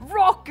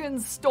 Rockin'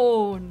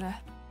 stone.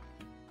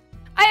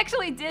 I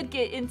actually did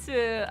get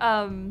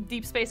into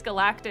Deep Space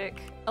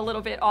Galactic a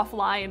little bit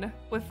offline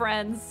with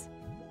friends.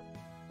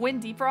 When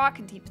Deep Rock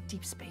and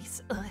Deep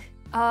Space. Ugh.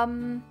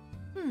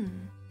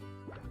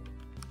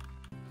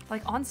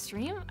 Like on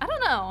stream? I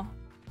don't know.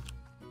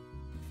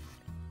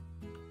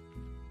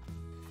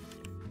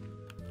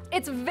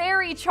 It's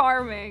very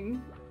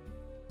charming.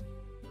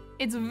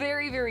 It's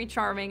very, very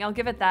charming. I'll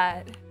give it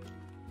that.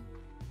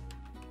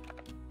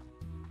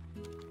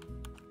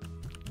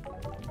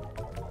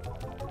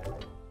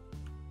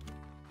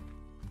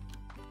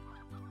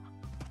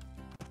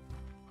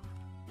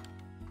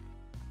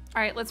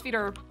 All right, let's feed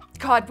our...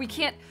 God, we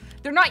can't...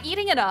 They're not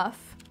eating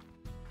enough.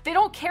 They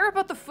don't care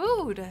about the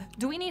food.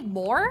 Do we need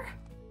more?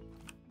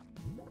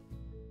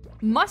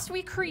 Must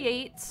we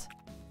create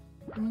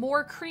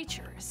more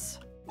creatures?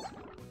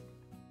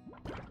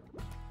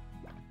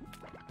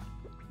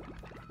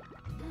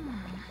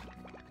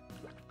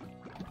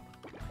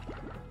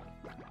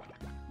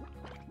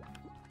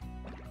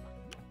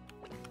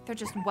 They're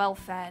just well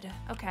fed.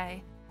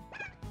 Okay.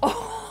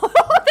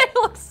 Oh, they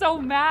look so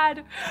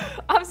mad.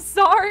 I'm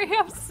sorry.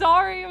 I'm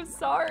sorry. I'm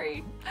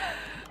sorry.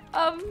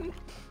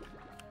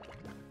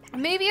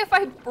 Maybe if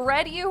I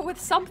bred you with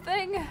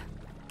something.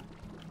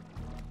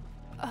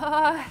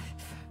 How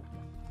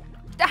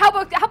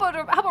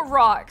about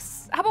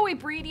rocks? How about we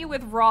breed you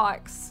with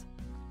rocks?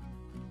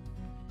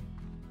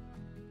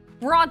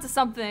 We're on to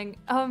something.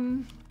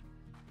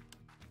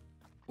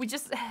 We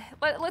just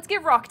let's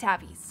get rock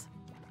tabbies.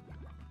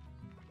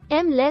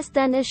 M less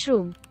than a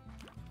shroom.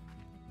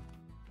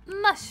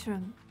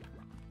 Mushroom.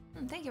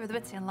 Thank you for the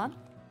bits, Yanlan.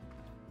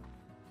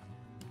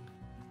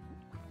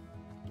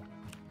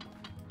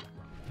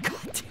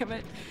 God damn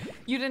it.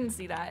 You didn't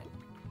see that.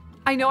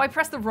 I know I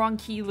pressed the wrong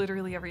key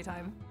literally every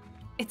time.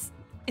 It's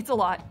a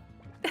lot.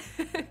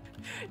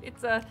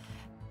 It's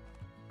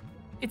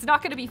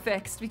not gonna be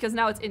fixed because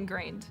now it's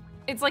ingrained.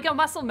 It's like a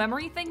muscle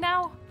memory thing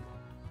now.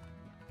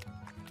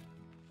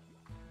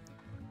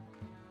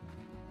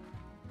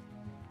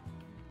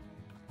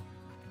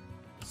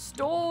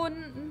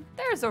 Stone.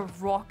 There's a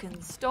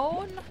rockin'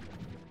 stone.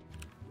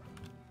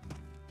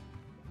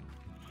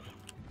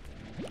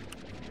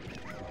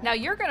 Now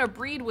you're gonna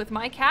breed with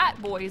my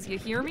cat, boys, you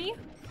hear me?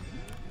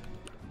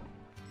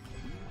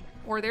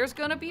 Or there's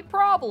gonna be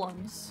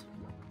problems.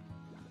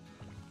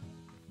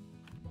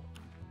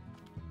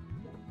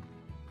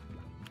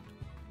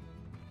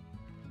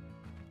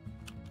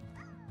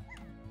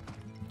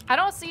 I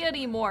don't see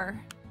any more.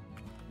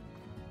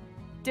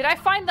 Did I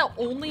find the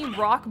only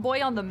rock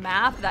boy on the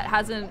map that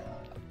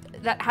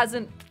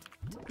hasn't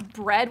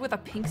bred with a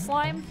pink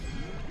slime?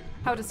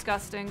 How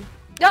disgusting.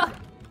 Ah!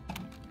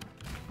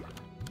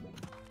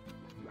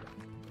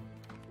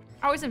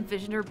 I always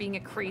envisioned her being a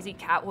crazy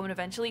Catwoman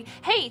eventually.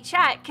 Hey,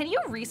 chat, can you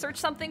research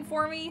something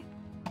for me?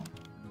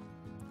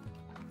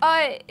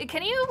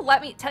 Can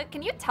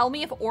you tell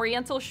me if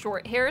Oriental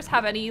short hairs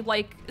have any,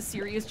 like,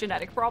 serious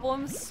genetic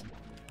problems?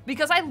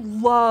 Because I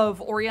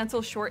love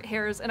Oriental short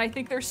hairs and I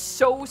think they're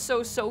so,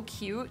 so, so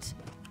cute.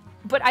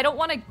 But I don't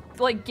want to,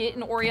 like, get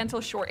an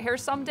Oriental short hair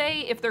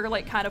someday if they're,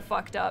 like, kind of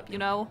fucked up, you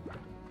know?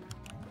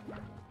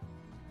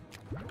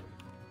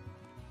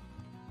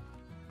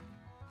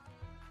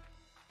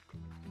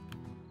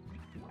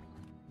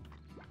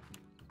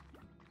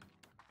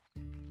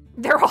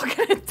 They're all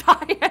gonna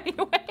die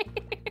anyway.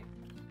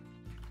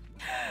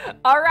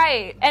 All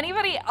right,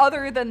 anybody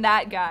other than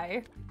that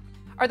guy?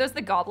 Are those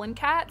the goblin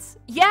cats?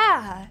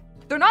 Yeah,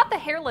 they're not the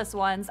hairless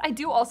ones. I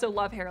do also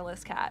love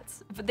hairless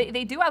cats. But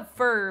they do have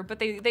fur, but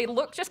they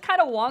look just kind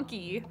of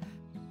wonky.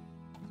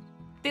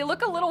 They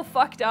look a little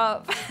fucked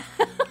up.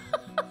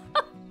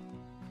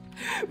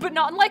 But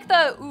not in like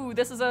the, ooh,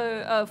 this is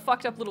a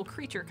fucked up little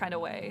creature kind of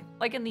way.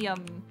 Like in the,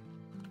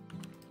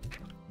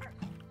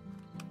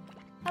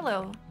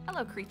 Hello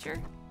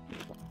creature.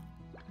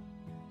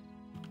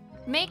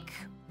 Make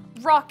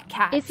rock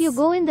cats. If you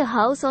go in the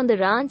house on the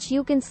ranch,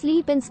 you can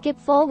sleep and skip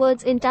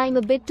forwards in time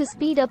a bit to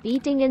speed up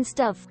eating and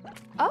stuff.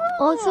 Oh.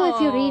 Also,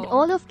 if you read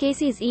all of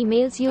Casey's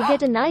emails, you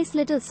get a nice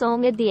little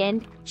song at the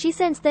end. She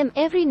sends them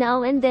every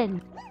now and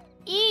then.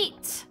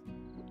 Eat!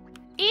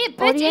 Eat,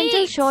 bitch,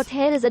 Oriental eat! short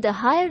hair is at a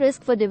higher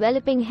risk for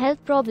developing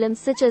health problems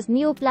such as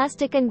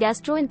neoplastic and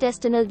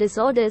gastrointestinal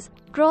disorders,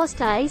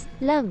 crossed eyes,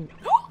 lung.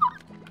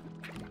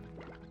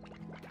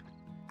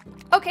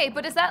 Okay,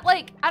 but is that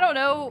like, I don't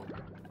know.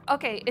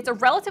 Okay, it's a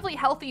relatively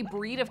healthy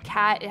breed of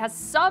cat. It has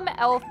some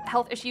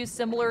health issues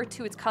similar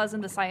to its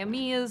cousin, the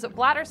Siamese,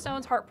 bladder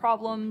stones, heart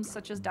problems,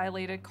 such as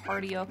dilated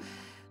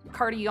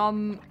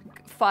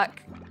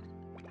fuck.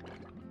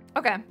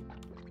 Okay.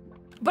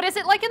 But is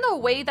it like in the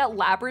way that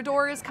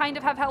Labradors kind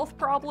of have health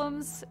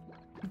problems,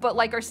 but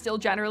like are still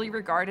generally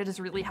regarded as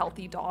really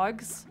healthy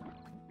dogs?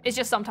 It's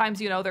just sometimes,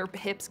 you know, their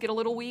hips get a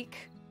little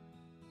weak.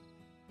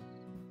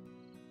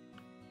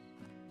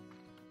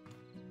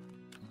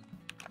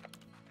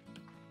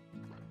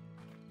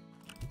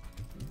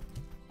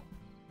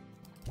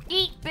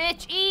 Eat,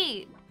 bitch,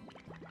 eat!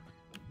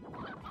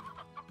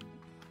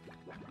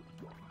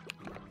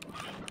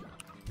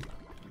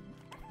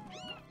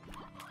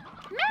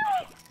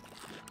 Meow!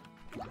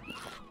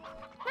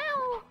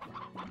 Meow!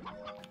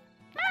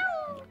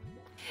 Meow!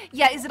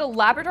 Yeah, is it a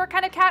Labrador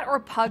kind of cat or a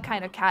pug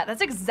kind of cat?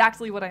 That's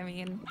exactly what I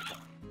mean.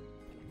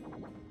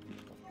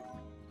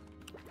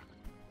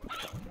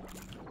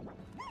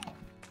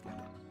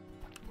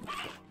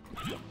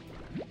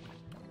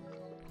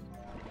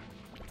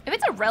 If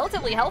it's a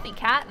relatively healthy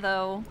cat,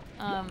 though,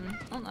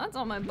 well, that's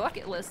on my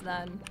bucket list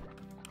then.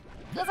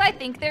 Because I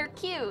think they're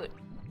cute.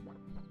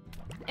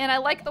 And I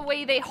like the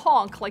way they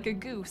honk like a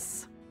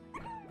goose.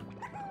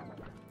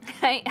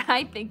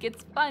 I think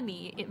it's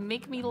funny. It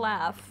make me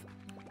laugh.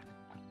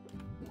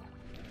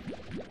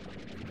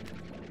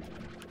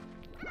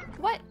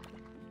 What?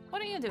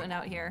 What are you doing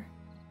out here?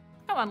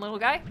 Come on, little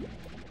guy.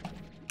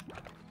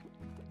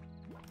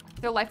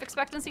 Their life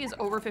expectancy is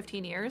over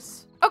 15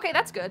 years. Okay,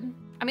 that's good.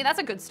 I mean, that's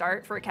a good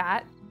start for a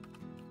cat.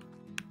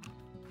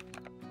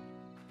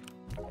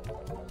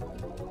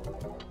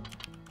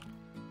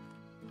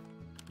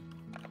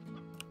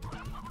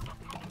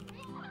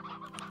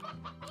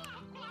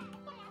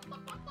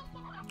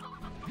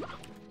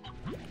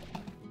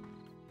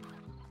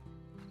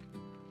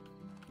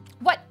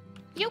 What?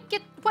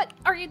 What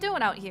are you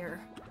doing out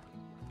here?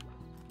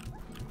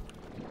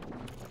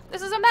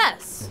 This is a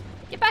mess.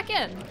 Get back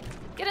in.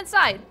 Get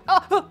inside.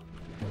 Oh!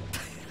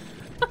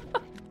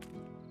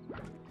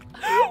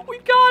 We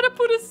gotta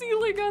put a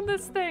ceiling on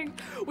this thing.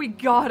 We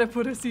gotta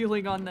put a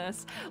ceiling on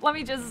this. Let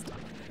me just...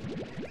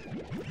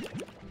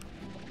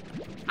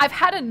 I've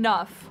had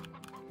enough.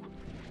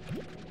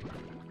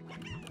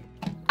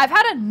 I've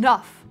had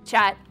enough,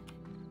 chat.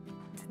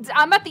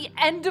 I'm at the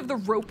end of the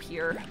rope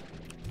here.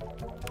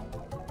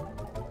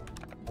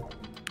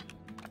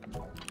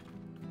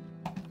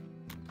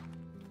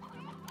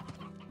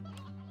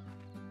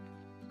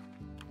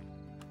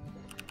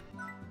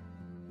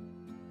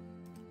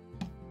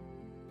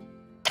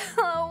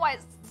 Why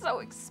is it so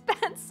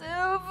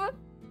expensive?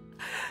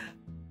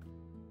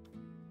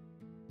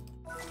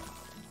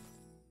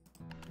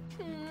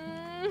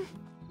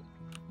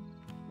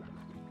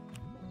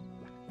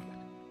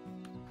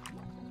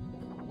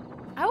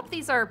 I hope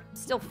these are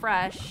still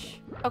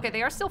fresh. Okay,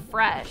 they are still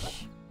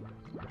fresh.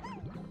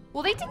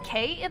 Will they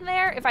decay in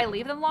there if I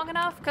leave them long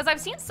enough? Because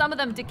I've seen some of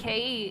them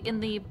decay in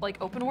the,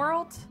 like, open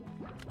world.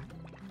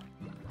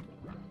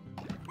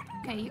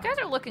 Okay, you guys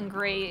are looking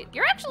great.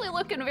 You're actually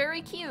looking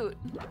very cute.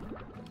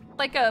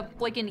 Like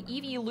an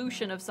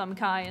evolution of some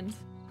kind.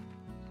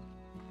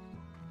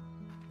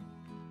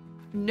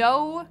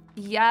 No,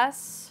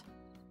 yes,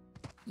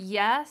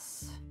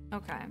 yes.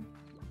 Okay.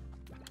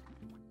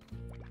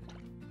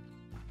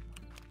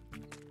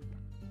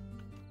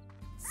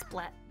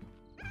 Split.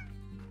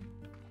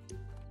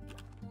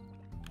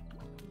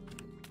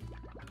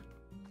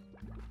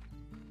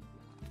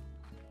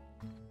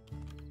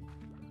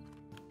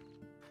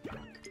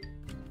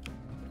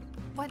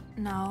 What?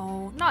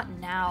 No, not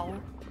now.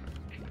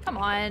 Come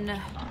on.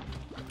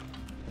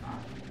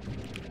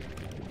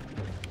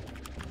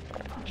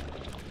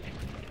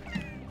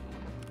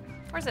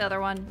 Where's the other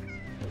one?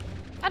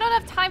 I don't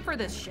have time for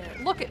this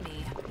shit. Look at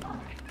me.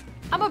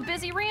 I'm a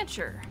busy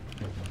rancher.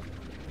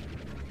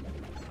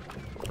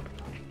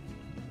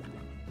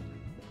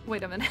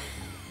 Wait a minute.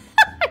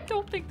 I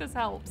don't think this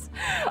helps.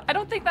 I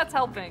don't think that's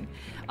helping.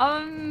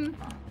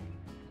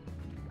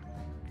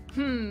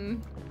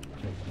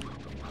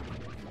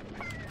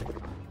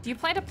 Do you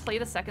plan to play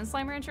the second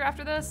Slime Rancher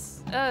after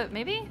this?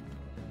 Maybe?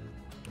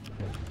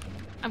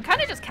 I'm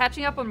kind of just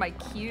catching up on my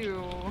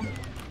queue.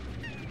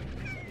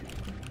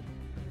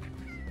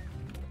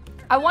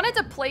 I wanted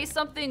to play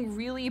something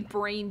really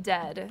brain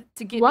dead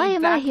to get Why me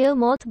am back. I here,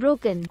 moth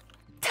broken?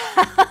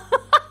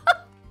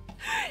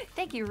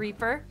 Thank you,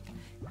 Reaper.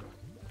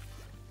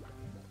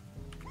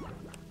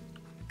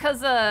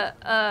 Cause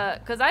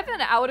I've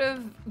been out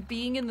of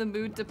being in the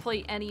mood to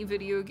play any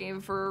video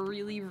game for a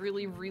really,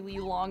 really, really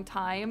long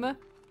time.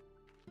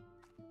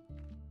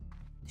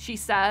 she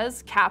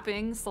says,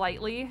 capping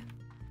slightly.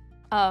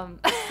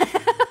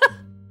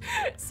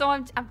 So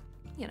I'm,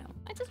 you know,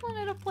 I just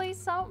wanted to play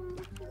something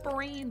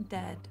brain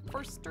dead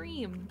for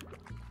stream.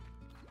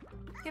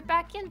 Get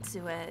back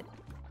into it.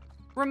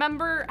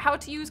 Remember how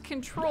to use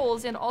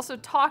controls and also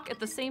talk at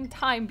the same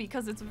time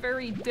because it's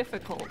very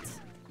difficult.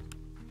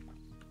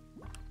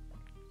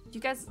 You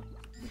guys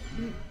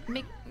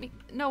make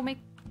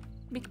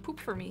poop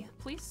for me,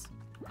 please?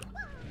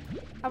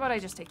 How about I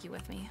just take you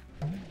with me?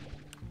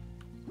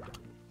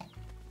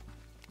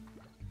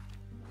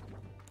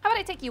 How about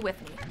I take you with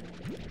me?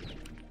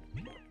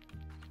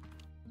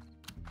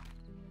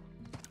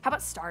 How about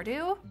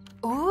Stardew?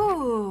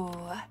 Ooh.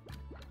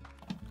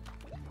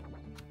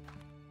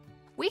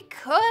 We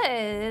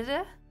could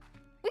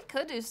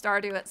do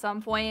Stardew at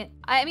some point.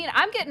 I mean,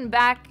 I'm getting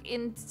back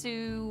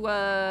into,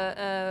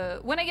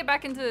 when I get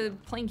back into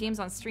playing games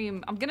on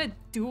stream, I'm gonna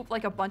do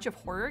like a bunch of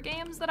horror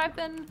games that I've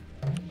been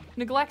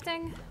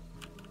neglecting.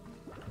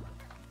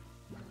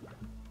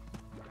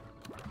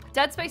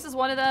 Dead Space is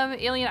one of them.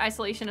 Alien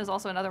Isolation is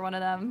also another one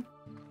of them.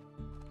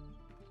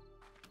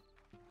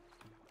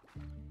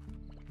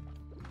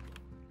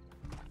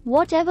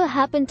 Whatever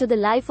happened to the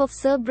life of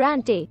Sir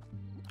Brante?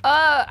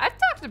 I've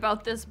talked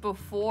about this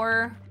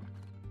before.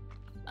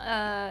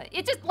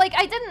 It just, like,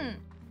 I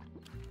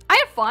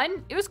had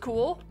fun. It was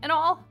cool and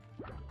all.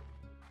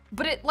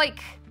 But it,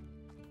 like,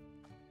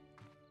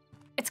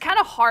 it's kind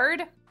of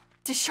hard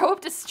to show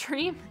up to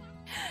stream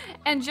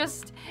and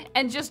just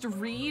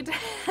read.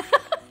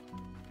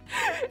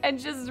 And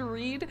just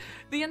read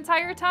the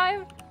entire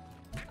time.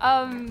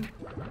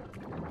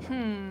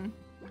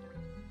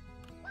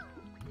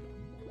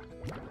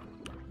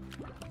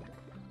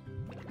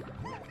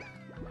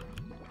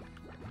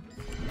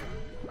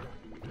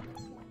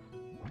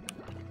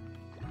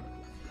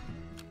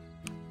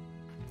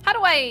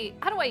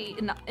 How do I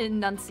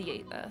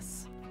enunciate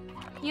this?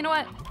 You know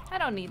what? I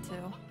don't need to.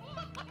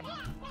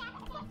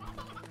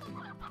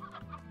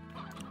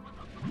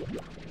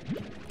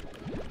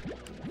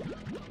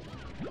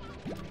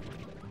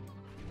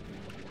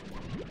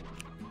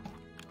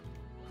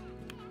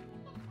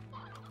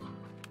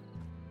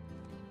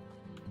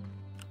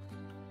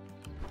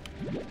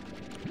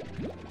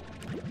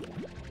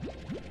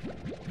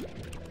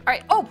 All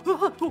right. Oh,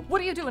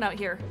 what are you doing out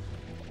here?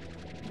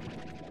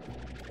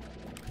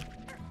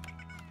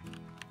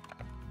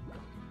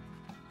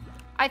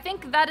 I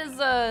think that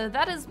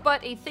is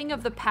but a thing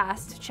of the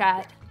past,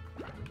 chat.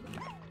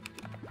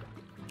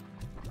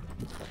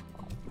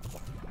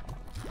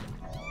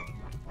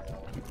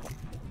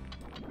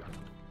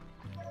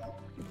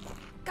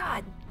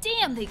 God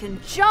damn, they can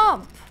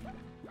jump.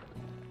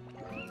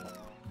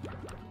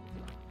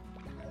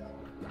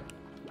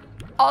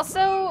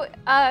 Also,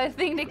 a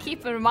thing to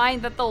keep in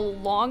mind that the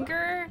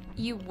longer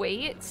you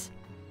wait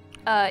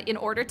in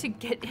order to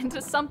get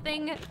into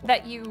something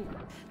that you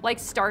like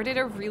started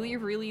a really,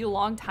 really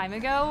long time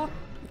ago,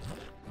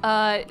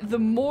 the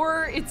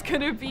more it's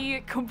gonna be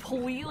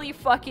completely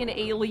fucking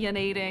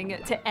alienating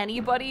to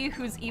anybody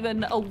who's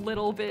even a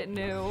little bit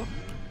new.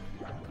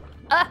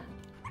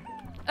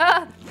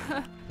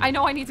 I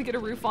know I need to get a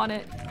roof on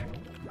it.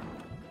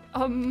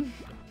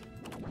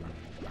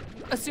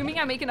 Assuming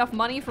I make enough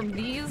money from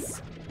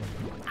these.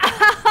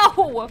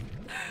 Ow!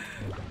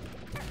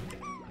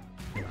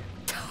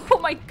 Oh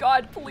my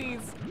god,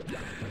 please.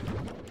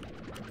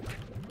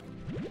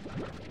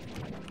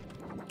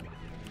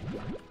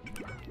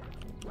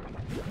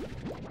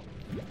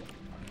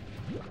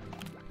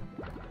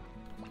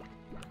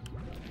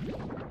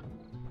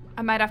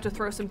 I might have to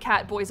throw some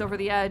cat boys over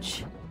the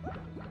edge.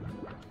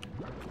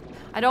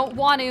 I don't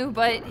want to,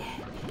 but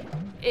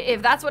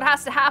if that's what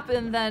has to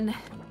happen, then...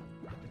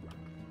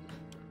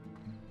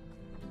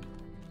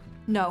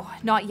 No,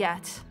 not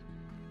yet.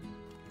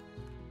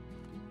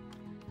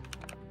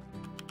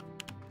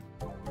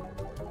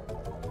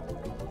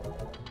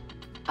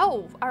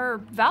 Oh, our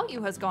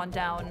value has gone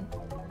down.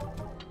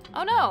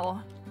 Oh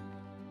no.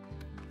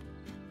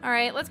 All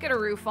right, let's get a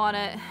roof on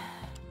it.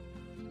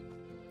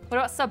 What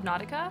about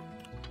Subnautica?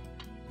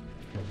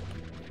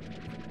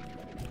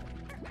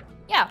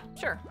 Yeah,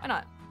 sure, why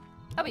not?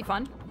 That'll be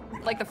fun.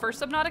 Like the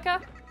first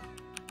Subnautica?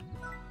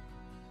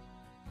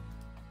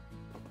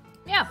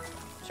 Yeah,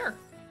 sure.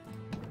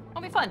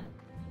 That'll be fun.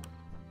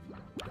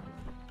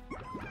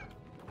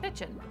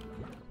 Bitchin'.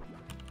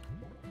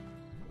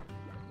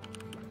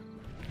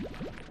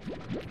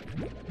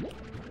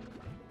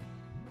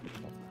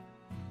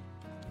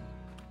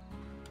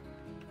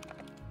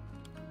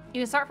 You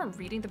can start from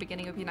reading the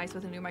beginning. It would be nice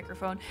with a new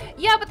microphone.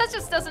 Yeah, but that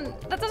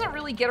doesn't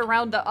really get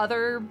around the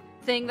other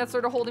thing that's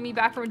sort of holding me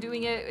back from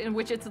doing it, in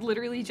which it's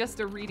literally just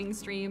a reading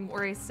stream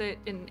where I sit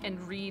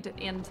and read,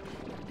 and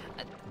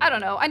I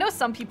don't know. I know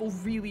some people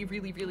really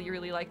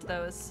liked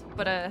those,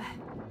 but I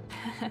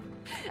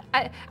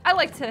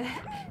like to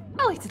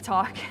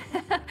talk.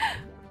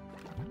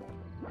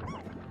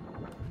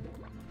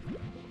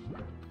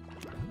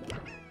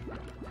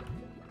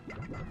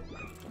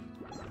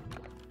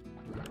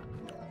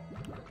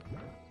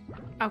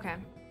 Okay.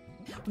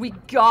 We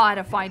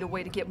gotta find a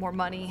way to get more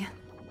money.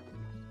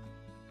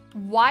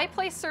 Why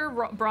play Sir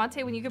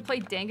Bronte when you can play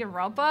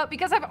Danganronpa?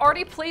 Because I've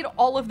already played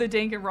all of the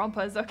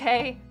Danganronpas,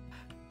 okay?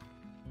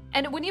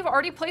 And when you've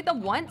already played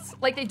them once,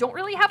 like, they don't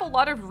really have a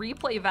lot of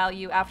replay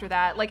value after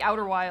that, like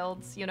Outer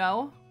Wilds, you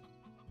know?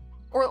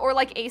 Or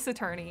like Ace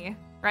Attorney,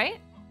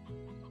 right?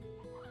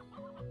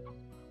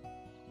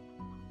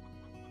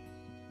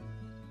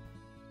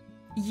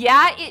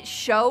 Yeah, it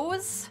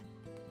shows.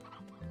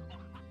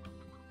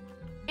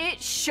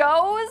 It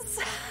shows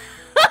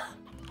that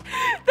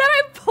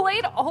I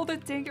played all the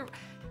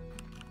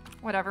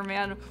Whatever,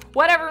 man.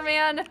 Whatever,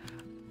 man.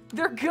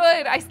 They're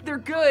good. They're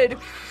good.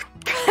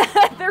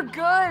 They're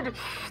good.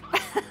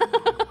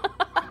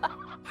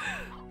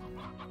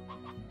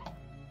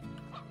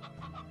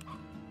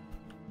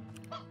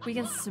 We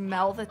can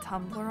smell the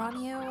tumbler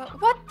on you?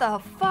 What the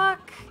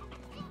fuck?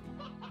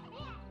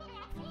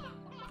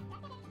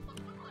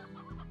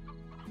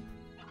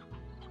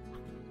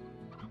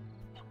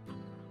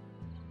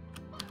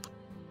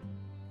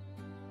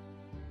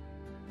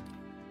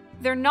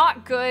 They're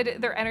not good,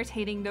 they're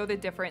entertaining, know the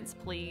difference,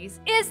 please.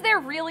 Is there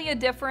really a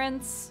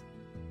difference?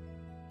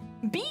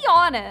 Be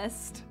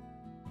honest.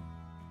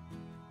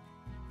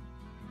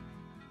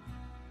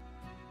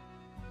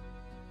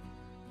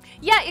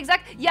 Yeah,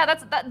 exactly. Yeah,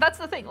 that's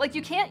the thing. Like,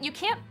 you can't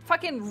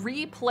fucking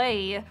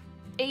replay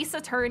Ace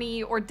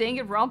Attorney or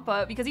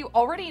Danganronpa because you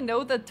already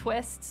know the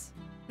twists.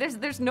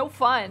 There's no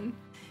fun.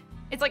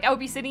 It's like I would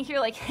be sitting here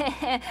like,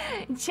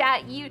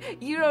 chat, you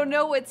don't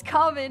know what's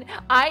coming.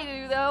 I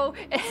do though.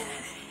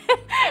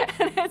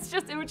 And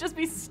it would just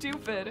be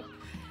stupid.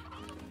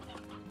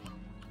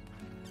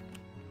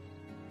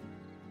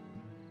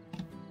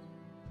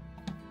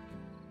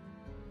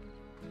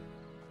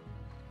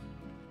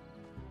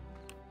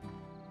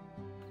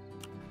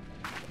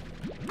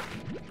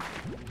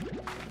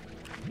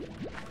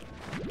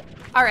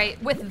 All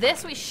right, with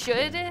this, we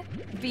should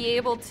be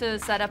able to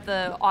set up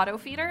the auto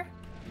feeder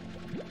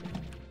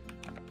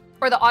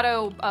or the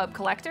auto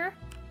collector.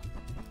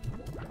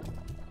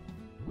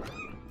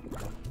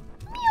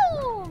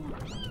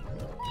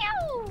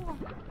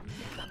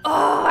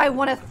 Oh, I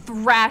want to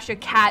thrash a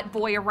cat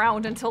boy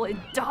around until it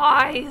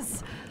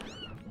dies.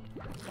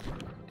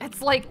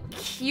 It's like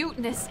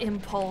cuteness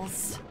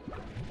impulse.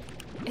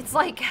 It's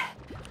like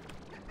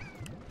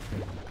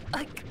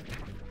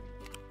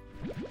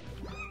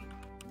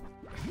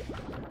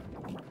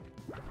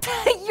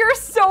you're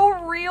so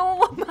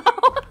real.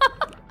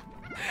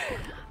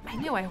 I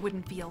knew I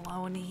wouldn't be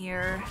alone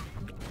here.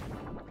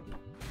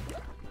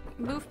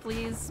 Move,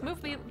 please.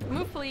 Move,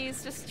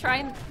 please. Just try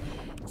and.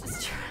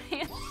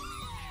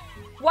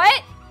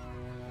 What?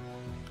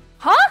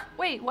 Huh?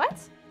 Wait, what?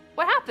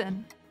 What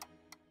happened?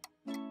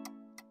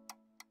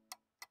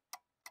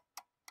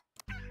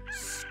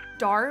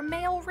 Star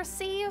mail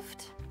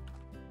received?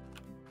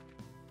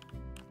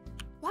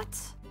 What?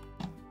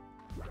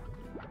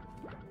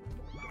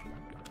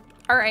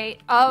 All right,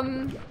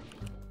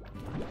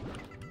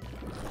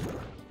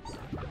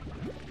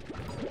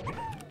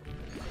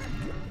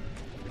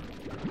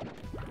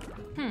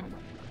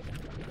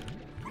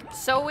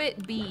 So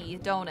it be,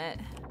 don't it?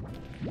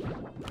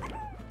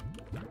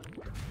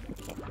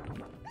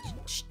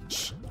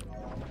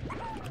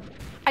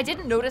 I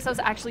didn't notice I was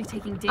actually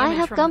taking damage. I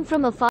have come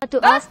from afar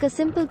to ask a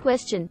simple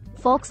question.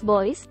 Fox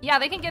boys? Yeah,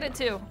 they can get it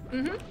too.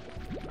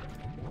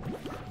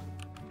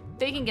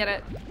 They can get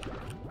it.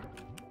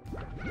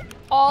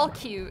 All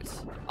cute.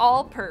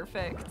 All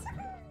perfect.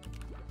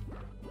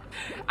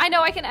 I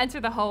know I can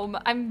enter the home.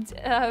 I'm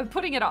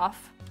putting it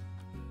off.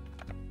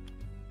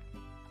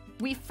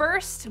 We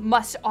first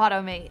must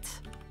automate.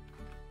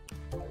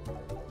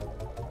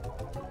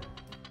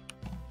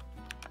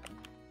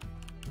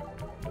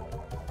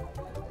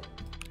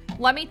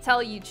 Let me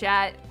tell you,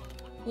 chat.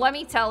 Let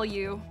me tell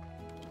you.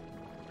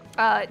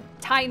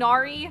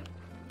 Tainari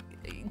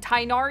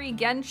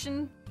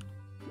Genshin.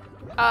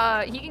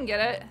 He can get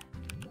it.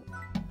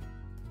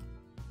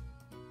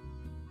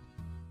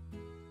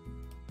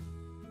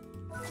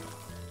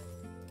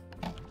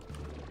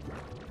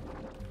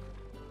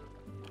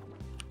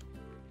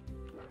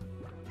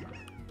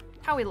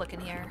 How are we looking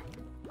here?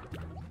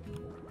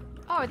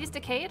 Oh, are these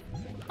decayed?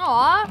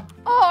 Aw.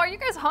 Oh, are you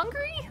guys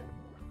hungry?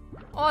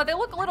 Oh, they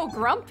look a little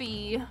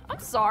grumpy. I'm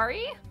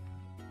sorry.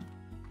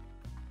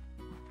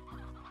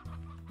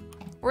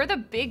 We're the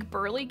big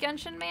burly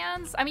Genshin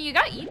mans. I mean, you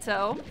got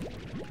Ito.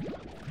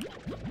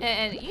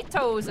 And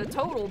Ito's a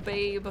total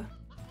babe.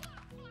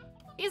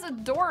 He's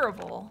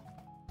adorable.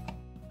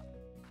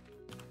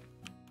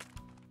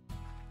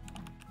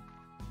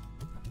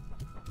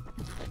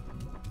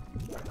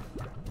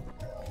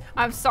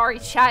 I'm sorry,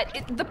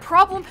 chat. The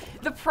problem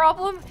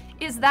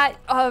is that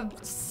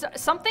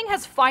something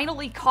has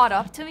finally caught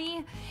up to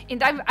me,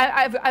 and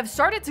I've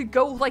started to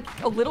go like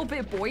a little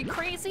bit boy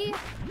crazy.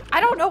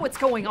 I don't know what's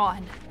going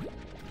on.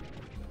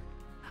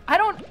 I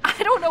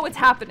don't know what's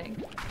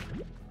happening.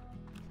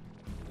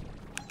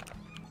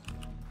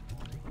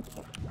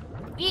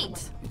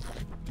 Eat.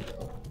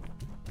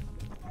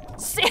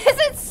 Is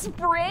it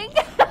spring?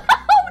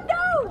 Oh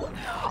no!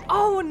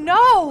 Oh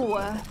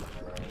no!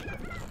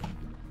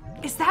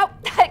 Is that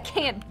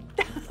can't...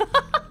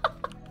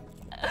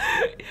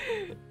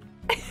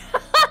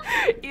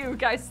 Ew,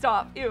 guys,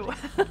 stop. Ew.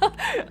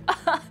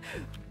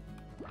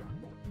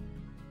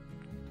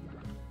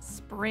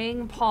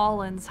 Spring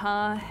pollens,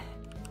 huh?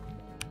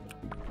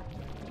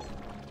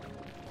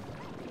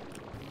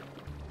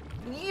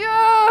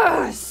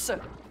 Yes!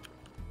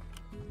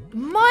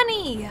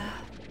 Money!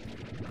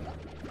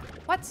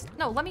 What?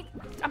 No, let me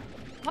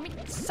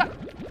suck.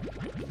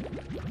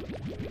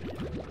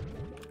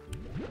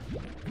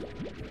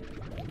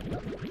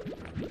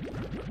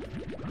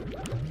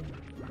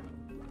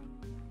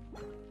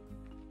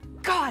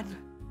 God!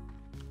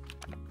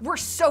 We're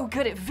so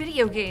good at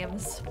video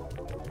games.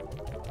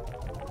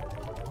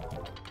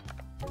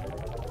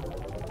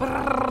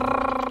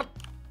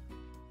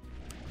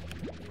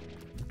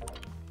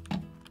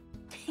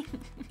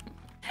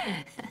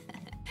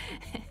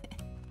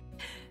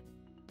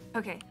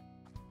 Okay,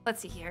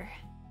 let's see here.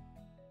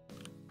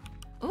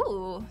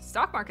 Ooh,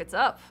 stock market's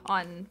up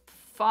on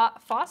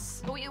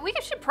FOSS. We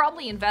should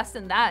probably invest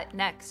in that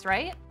next,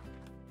 right?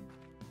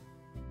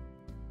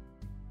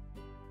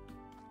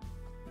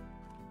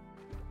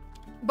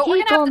 But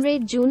Hey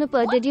comrade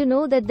Juniper, did you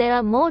know that there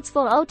are mods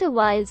for Outer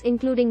Wilds,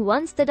 including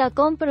ones that are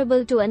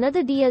comparable to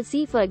another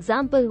DLC, for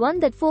example one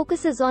that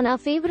focuses on our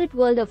favorite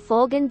world of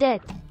fog and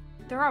death?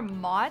 There are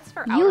mods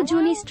for Outer Wilds?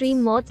 Juni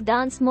stream mods,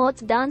 dance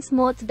mods, dance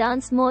mods,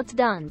 dance mods,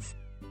 dance.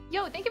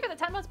 Yo, thank you for the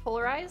 10 months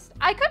polarized.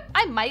 I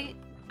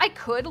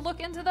could look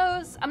into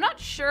those. I'm not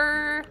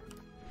sure.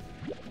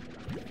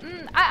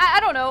 I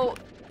don't know.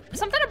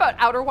 Something about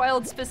Outer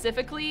Wilds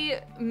specifically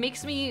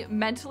makes me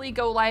mentally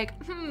go like,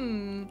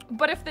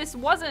 but if this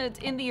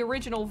wasn't in the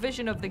original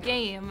vision of the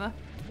game,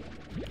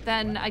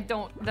 then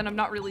I'm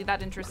not really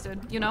that interested,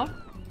 you know?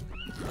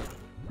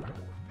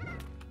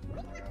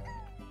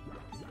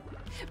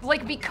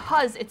 Like,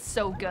 because it's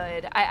so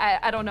good,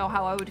 I don't know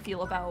how I would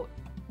feel about,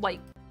 like,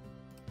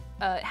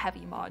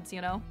 heavy mods, you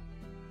know?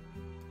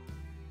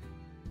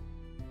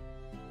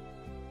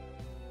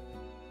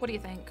 What do you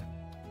think?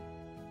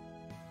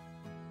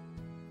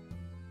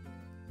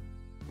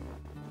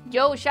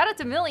 Yo, shout out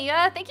to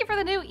Milia. Thank you for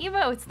the new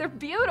emotes. They're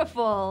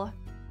beautiful.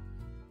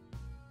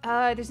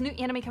 There's a new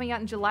anime coming out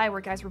in July where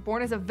guys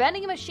reborn as a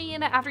vending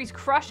machine after he's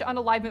crushed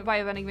unalivement by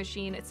a vending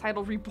machine. It's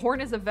titled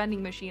Reborn as a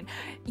Vending Machine.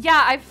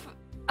 Yeah,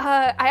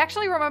 I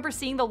actually remember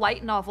seeing the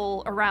light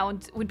novel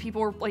around when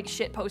people were like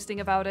shit posting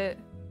about it.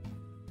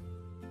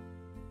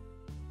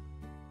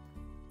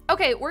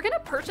 Okay, we're gonna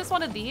purchase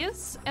one of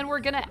these and we're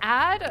gonna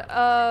add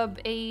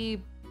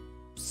a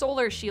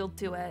solar shield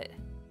to it.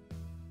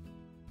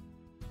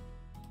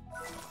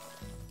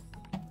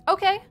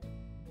 Okay.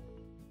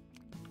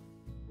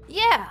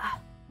 Yeah.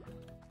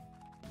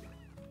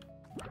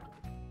 Do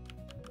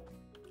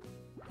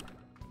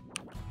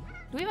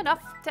we have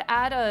enough to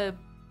add a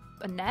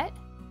net?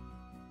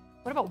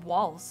 What about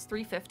walls?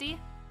 350?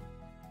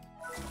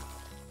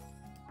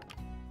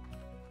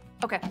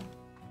 Okay.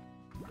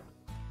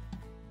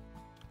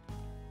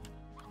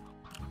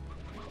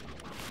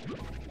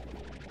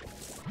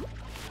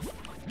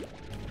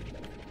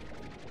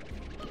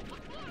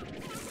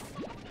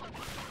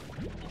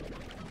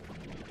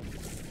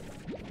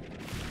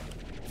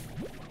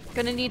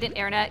 Gonna need an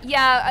airnet.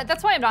 Yeah,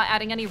 that's why I'm not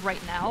adding any right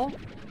now.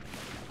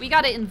 We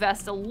gotta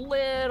invest a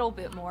little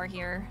bit more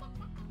here.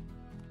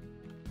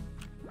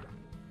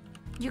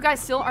 You guys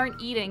still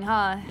aren't eating,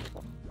 huh?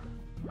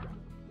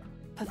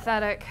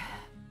 Pathetic.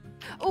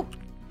 Oh!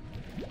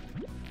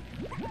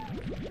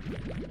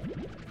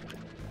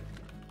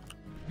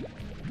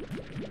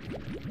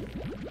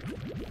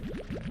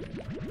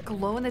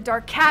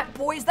 Glow-in-the-dark cat,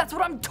 boys! That's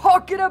what I'm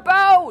talking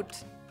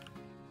about!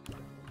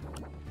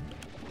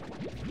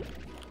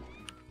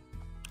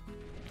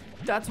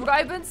 That's what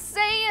I've been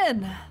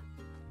saying!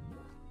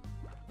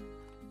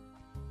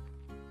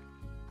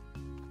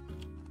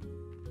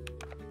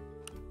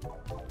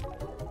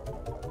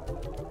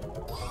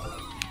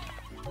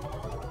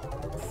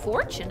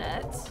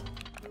 Fortunate.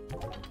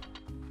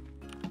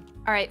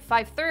 All right,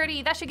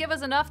 530. That should give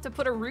us enough to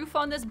put a roof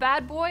on this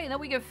bad boy, and then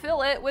we can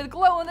fill it with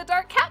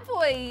glow-in-the-dark cat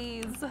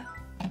boys.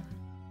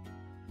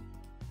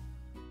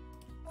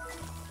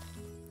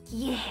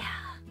 Yeah.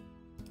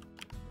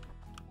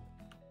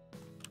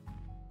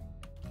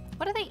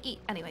 What do they eat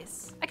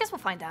anyways? I guess we'll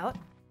find out.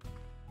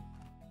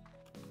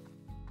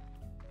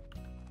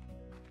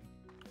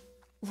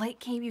 Late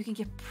game, you can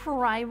get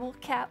primal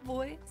cat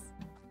boys.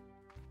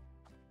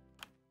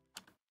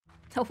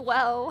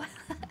 Well,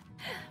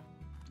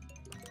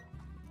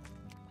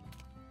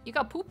 you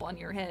got poop on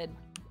your head.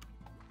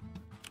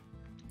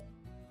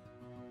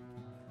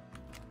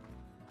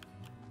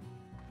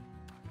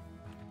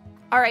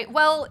 All right,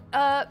 well,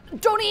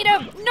 don't eat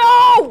him!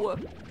 No!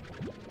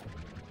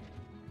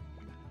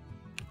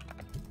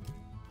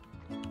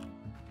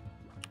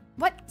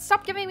 What?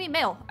 Stop giving me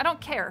mail. I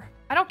don't care.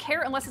 I don't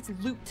care unless it's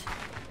loot.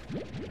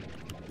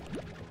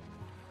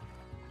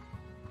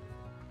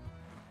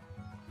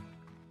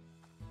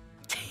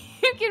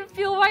 You can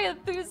feel my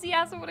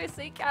enthusiasm when I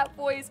say cat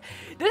boys.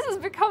 This is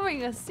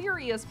becoming a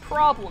serious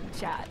problem,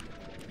 chat.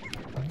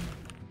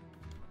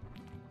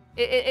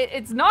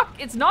 It's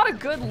not a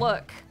good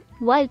look.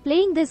 While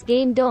playing this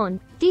game,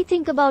 don't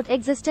think about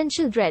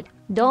existential dread.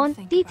 Don't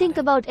think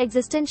about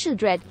existential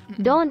dread.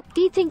 Don't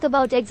think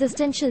about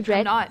existential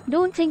dread.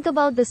 Don't think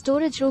about the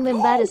storage room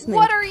embarrassment.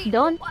 What are you?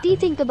 Don't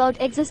think about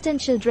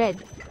existential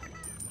dread.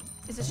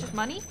 Is this just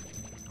money?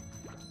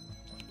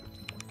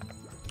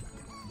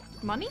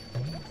 Money?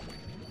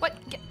 What?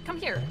 Come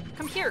here.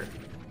 Come here.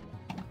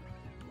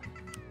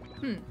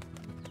 Look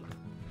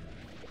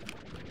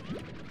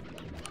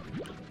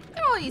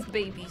at all these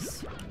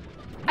babies.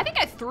 I think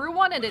I threw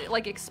one and it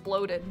like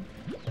exploded.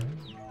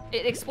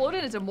 It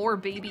exploded into more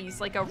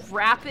babies, like a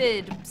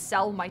rapid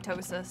cell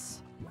mitosis.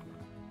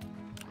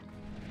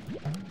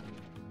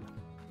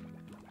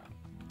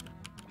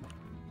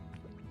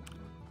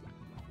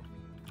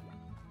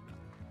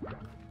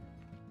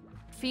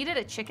 Feed it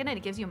a chicken and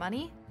it gives you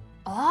money?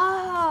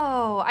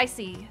 Oh, I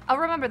see. I'll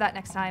remember that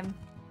next time.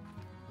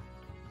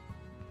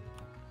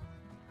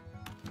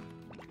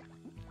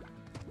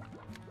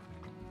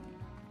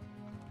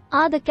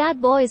 Are the cat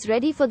boys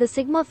ready for the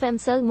Sigma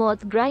Femcel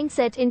Moth grind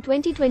set in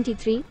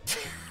 2023?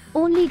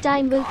 Only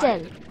time will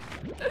tell.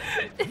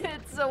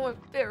 It's so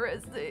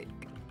embarrassing.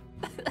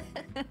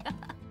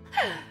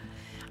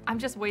 I'm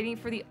just waiting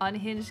for the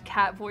unhinged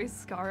cat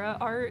voice Scara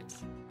art.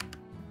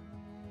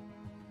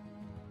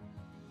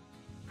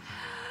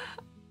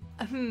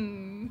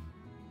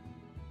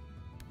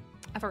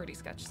 I've already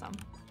sketched some.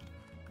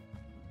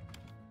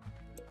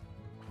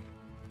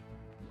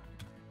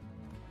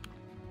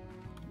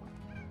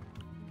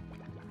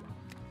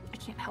 I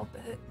can't help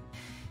it.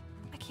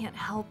 I can't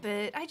help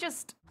it. I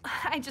just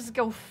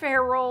go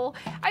feral.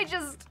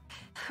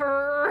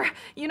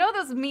 You know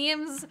those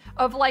memes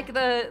of like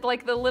the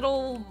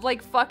little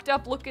like fucked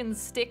up looking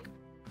stick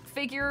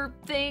figure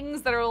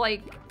things that are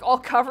like all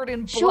covered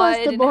in blood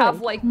and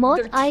have like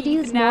their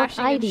teeth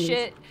gnashing and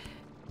shit.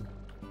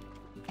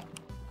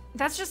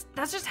 That's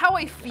just how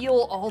I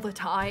feel all the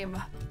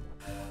time.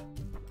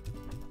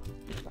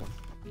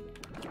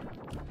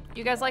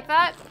 You guys like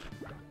that?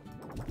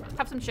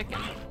 Have some chicken.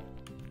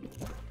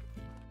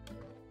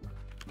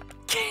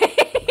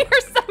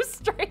 You're so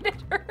straight, it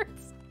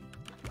hurts.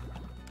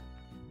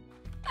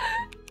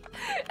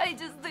 I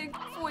just think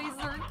boys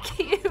are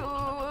cute.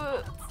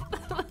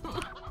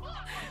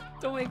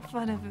 Don't make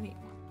fun of me.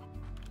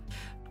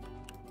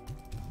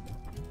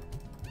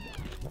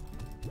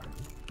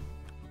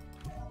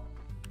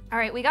 All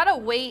right, we gotta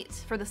wait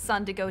for the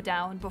sun to go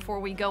down before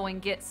we go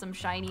and get some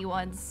shiny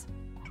ones.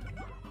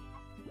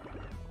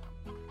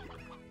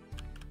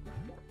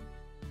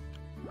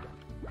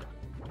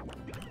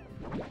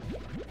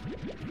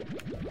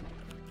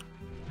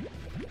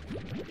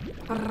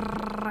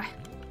 Brrr.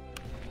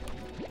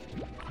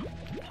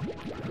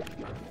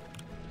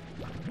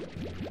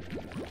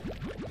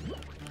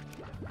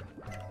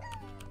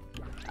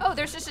 Oh,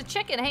 there's just a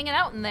chicken hanging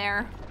out in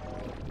there.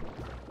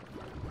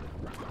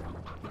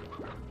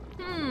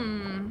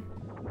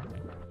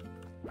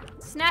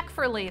 Snack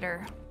for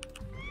later.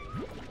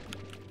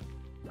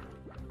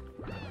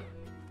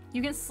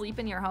 You can sleep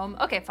in your home?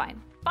 Okay,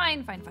 fine.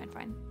 Fine.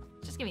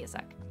 Just give me a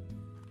sec.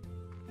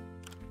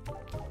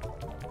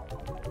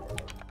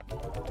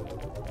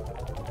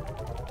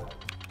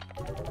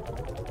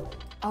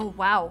 Oh,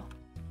 wow.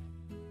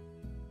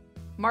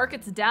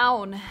 Market's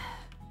down.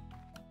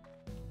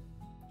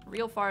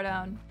 Real far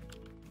down.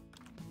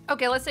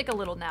 Okay, let's take a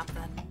little nap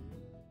then.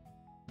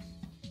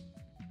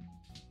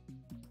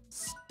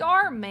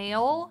 Star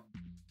Mail.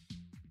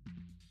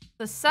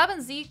 The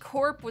 7Z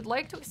Corp would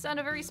like to extend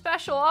a very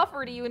special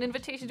offer to you, an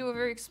invitation to a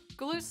very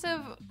exclusive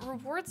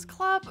rewards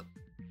club.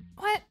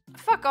 What?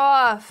 Fuck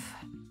off.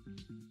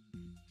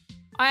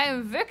 I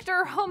am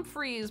Victor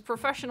Humphreys,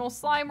 professional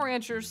slime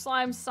rancher,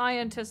 slime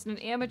scientist,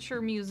 and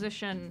amateur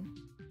musician.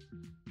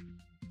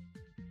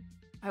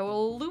 I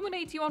will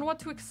illuminate you on what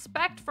to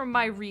expect from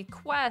my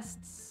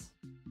requests.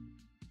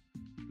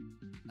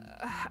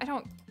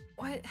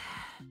 What?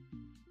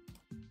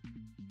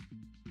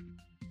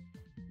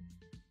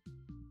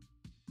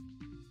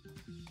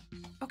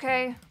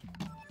 Okay.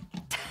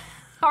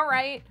 All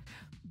right.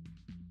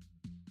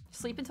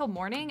 Sleep until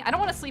morning? I don't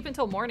want to sleep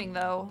until morning,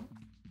 though.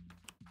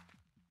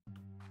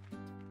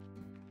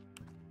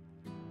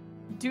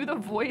 Do the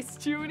voice,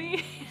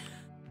 Junie.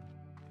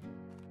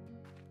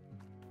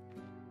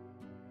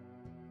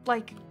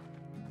 like,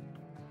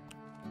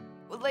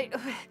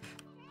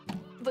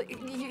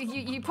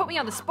 you put me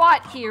on the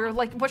spot here.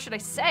 Like, what should I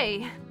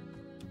say?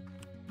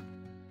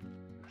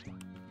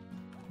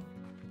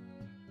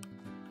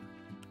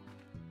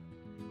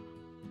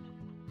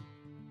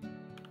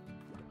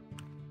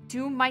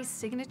 Do my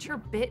signature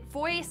bit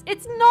voice?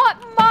 It's not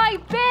my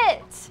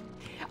bit!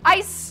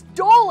 I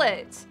stole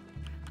it!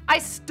 I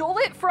stole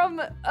it from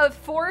a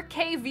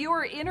 4K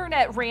viewer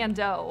internet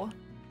rando.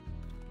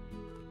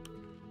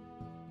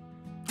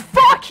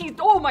 Fuck!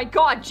 Oh my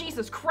god,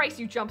 Jesus Christ,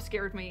 you jump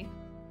scared me.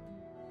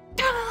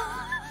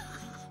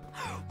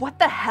 What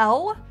the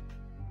hell?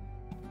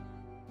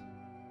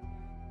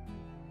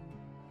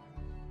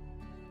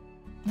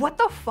 What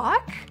the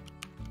fuck?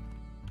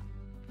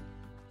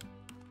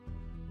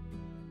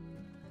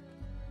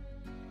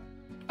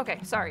 Okay,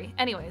 sorry.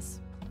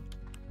 Anyways.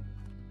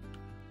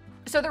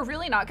 So they're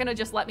really not gonna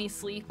just let me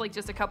sleep like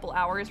just a couple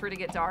hours for it to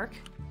get dark?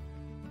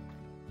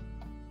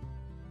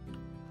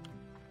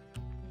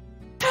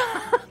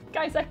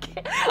 Guys, guys,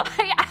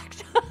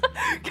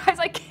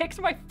 I kicked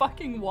my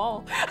fucking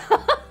wall.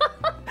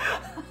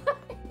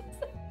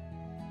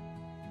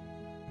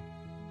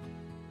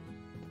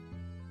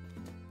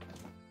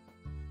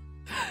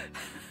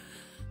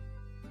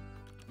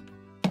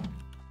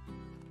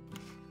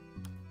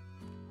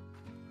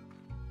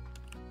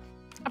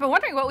 I've been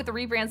wondering what with the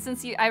rebrand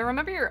since I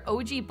remember your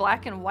OG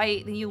black and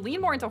white, then you lean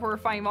more into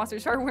horrifying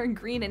monsters, started wearing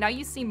green, and now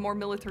you seem more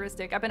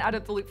militaristic. I've been out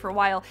of the loop for a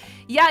while.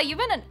 Yeah, you've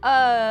been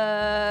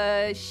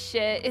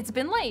shit. It's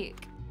been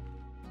like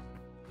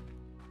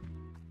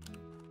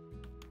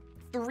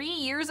 3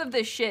 years of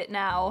this shit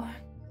now.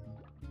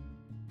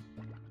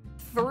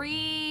 3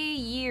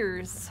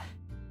 years.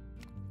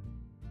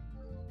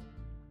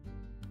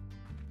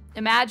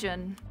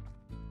 Imagine.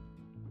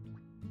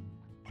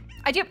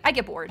 I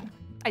get bored.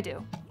 I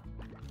do.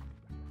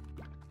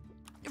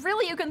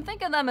 Really, you can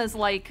think of them as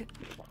like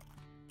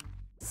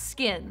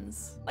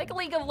skins, like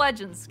League of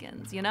Legends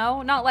skins, you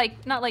know? Not like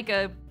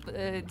a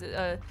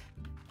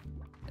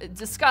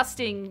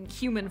disgusting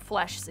human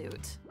flesh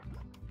suit.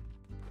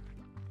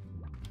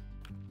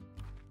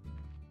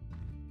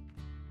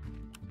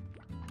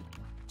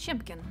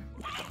 Chimpkin.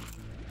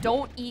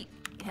 Don't eat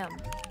him.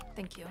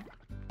 Thank you.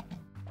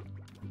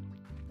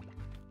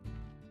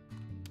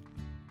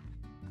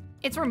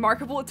 It's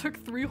remarkable it took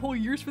 3 whole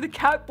years for the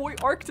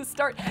Catboy arc to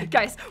start.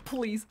 Guys,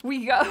 please,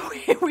 we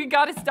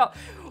gotta stop.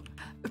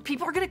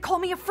 People are gonna call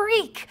me a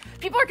freak.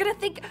 People are gonna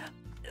think,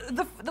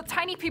 the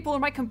tiny people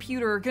in my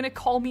computer are gonna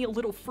call me a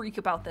little freak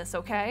about this,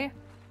 okay?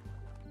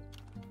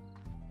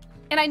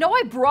 And I know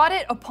I brought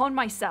it upon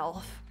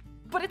myself,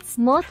 but it's—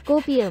 Moth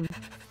copium.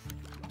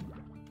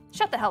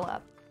 Shut the hell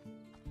up.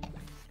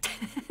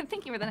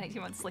 Thank you for the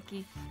 19 months,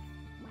 Slicky.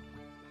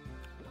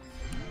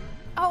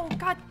 Oh,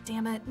 god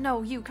damn it.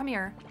 No, you, come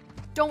here.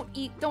 Don't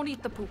eat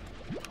the poop.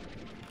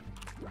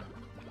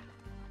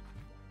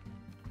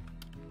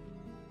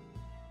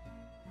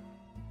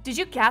 Did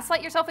you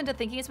gaslight yourself into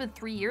thinking it's been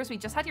 3 years? We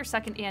just had your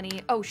second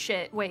Annie. Oh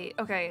shit, wait,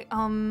 okay.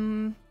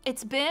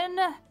 It's been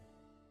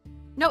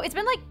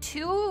like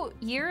 2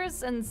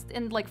 years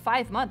and like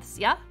 5 months,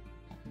 yeah?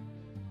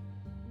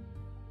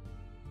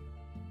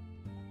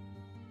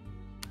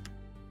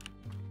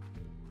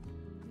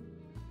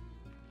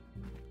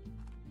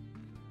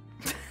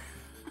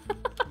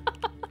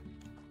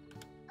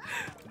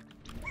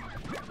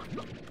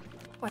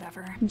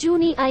 Whatever.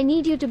 Junie, I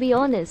need you to be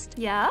honest.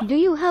 Yeah? Do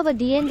you have a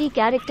D&D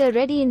character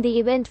ready in the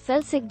event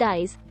Felsic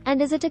dies?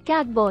 And is it a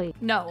cat boy?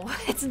 No,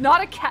 it's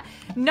not a cat.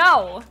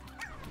 No.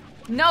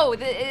 No,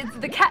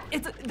 the cat,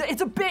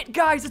 it's a bit,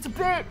 guys, it's a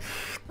bit.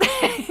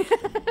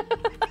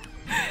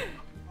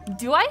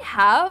 Do I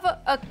have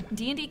a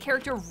D&D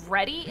character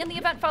ready in the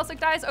event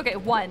Felsic dies? Okay,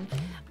 one.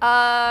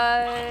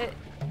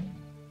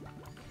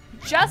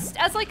 Just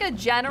as like a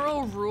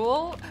general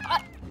rule,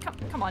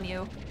 come on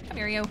you, come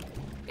here you.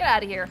 Get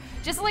out of here.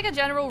 Just like a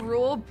general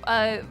rule,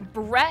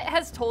 Brett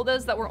has told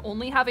us that we're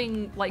only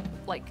having like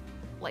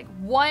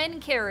one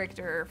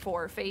character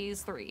for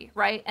phase 3,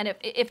 right? And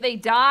if they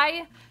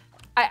die,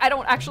 I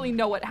don't actually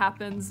know what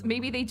happens.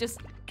 Maybe they just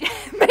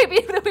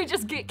maybe we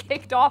just get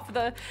kicked off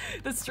the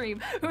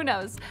stream. Who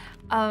knows?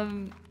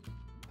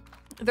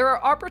 There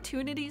are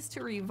opportunities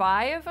to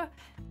revive,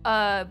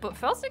 but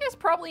Felsic is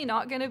probably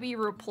not going to be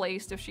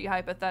replaced if she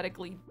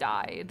hypothetically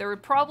died. There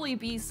would probably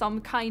be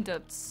some kind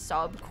of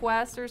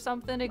sub-quest or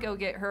something to go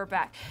get her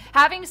back.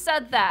 Having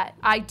said that,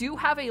 I do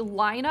have a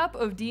lineup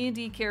of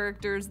D&D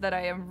characters that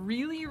I am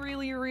really,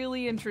 really,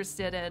 really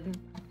interested in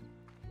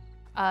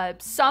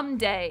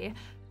someday.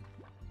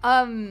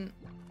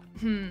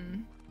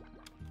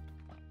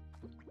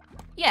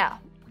 Yeah.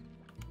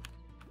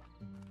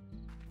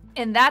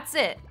 And that's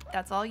it.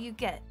 That's all you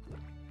get.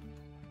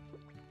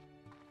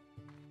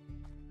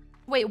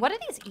 Wait, what do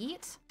these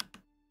eat?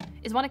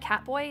 Is one a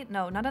cat boy?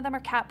 No, none of them are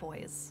cat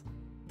boys.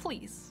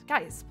 Please,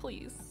 guys,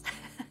 please.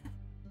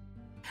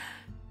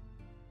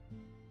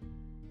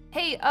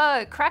 Hey,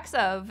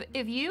 Krexov,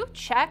 if you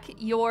check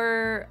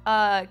your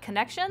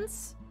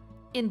connections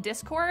in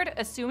Discord,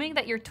 assuming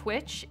that your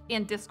Twitch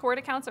and Discord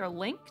accounts are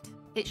linked,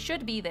 it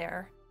should be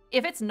there.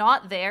 If it's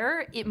not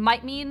there, it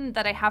might mean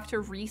that I have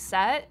to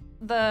reset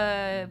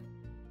the...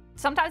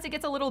 Sometimes it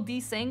gets a little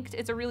desynced.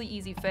 It's a really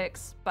easy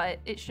fix, but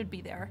it should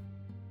be there.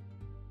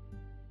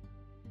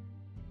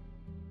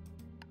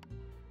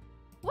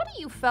 What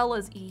do you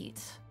fellas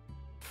eat?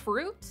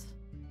 Fruit?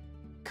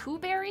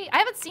 Cooberry? I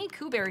haven't seen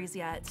cooberries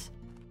yet.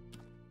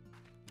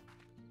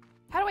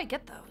 How do I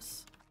get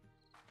those?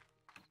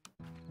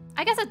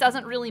 I guess it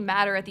doesn't really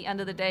matter at the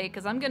end of the day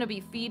because I'm going to be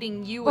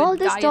feeding you all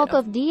this talk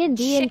of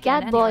D&D and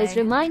cat boys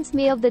reminds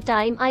me of the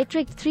time I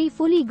tricked 3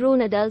 fully grown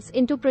adults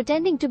into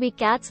pretending to be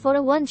cats for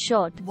a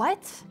one-shot.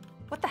 What?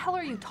 What the hell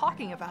are you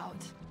talking about?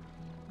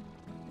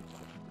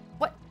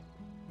 What?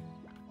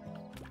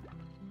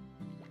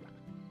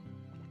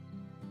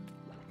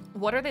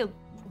 What are they?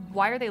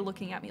 Why are they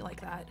looking at me like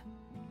that?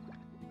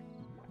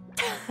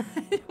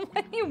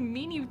 What do you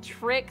mean you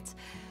tricked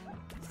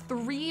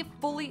 3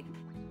 fully...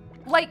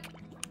 Like,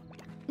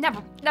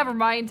 never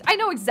mind. I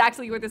know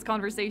exactly where this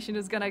conversation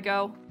is gonna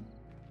go.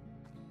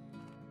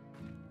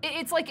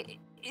 It's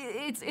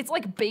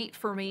like bait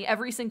for me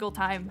every single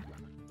time.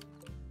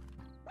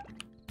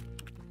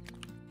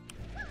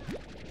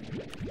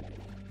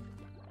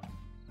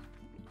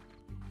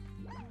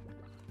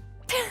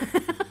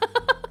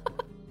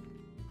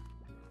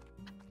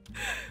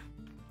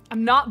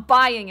 I'm not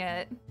buying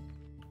it.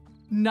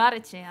 Not a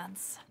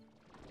chance.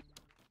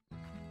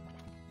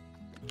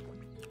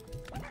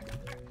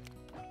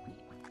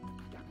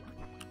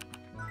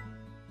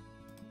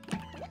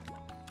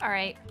 All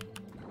right.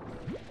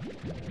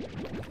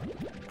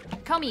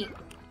 Come eat.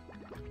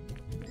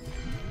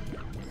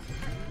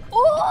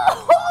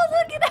 Oh,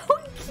 look at how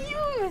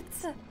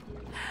cute!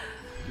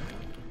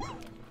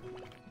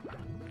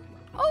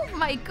 Oh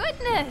my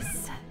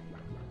goodness!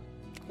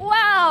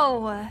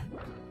 Wow!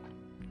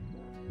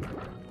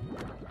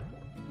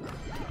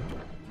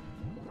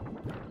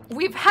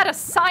 We've had a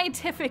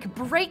scientific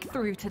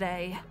breakthrough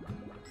today.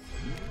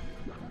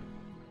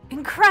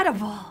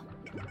 Incredible!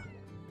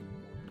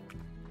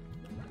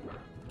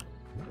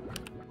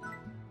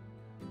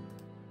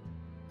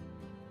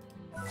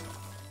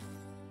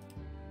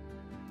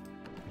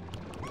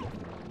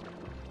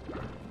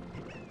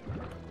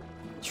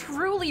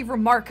 Truly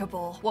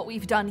remarkable what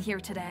we've done here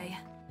today.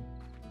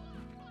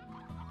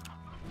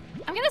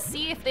 I'm gonna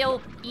see if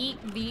they'll eat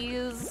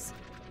these.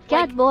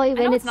 Catboy,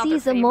 when it it's not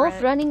sees a their morph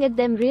favorite. running at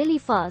them really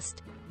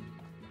fast.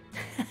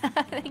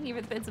 I think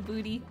even fits a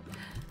booty.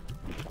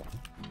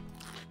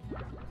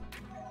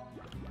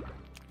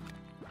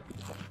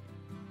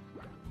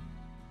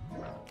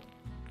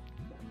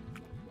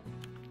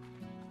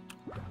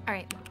 All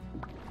right.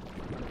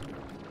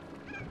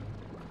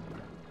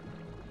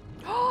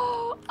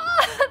 Oh,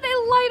 they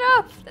light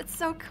up. That's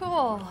so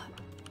cool.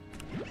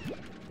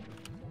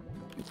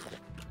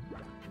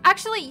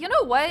 Actually, you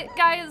know what,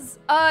 guys?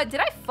 Did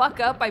I fuck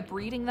up by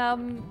breeding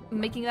them,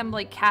 making them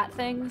like cat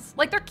things?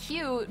 Like, they're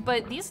cute,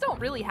 but these don't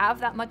really have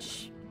that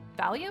much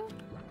value.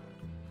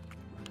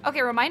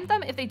 Okay, remind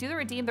them if they do the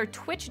redeem, their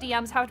Twitch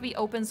DMs have to be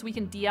open so we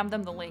can DM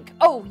them the link.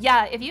 Oh,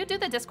 yeah, if you do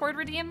the Discord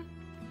redeem,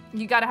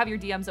 you gotta have your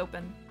DMs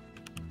open.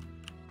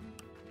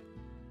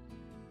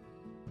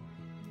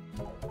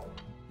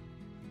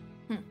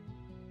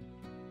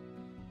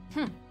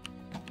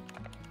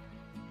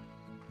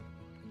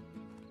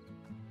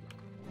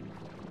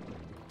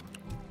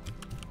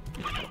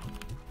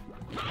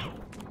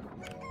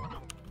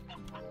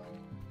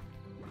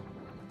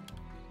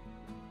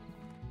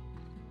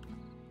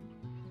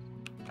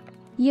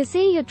 You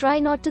say you try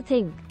not to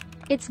think.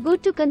 It's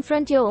good to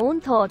confront your own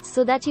thoughts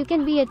so that you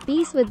can be at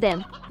peace with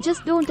them.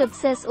 Just don't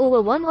obsess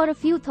over one or a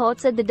few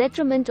thoughts at the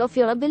detriment of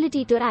your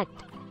ability to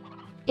act.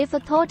 If a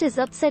thought is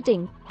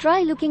upsetting,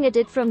 try looking at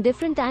it from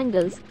different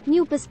angles,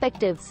 new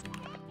perspectives.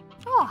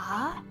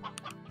 Aww.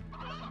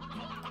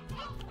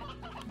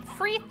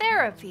 Free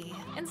therapy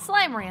in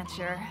Slime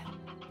Rancher.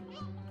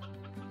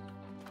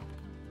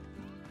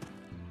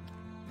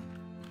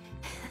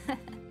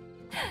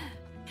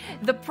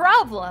 The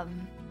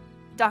problem,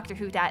 Dr.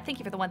 Whodot, thank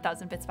you for the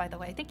 1,000 bits, by the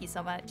way. Thank you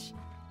so much.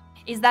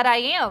 Is that I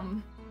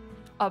am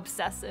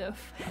obsessive.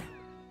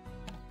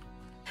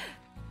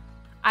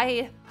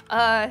 It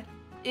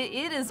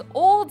is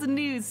old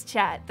news,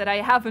 chat, that I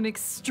have an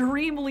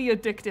extremely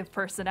addictive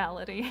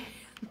personality.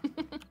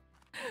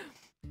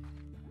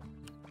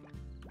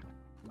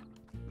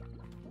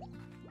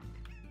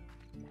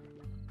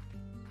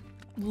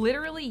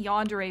 Literally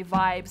yandere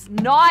vibes.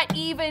 Not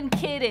even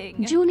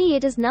kidding. Junie,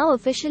 it has now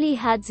officially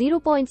had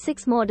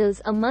 0.6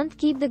 models a month.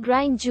 Keep the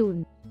grind,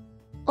 June.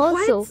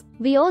 Also, What?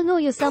 we all know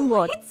you're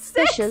somewhat 0.6?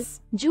 special.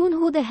 June,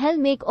 who the hell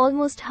make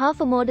almost half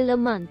a model a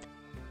month?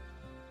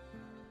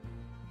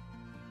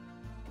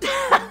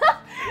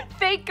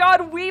 Thank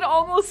God weed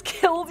almost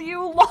killed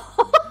you.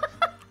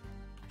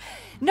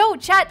 No,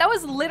 chat, that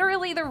was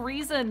literally the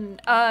reason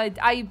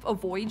I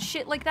avoid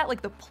shit like that,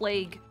 like the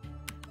plague.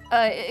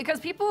 Because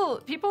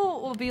people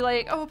will be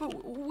like, oh,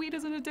 but weed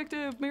isn't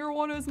addictive.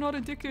 Marijuana is not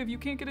addictive. You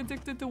can't get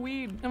addicted to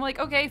weed. I'm like,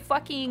 okay,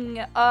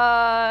 fucking,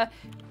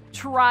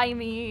 try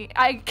me.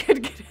 I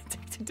could get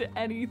addicted to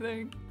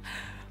anything.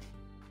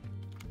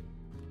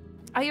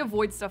 I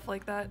avoid stuff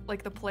like that,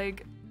 like the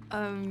plague.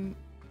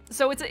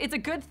 So it's a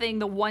good thing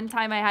the one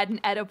time I had an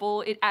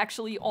edible, it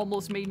actually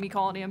almost made me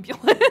call an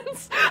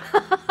ambulance.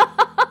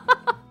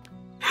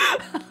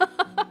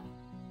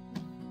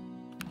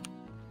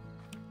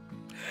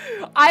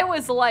 I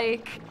was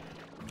like,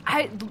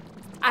 I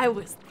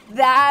was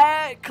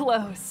that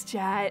close,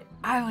 chat.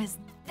 I was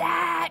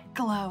that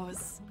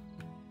close.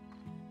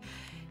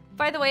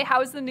 By the way,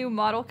 how's the new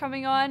model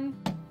coming on?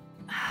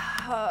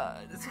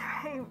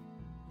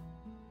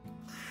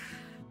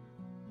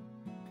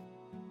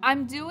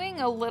 I'm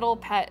doing a little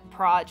pet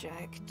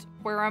project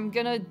where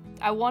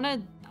I want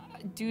to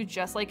do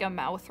just like a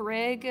mouth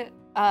rig,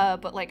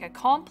 but like a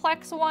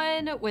complex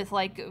one with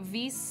like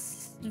VC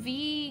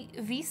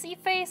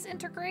face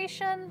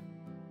integration.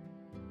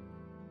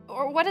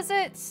 or what is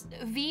it?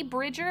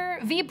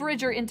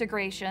 V-Bridger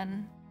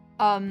integration.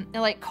 And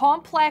like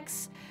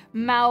complex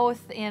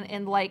mouth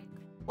and like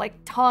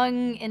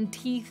tongue and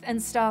teeth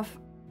and stuff.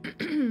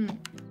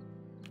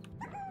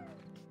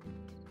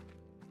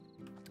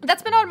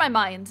 That's been on my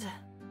mind.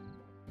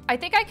 I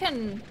think I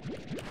can,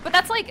 but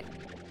that's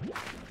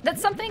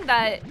something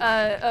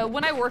that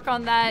when I work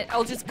on that,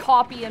 I'll just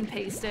copy and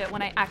paste it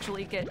when I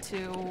actually get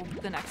to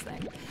the next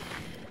thing.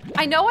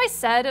 I know I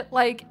said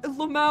like,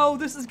 Lamau,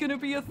 this is gonna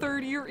be a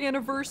 30-year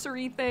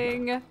anniversary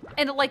thing,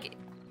 and like,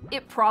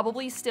 it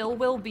probably still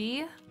will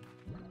be.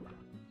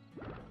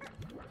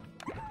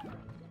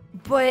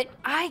 But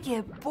I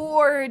get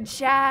bored,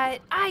 chat.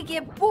 I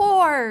get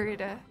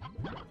bored.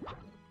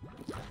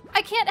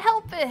 I can't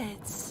help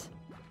it.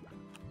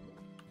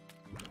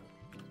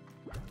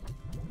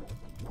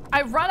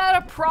 I run out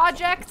of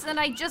projects and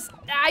I just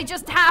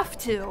have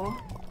to.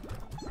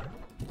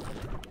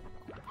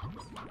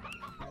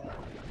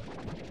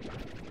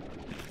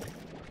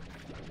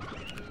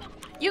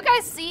 You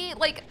guys see,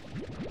 like,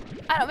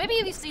 I don't know, maybe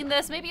you've seen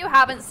this, maybe you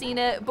haven't seen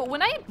it, but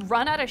when I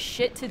run out of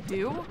shit to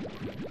do,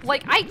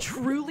 like, I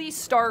truly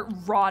start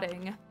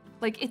rotting.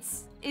 Like,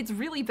 it's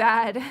really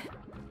bad.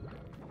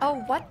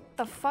 Oh, what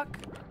the fuck?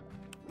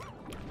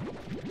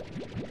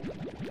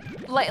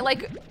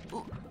 Like,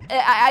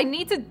 I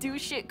need to do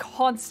shit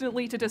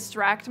constantly to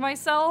distract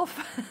myself.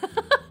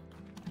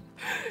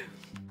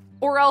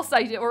 or else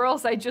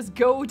I just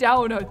go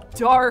down a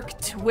dark,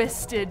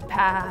 twisted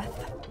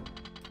path.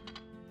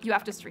 You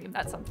have to stream,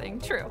 that's something.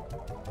 True.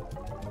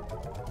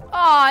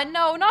 Aw,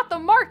 no, not the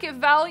market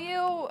value.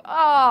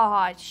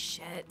 Aw,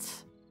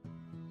 shit.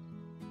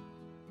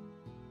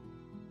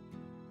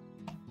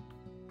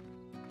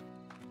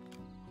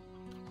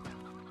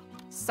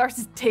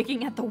 Starts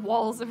digging at the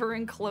walls of her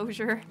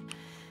enclosure.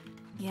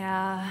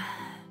 Yeah.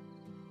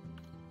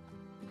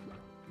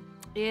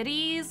 It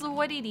is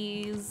what it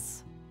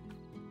is.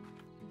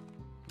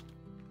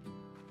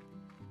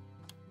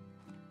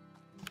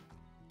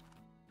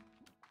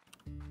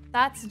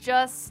 That's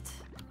just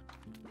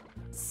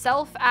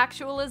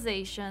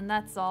self-actualization,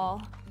 that's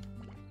all.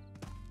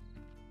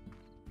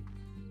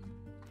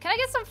 Can I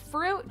get some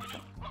fruit?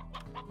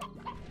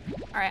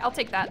 All right, I'll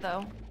take that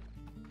though.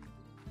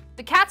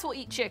 The cats will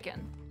eat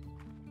chicken.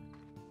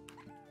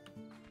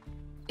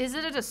 Is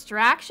it a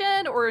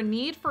distraction or a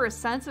need for a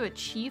sense of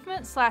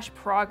achievement /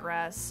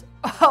 progress?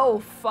 Oh,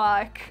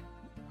 fuck.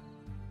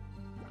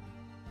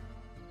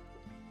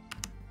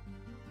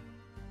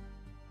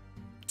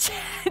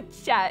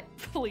 Chat,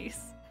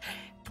 please.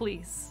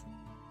 Please.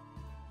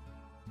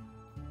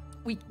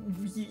 We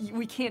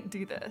can't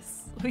do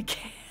this. We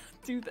can't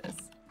do this.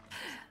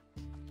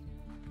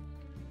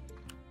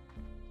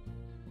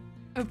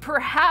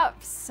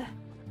 Perhaps.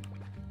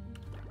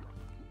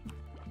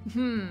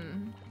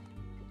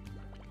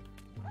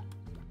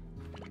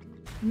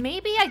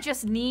 Maybe I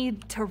just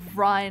need to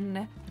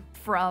run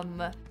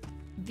from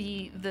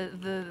the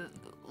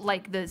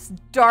like this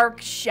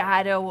dark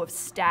shadow of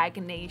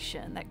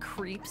stagnation that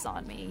creeps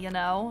on me, you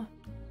know?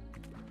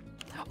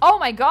 Oh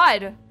my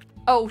god.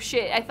 Oh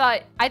shit. I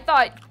thought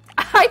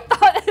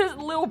his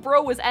little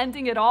bro was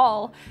ending it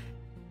all.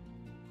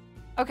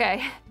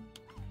 Okay.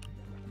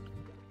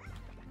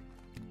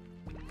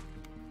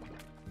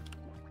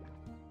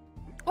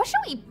 What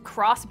should we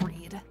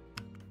crossbreed?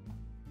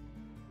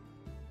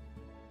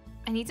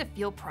 I need to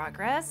feel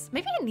progress.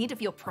 Maybe I need to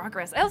feel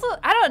progress. I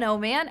don't know,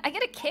 man. I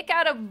get a kick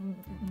out of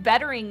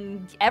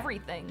bettering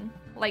everything.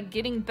 Like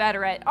getting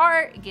better at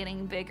art,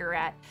 getting better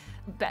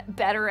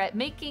at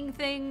making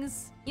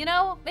things. You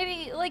know,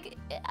 maybe like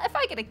if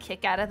I get a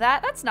kick out of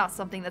that, that's not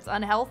something that's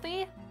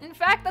unhealthy. In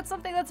fact, that's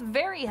something that's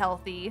very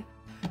healthy.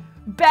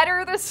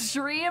 Better the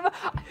stream.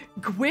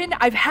 Gwyn,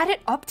 I've had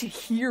it up to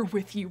here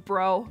with you,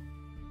 bro.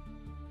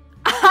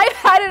 I've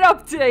had it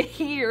up to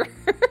here.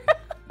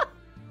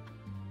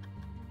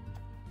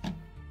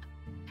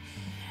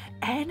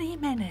 Any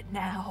minute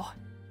now.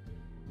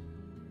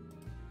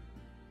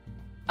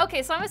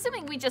 Okay, so I'm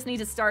assuming we just need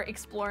to start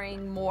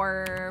exploring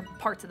more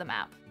parts of the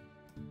map.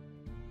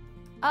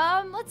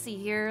 Let's see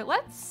here.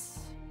 Let's...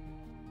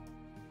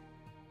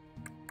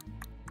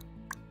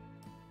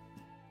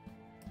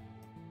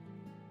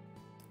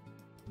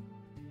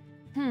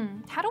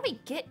 How do we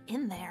get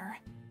in there?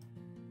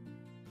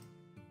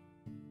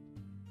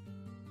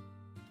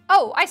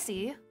 Oh, I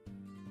see.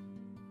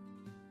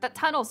 That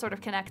tunnel sort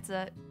of connects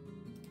it.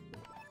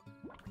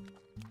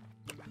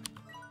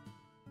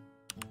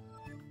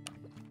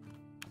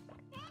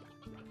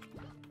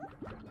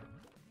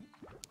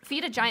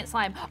 Feed a giant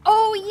slime.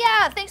 Oh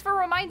yeah, thanks for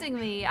reminding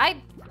me.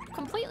 I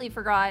completely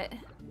forgot.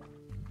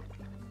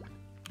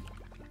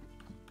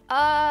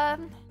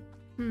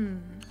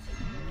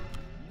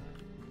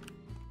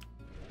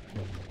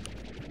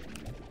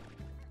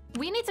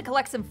 We need to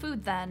collect some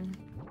food then.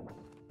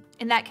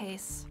 In that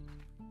case.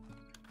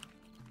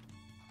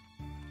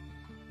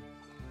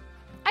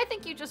 I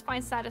think you just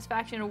find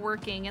satisfaction in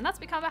working, and that's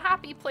become a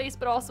happy place,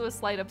 but also a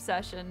slight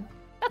obsession.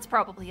 That's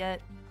probably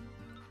it.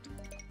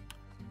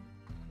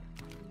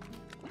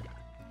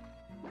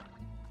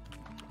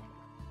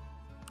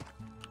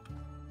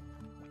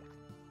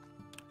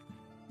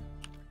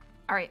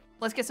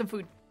 Let's get some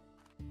food.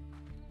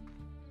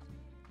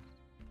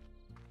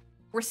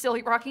 We're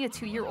still rocking a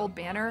 2-year-old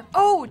banner.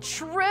 Oh,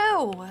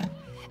 true.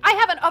 I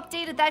haven't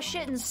updated that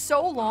shit in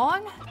so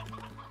long.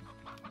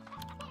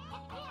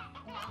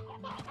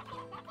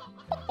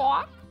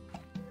 Aw.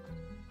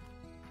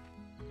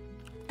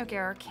 Okay,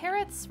 are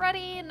carrots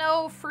ready?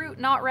 No, fruit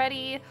not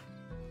ready.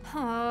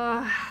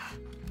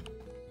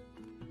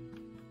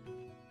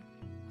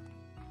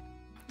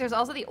 There's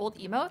also the old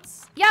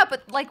emotes. Yeah,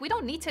 but like we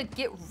don't need to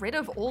get rid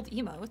of old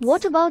emotes.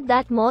 What about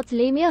that moth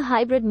lemur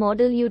hybrid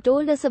model you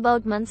told us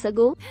about months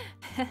ago?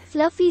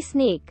 Fluffy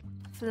snake.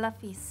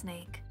 Fluffy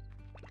snake.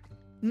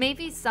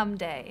 Maybe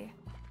someday.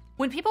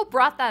 When people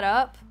brought that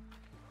up,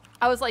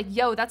 I was like,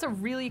 yo, that's a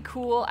really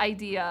cool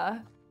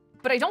idea.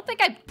 But I don't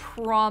think I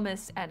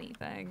promised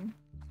anything.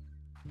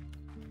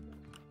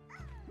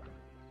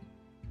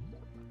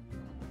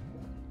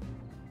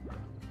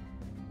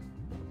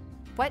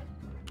 What?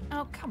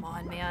 Oh, come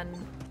on, man.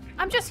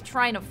 I'm just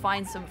trying to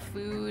find some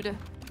food.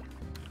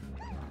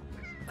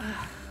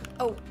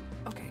 Oh,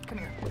 okay, come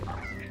here.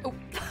 Oh.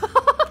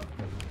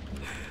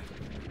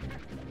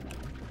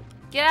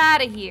 Get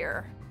out of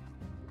here.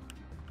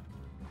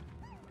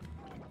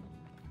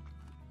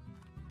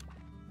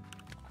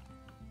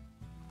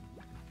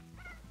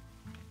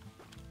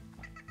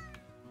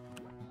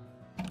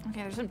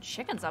 Okay, there's some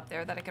chickens up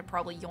there that I could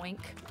probably yoink.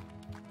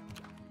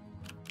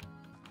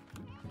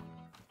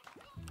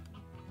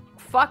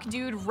 Fuck,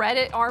 dude,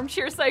 Reddit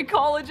armchair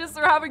psychologists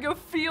are having a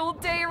field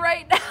day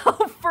right now.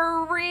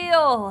 For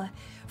real.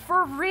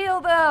 For real,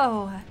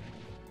 though.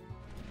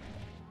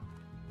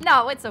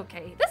 No, it's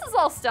okay. This is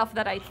all stuff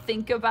that I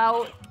think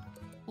about,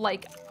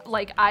 like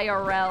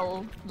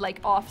IRL, like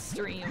off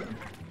stream.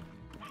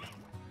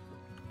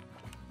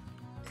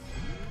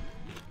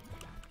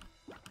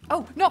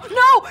 Oh, no,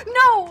 no,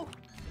 no!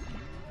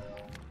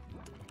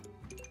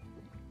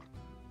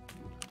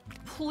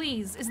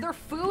 Please, is there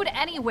food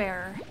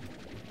anywhere?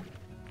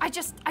 I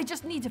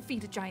just need to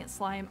feed a giant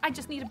slime. I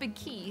just need a big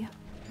key.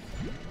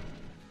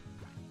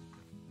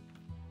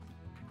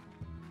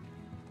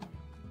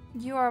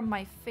 You are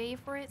my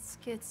favorite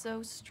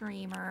schizo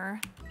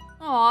streamer.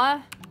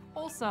 Aw,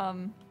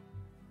 wholesome.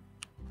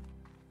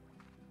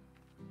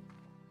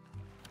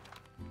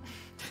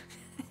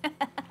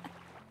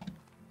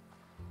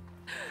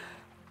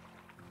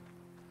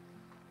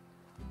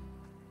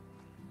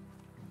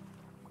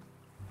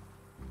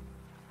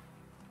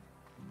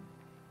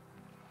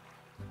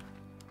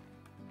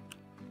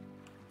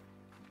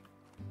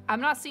 I'm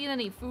not seeing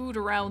any food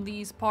around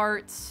these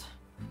parts.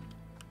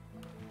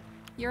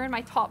 You're in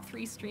my top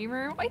 3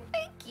 streamer. Why,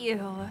 thank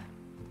you.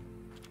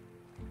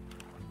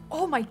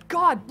 Oh my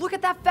god, look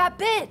at that fat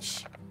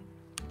bitch.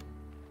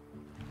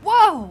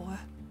 Whoa.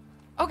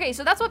 Okay,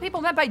 so that's what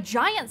people meant by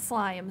giant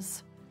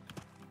slimes.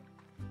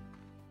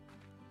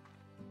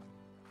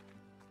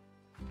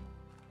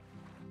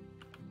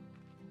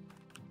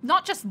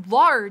 Not just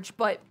large,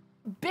 but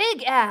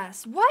big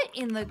ass. What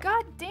in the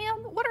goddamn?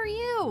 What are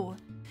you?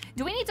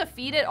 Do we need to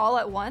feed it all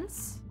at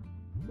once?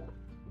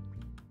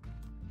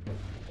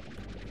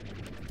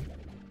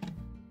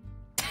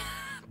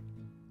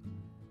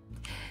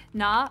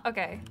 Nah?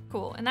 Okay,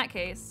 cool. In that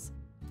case,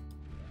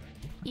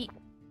 eat.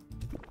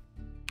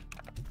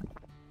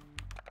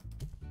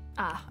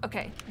 Ah,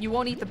 okay. You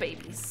won't eat the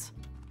babies.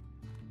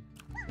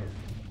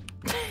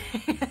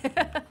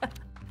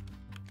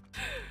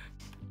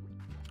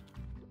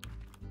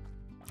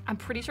 I'm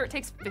pretty sure it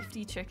takes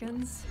 50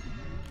 chickens.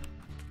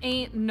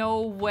 Ain't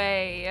no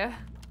way.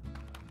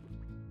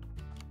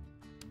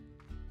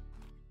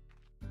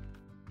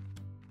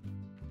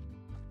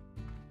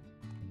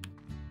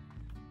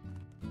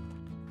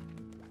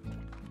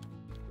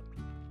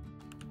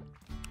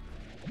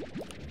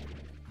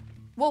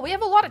 Well, we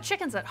have a lot of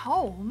chickens at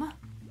home.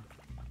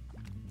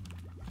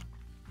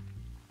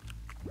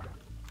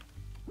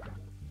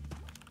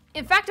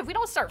 In fact, if we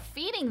don't start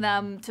feeding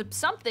them to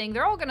something,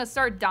 they're all gonna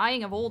start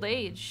dying of old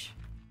age.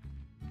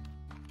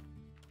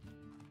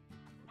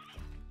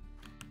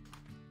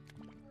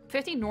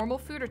 50 normal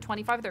food or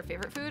 25 of their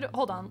favorite food?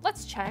 Hold on,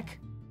 let's check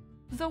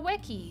the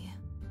wiki.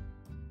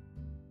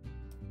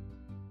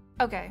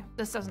 Okay,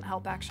 this doesn't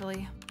help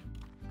actually.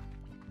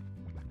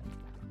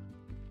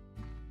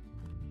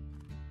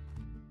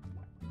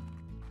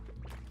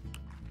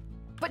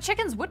 But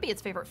chickens would be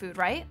its favorite food,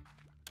 right?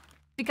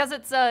 Because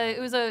it's it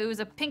was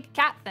a pink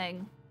cat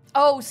thing.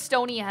 Oh,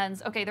 stony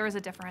hens. Okay, there is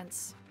a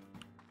difference.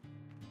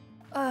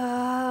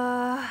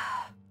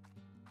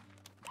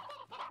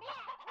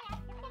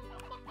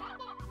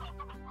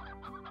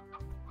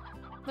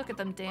 Look at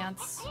them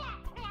dance.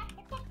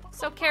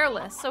 So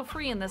careless, so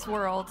free in this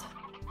world.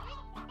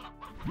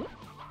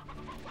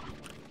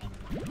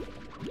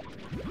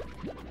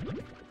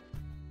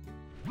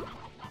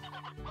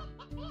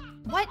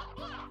 What?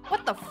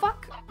 What the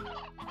fuck?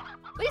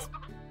 Please?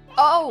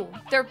 Oh,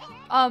 they're,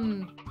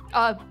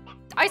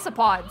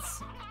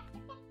 isopods.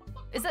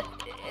 Is it,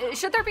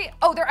 should there be,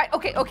 oh, they're,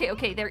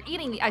 okay, they're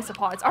eating the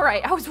isopods. All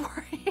right, I was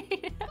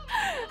worried.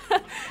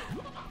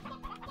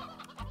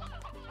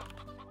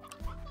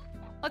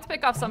 Let's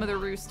pick off some of the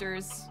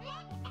roosters.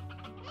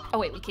 Oh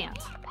wait, we can't.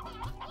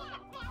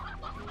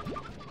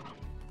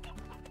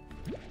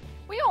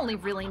 We only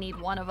really need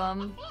one of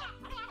them.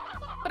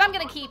 But I'm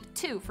gonna keep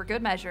 2 for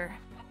good measure.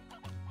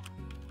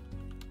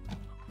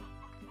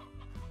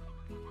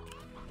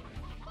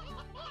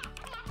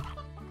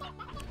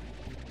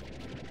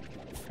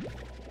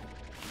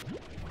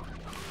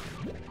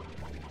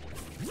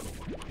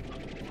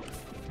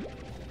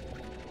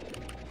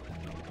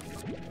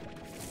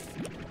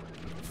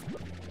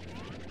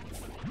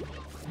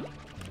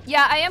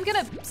 Yeah, I am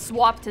gonna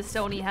swap to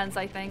Sony hens,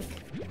 I think.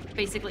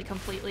 Basically,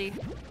 completely.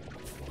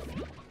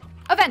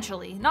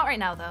 Eventually. Not right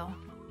now, though.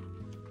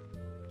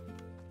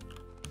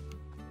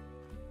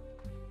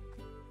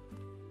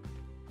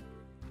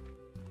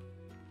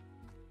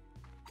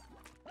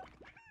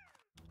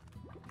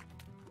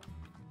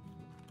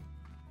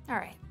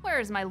 Alright, where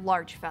is my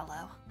large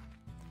fellow?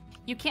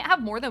 You can't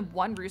have more than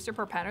 1 rooster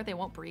per pen or they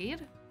won't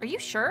breed? Are you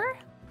sure?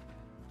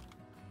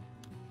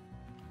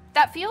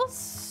 That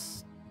feels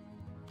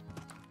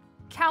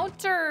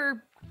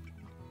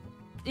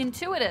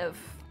counter-intuitive.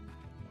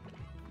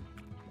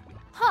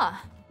 Huh.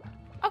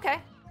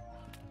 Okay.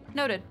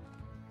 Noted.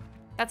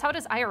 That's how it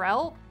is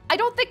IRL? I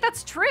don't think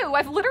that's true.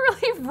 I've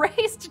literally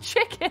raised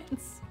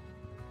chickens.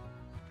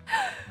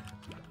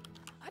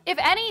 If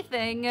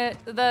anything,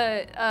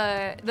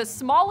 the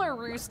smaller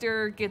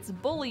rooster gets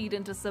bullied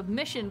into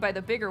submission by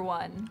the bigger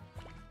one.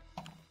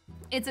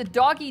 It's a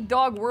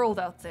dog-eat-dog world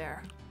out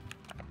there.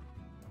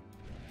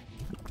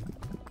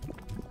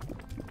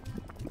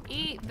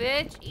 Eat,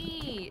 bitch,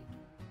 eat.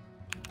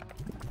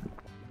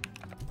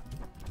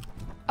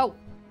 Oh.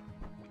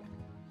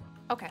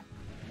 Okay.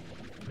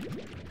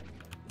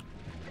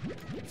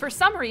 For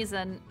some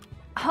reason,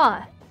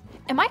 huh?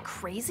 Am I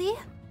crazy?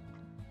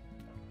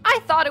 I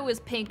thought it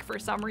was pink for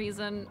some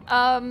reason.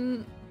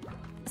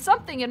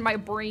 Something in my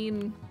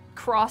brain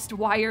crossed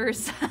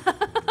wires.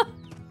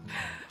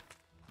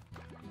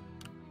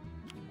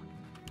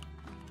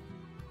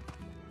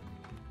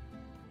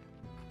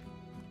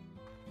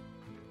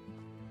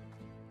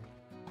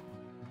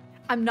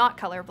 I'm not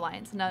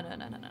colorblind. No.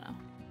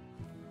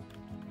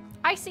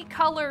 I see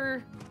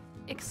color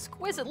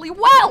exquisitely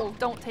well.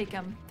 Don't take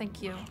him.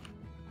 Thank you.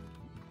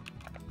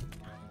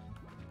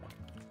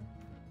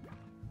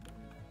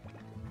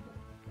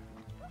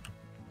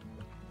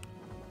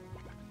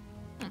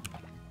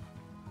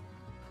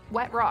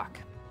 Wet rock.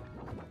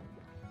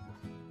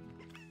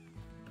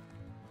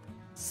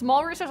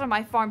 Small roosters on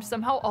my farm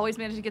somehow always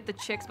manage to get the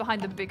chicks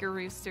behind the bigger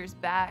roosters'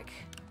 back.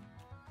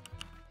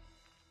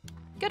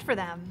 Good for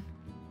them.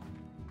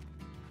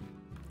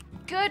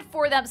 Good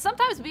for them.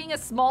 Sometimes being a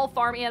small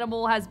farm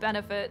animal has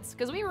benefits,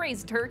 because we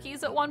raised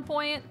turkeys at one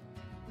point,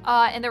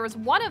 and there was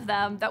one of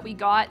them that we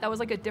got that was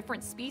like a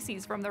different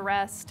species from the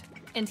rest,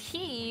 and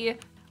he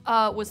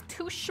was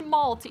too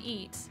small to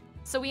eat.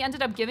 So we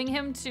ended up giving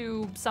him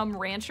to some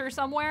rancher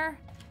somewhere,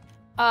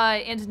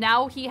 and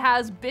now he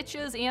has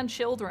bitches and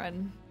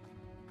children.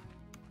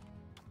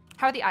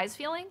 How are the eyes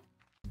feeling?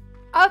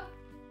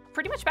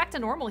 Pretty much back to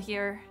normal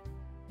here.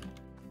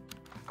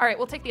 All right,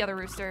 we'll take the other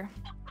rooster.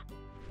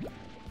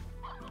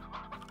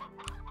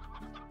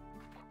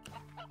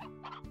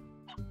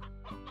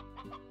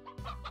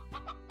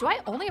 Do I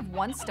only have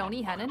 1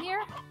 stony hen in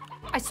here?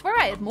 I swear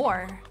I had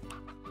more.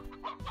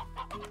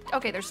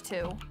 Okay, there's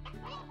 2.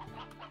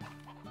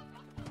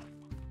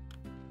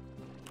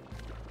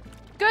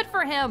 Good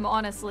for him,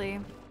 honestly.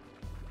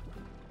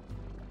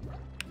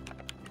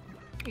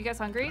 You guys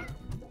hungry?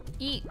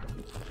 Eat.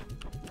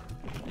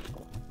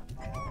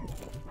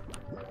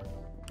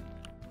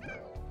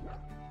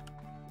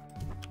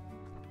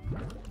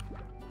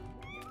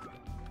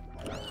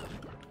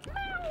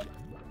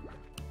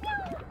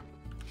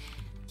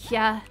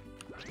 Yeah.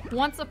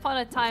 Once upon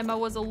a time, I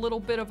was a little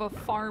bit of a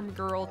farm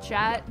girl,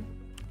 chat.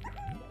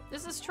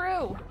 This is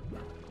true.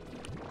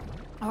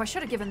 Oh, I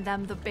should have given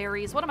them the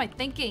berries. What am I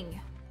thinking?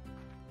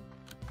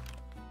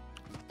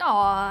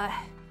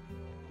 Aw.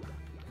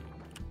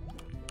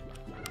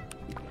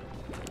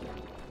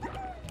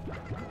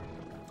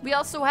 We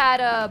also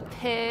had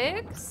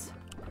pigs.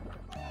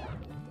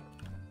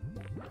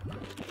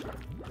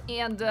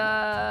 And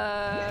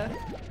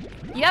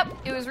yep,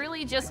 it was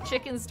really just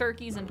chickens,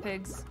 turkeys, and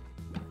pigs.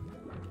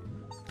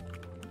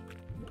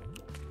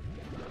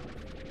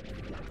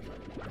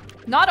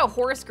 Not a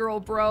horse girl,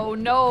 bro.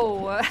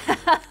 No.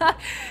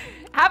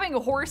 Having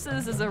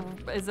horses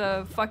is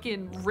a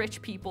fucking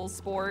rich people's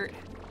sport.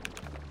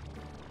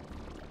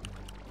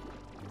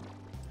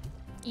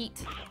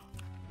 Eat.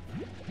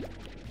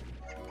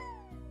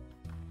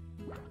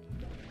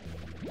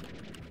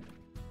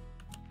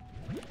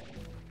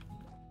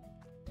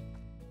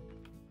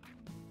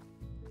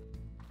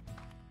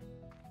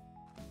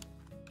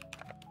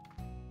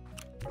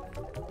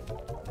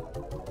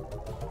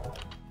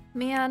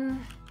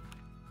 Man.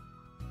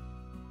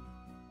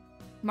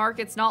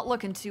 Market's not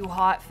looking too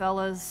hot,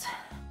 fellas.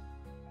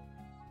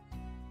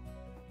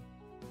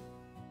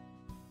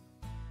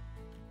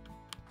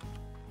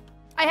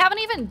 I haven't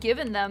even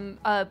given them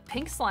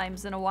pink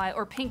slimes in a while,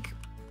 or pink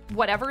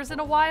whatevers in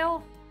a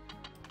while.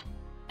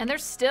 And they're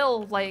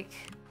still, like,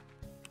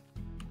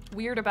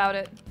 weird about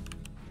it.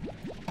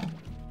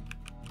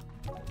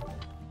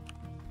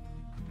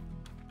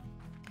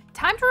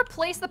 Time to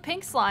replace the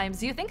pink slimes.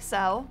 Do you think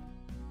so?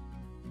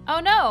 Oh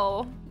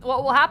no.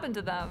 What will happen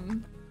to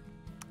them?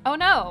 Oh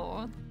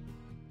no.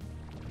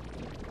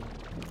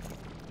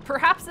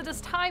 Perhaps it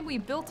is time we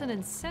built an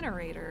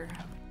incinerator.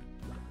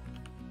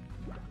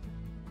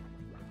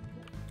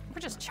 Or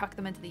just chuck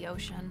them into the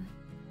ocean.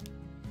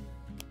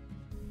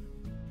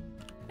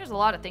 There's a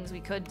lot of things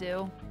we could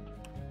do.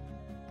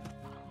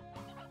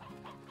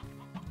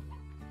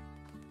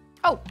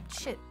 Oh,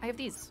 shit. I have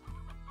these.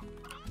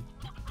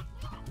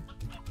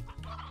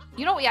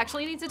 You know what we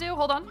actually need to do?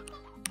 Hold on.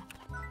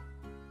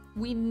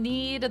 We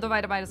need the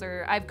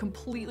Vitamizer. I've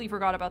completely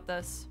forgot about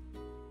this.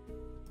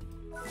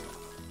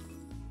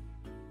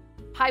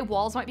 High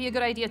walls might be a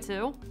good idea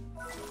too.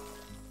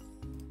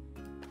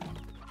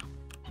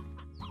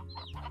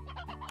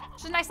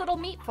 Just a nice little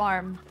meat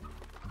farm.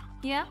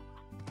 Yeah.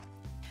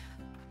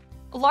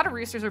 A lot of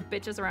roosters are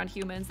bitches around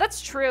humans.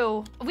 That's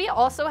true. We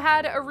also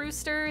had a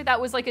rooster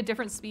that was like a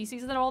different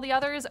species than all the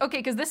others. Okay,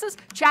 because this is,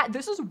 chat,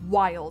 this is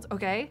wild,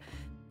 okay?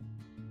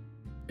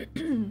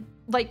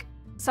 Like,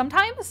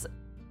 sometimes,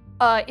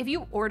 if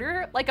you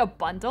order like a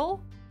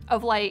bundle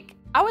of like,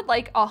 I would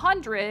like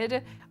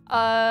 100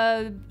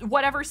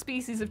 whatever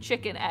species of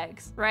chicken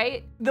eggs,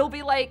 right? They'll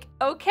be like,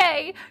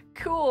 okay,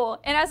 cool.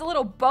 And as a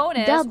little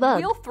bonus,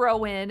 we'll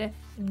throw in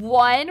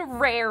one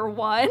rare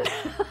one.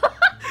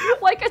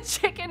 Like a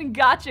chicken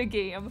gotcha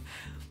game.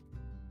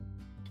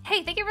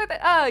 Hey, thank you for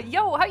the,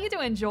 yo, how you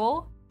doing,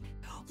 Joel?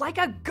 Like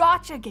a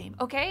gotcha game,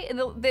 okay? And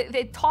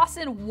they toss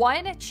in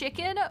one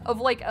chicken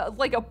of like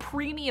a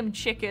premium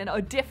chicken,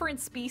 a different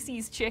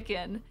species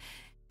chicken.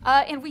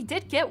 And we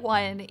did get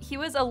one. He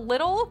was a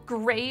little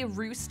gray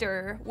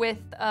rooster with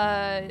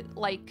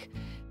like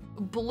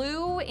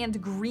blue and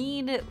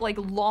green, like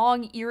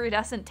long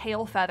iridescent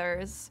tail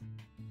feathers.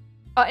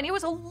 And he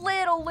was a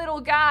little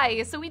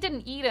guy, so we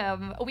didn't eat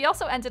him. We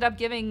also ended up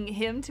giving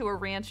him to a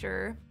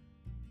rancher.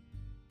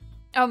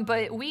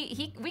 But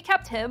we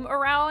kept him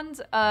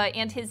around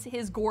and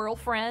his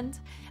girlfriend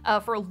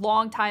for a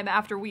long time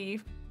after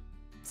we,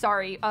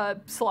 slaughtered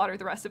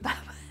the rest of them.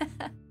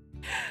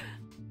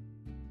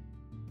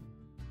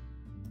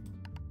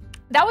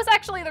 That was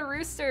actually the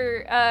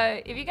rooster.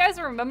 If you guys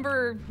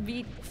remember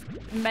me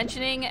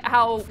mentioning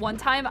how one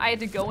time I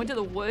had to go into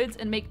the woods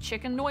and make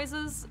chicken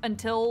noises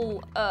until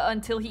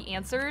he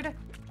answered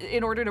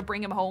in order to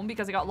bring him home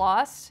because I got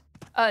lost.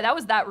 That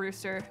was that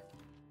rooster.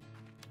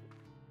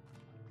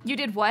 You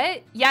did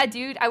what? Yeah,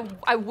 dude,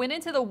 I went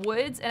into the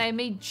woods and I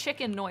made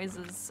chicken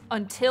noises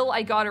until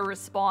I got a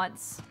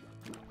response.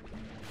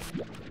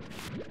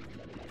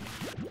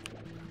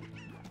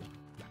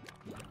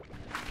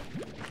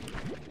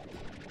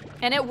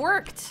 And it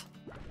worked.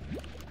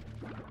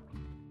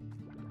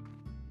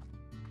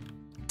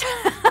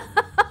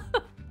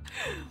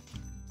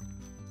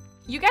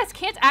 You guys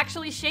can't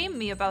actually shame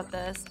me about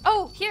this.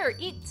 Oh, here,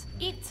 eat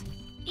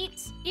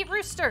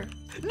rooster.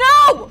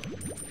 No!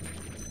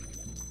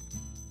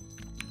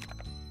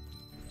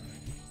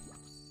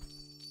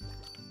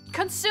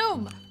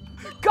 Consume!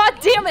 God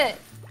damn it!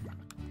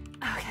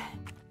 Okay.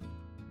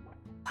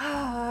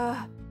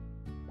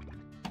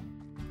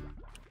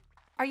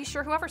 Are you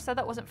sure whoever said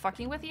that wasn't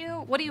fucking with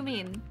you? What do you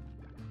mean?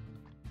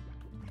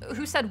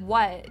 Who said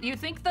what? You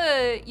think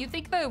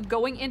the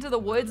going into the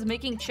woods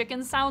making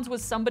chicken sounds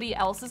was somebody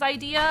else's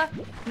idea?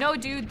 No,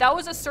 dude, that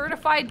was a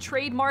certified,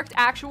 trademarked,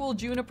 actual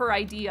Juniper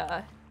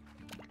idea.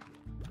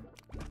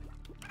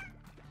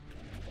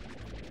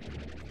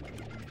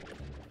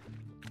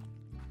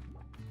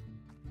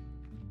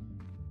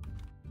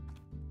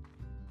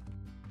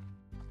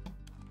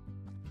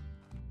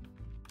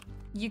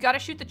 You gotta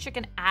shoot the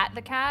chicken at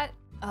the cat?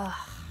 Ugh.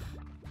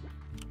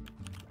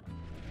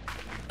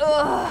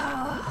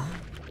 Ugh.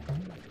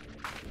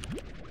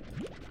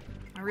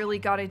 I really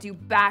gotta do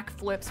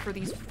backflips for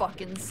these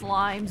fucking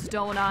slimes,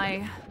 don't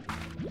I?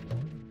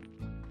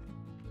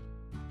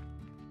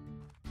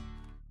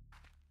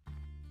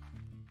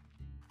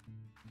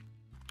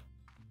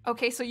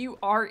 Okay, so you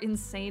are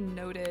insane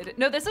noted.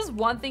 No, this is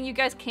one thing you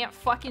guys can't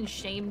fucking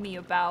shame me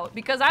about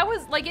because I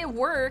was like, it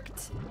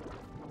worked.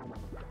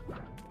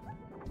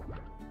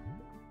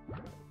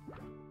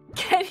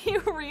 Can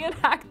you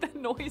reenact the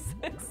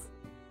noises?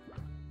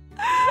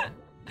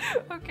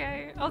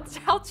 Okay,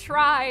 I'll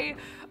try.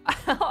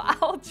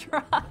 I'll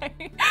try.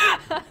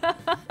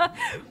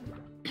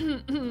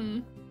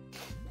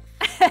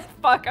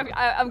 Fuck,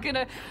 I'm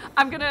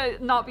gonna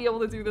not be able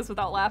to do this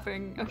without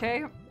laughing,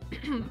 okay?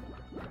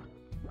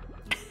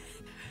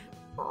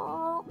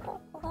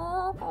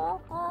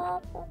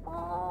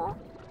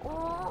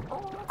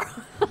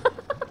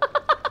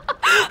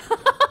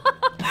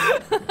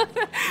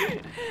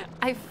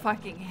 I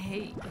fucking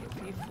hate you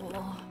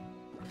people.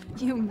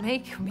 You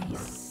make me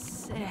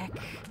sick.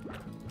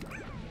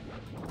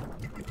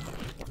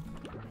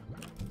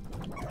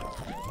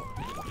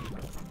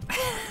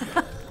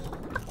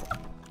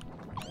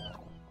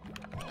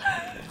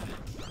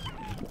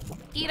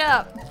 Eat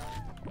up.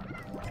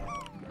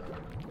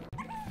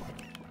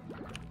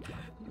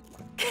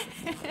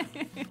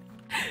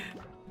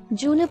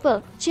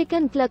 Juniper,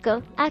 chicken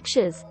plucker,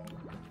 Actias.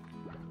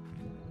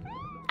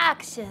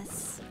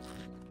 Actias.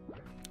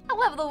 I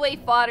love the way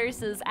Fodder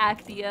says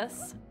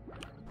Actias.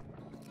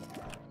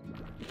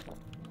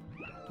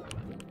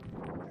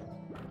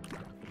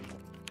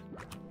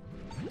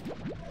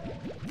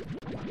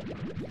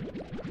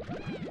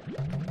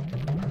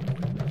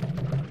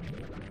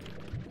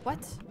 What?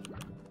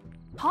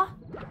 Huh?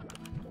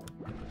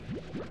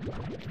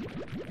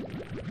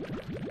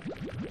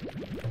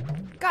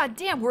 God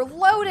damn, we're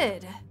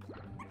loaded!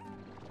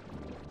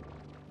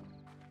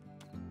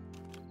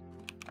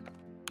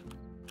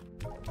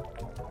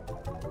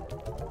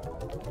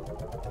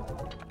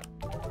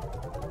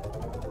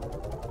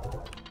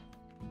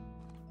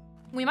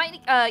 We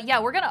might, yeah,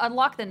 we're gonna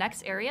unlock the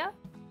next area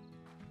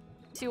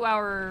to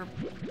our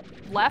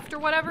left or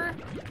whatever.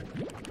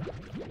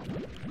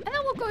 And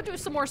then we'll go do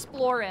some more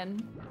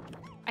exploring,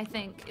 I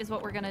think, is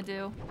what we're gonna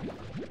do.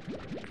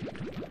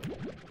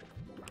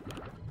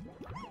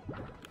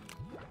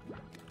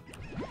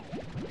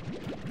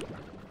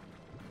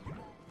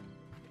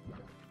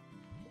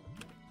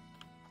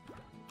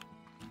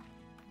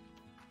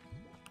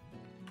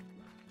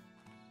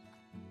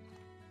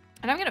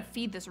 And I'm gonna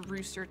feed this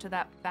rooster to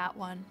that fat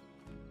one.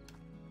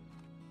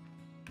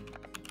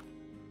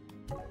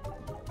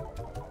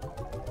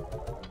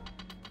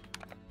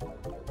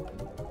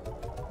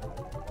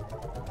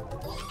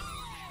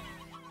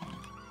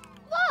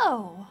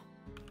 Whoa!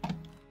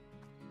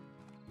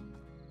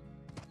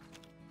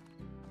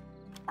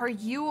 Are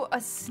you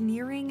a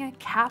sneering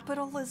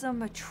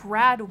capitalism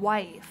trad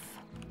wife?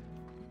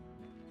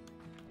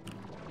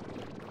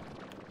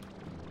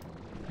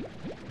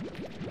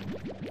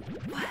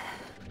 What?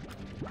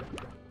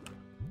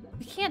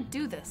 We can't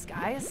do this,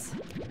 guys.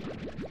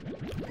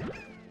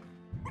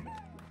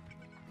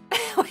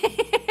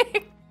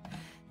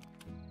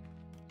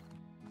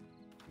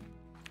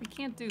 We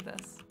can't do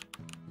this.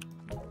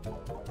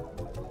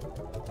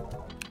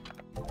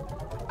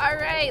 All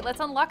right, let's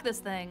unlock this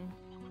thing.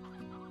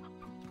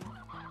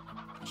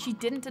 She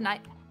didn't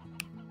deny.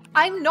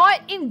 I'm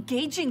not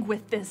engaging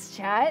with this,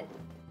 chat.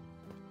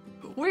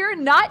 We're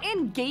not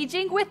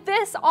engaging with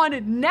this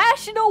on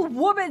National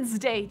Women's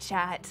Day,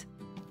 chat.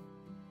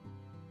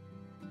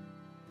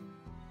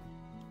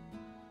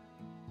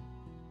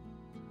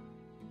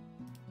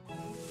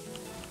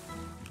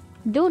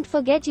 Don't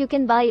forget you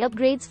can buy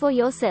upgrades for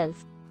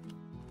yourself.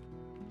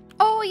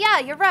 Oh yeah,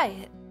 you're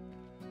right.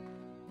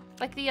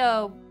 Like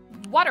the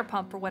water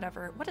pump or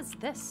whatever. What is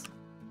this?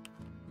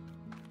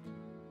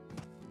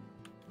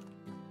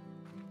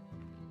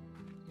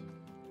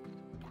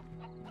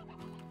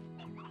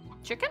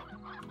 Chicken?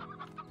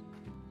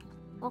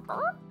 Oh,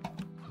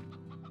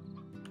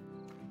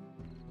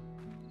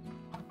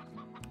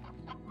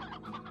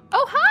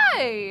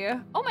 hi!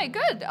 Oh my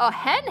good, a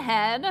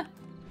hen.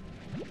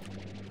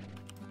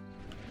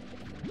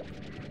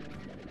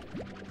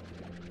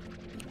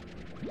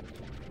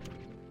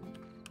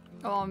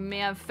 Oh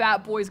man,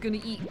 Fat Boy's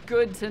gonna eat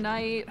good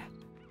tonight.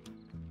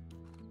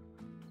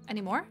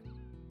 Any more?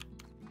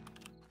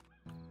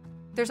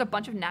 There's a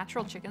bunch of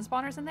natural chicken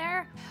spawners in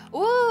there.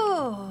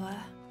 Ooh!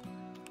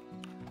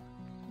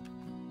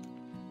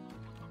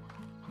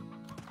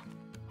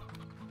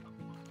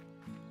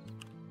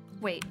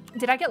 Wait,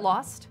 did I get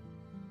lost?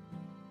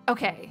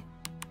 Okay,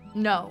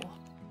 no.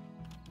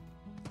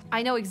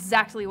 I know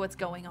exactly what's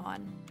going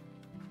on.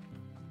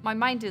 My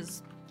mind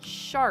is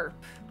sharp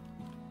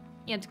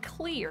and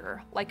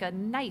clear like a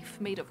knife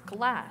made of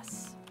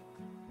glass.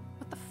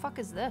 What the fuck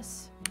is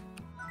this?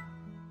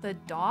 The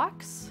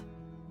docks?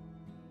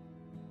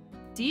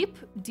 Deep,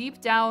 deep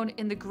down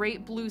in the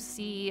great blue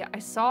sea, I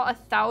saw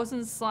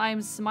 1,000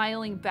 slimes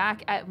smiling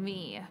back at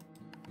me.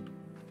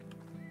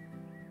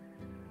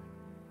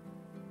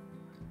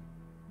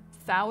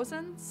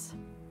 Thousands?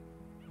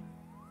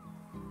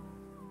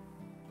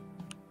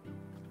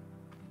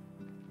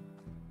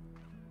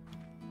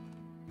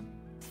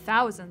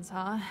 Thousands,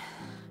 huh?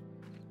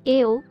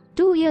 Ayo,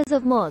 2 years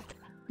of mirth.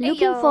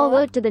 Looking Ayo.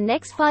 forward to the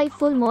next 5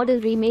 full model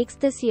remakes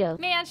this year.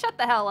 Man, shut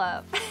the hell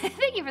up.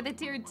 Thank you for the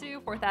tier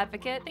 2, 4th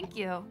advocate. Thank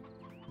you.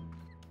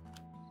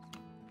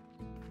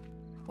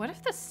 What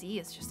if the sea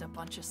is just a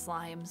bunch of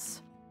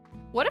slimes?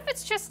 What if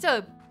it's just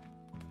a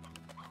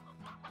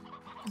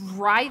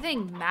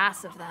writhing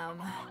mass of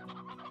them?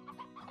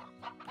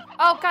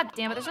 Oh, god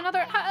damn it. There's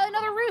another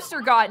rooster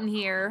got in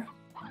here.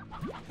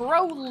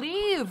 Bro,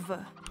 leave.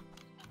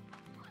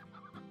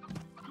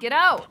 Get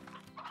out.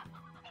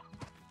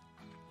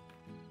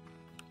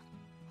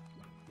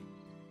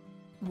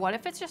 What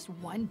if it's just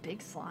one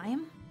big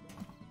slime?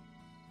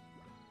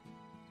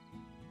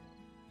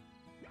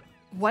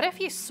 What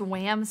if you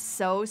swam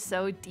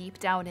so deep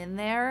down in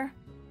there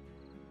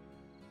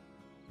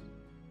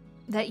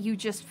that you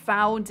just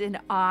found an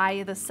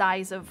eye the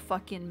size of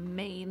fucking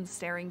Maine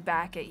staring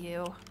back at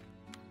you?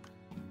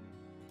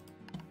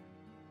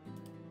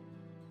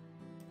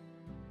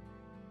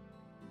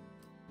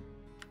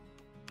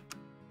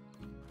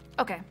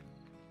 Okay.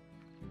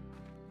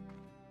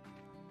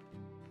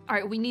 All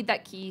right, we need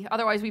that key.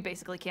 Otherwise, we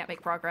basically can't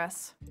make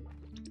progress.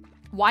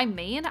 Why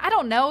Maine? I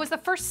don't know. It's the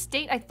first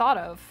state I thought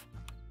of.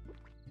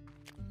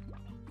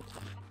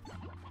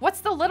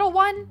 What's the little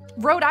one?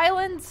 Rhode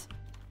Island?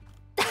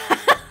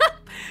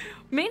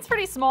 Maine's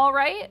pretty small,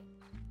 right?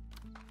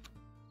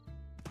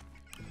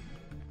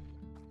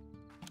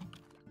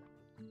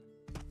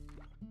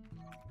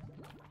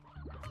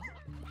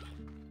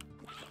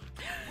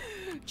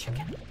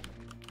 Chicken.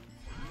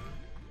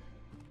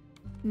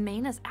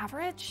 Maine is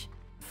average?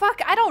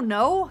 Fuck, I don't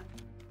know.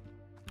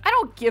 I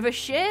don't give a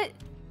shit.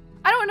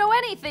 I don't know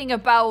anything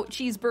about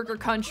cheeseburger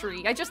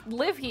country. I just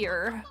live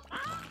here.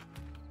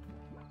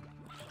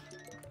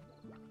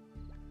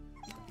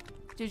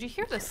 Did you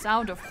hear the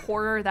sound of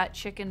horror that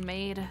chicken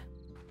made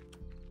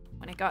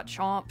when it got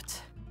chomped?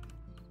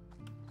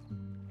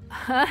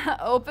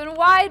 Open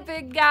wide,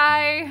 big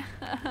guy.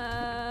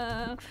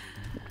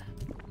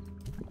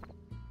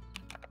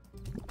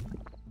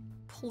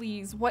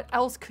 Please, what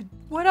else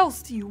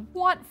do you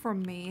want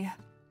from me?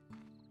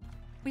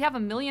 We have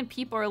 1 million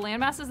people. Our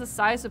landmass is the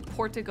size of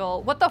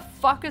Portugal. What the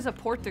fuck is a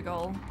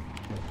Portugal?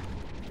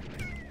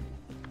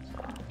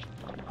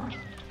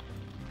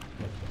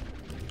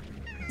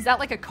 Is that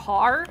like a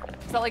car?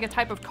 Is that like a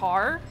type of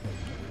car?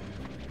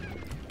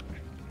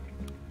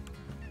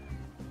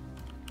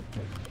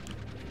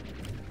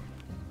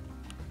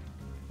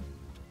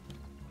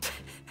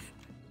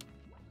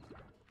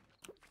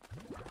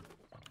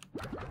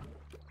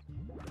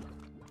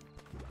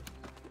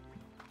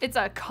 It's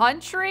a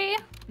country?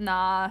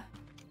 Nah.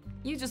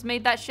 You just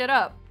made that shit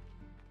up.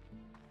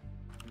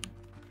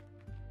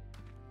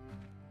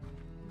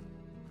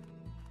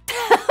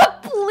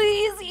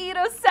 Please eat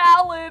a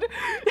salad.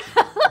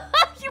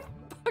 You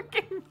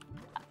fucking...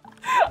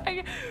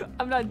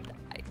 I'm not...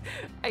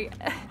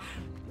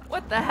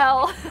 what the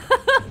hell?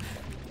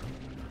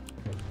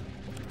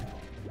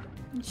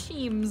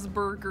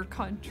 Cheeseburger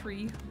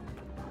country.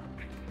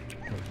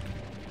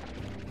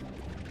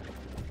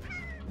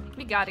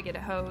 We gotta get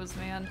a hose,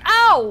 man.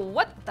 Ow!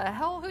 What the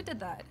hell? Who did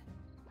that?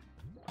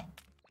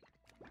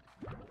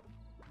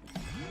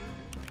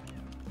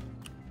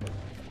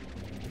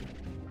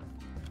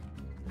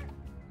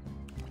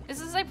 Is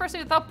this the same person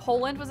who thought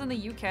Poland was in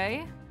the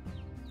UK?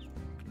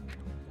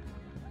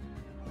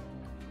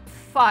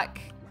 Fuck.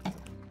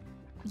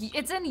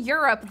 It's in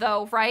Europe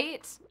though,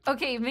 right?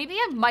 Okay, maybe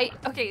I might...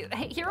 Okay,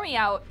 hey, hear me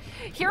out.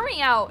 Hear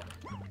me out.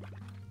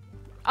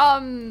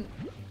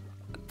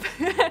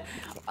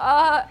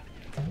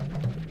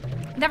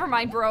 Never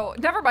mind, bro.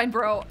 Never mind,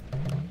 bro.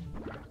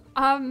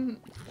 I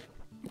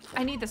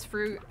need this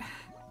fruit.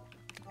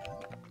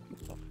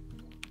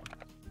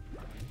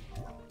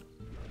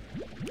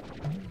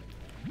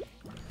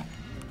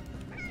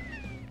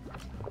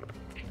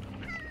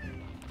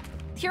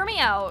 Hear me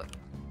out.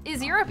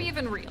 Is Europe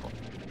even real?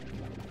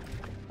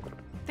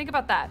 Think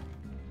about that.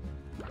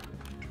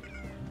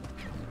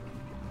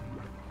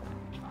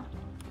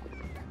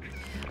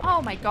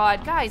 Oh my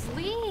god, guys,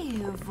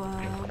 leave.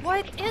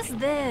 What is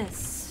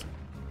this?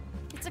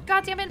 It's a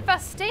goddamn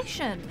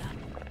infestation.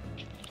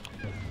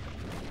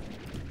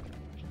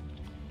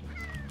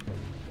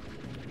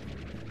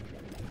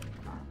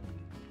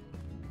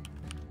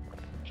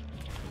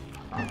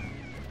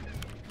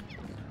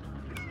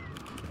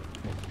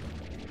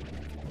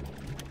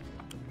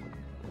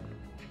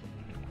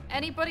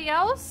 Anybody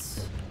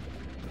else?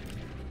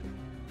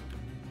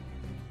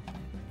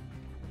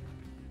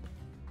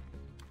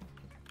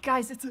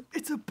 Guys,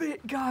 it's a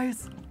bit,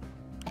 guys.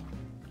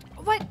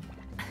 What?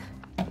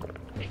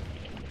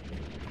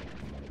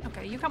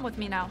 Okay, you come with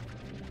me now.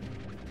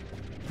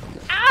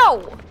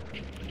 Ow!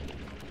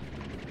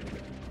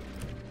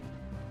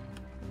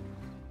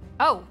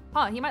 Oh,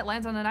 huh, he might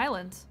land on an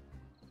island.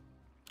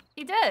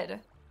 He did.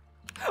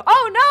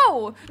 Oh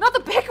no! Not the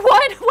big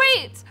one!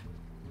 Wait!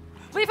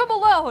 Leave him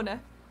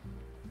alone!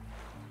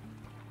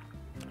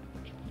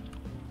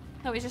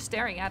 No, he's just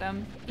staring at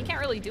him. He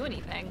can't really do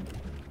anything.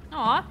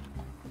 Aw.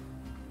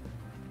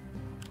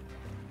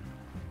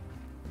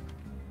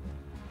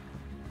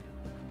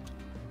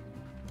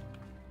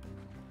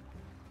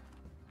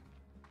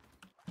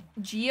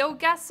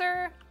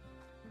 GeoGuessr?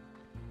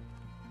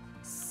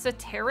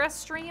 Cetera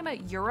stream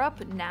at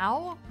Europe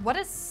now? What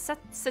is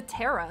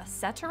Cetera?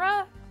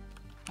 Cetera?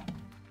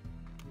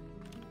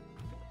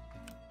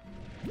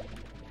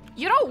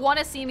 You don't want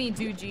to see me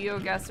do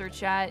GeoGuessr,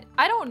 chat.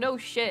 I don't know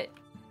shit.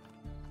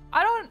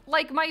 I don't,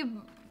 like, my...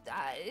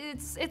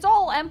 it's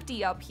all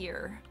empty up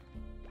here.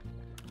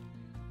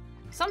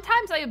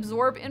 Sometimes I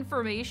absorb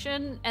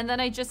information and then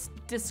I just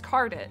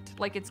discard it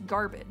like it's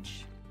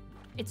garbage.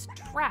 It's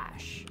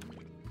trash.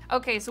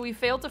 Okay, so we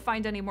failed to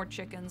find any more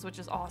chickens, which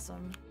is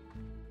awesome.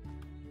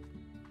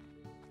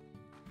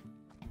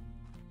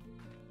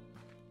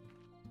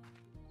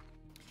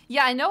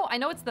 Yeah, I know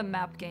it's the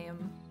map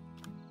game.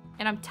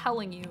 And I'm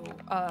telling you,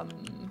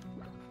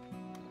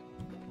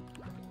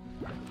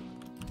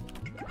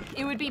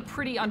 it would be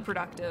pretty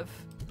unproductive.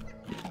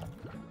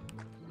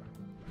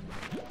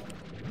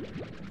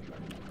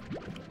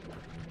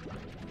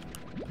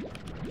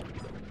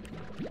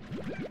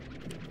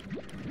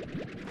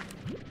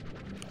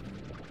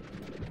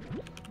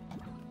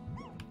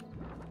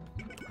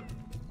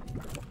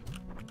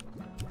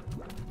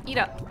 Eat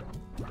up.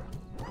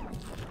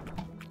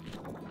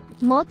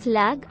 Moth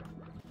lag.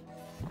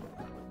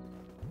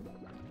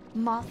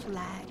 Moth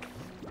lag.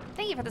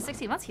 Thank you for the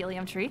 16 months,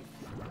 Helium Tree.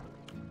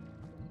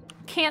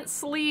 Can't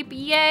sleep,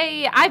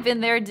 yay! I've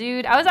been there,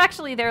 dude. I was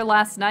actually there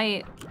last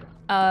night.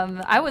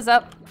 I was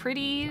up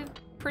pretty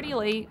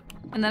late,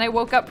 and then I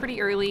woke up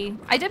pretty early.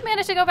 I did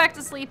manage to go back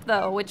to sleep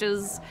though, which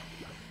is,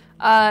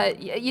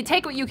 you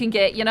take what you can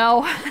get, you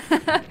know?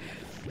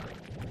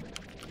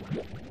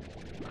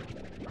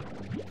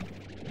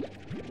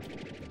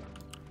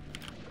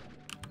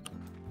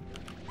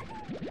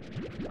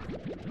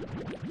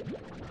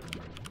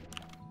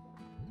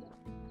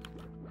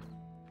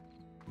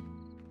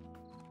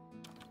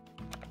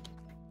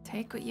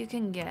 Take what you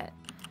can get.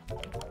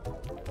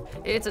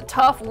 It's a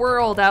tough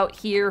world out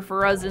here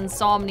for us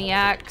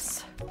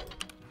insomniacs.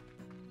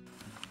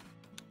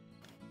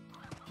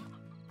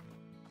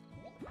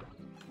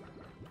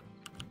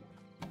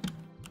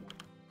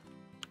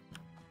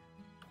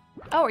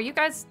 Oh, are you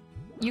guys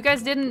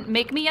didn't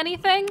make me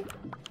anything?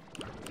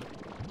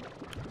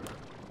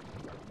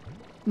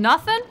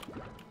 Nothing?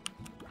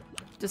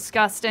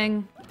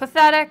 Disgusting.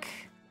 Pathetic.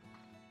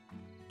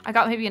 I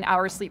got maybe an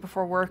hour's sleep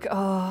before work.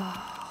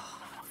 Oh.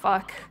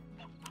 Fuck.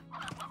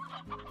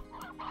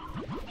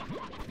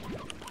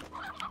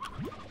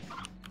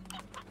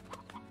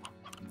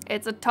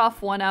 It's a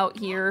tough one out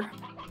here.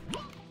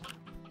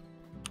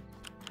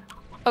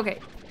 Okay,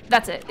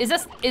 that's it. Is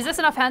this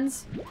enough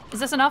hens? Is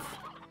this enough?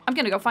 I'm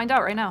gonna go find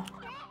out right now.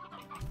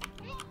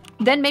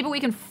 Then maybe we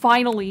can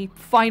finally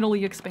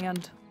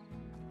expand.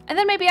 And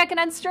then maybe I can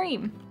end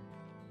stream.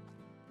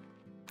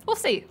 We'll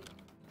see.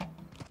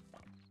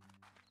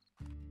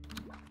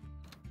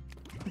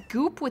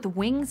 Goop with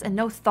wings and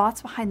no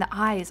thoughts behind the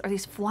eyes. Are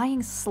these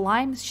flying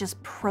slimes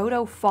just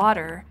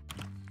proto-fodder?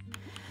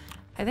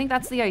 I think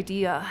that's the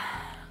idea.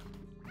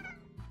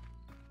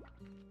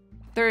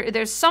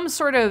 There's some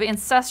sort of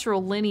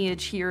ancestral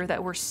lineage here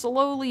that we're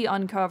slowly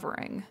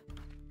uncovering.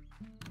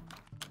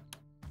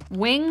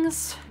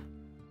 Wings,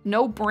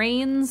 no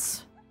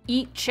brains,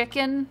 eat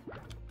chicken,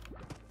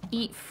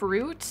 eat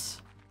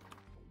fruit.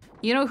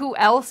 You know who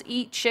else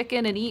eat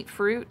chicken and eat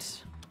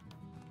fruit?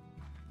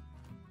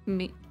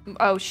 Me.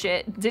 Oh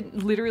shit,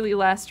 literally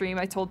last stream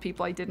I told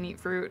people I didn't eat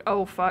fruit.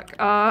 Oh fuck.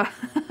 That's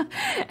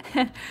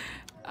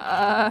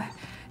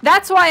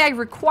why I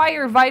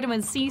require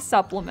vitamin C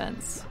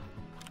supplements.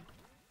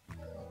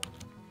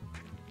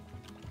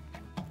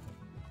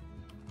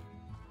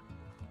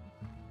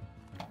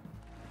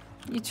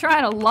 You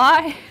trying to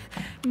lie?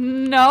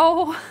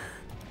 No.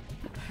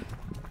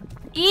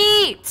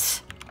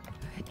 Eat!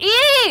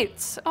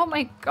 Eat! Oh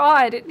my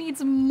god, it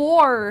needs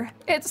more.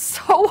 It's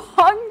so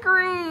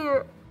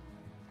hungry.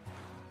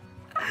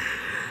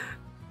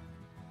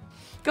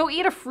 Go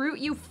eat a fruit,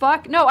 you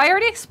fuck. No, I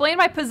already explained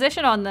my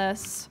position on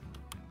this.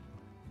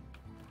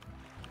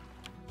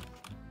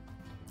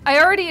 I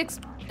already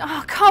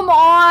oh, come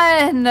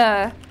on!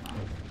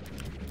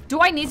 Do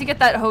I need to get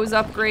that hose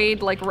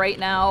upgrade, like, right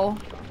now?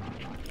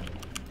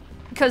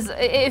 Because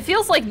it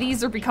feels like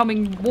these are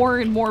becoming more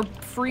and more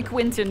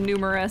frequent and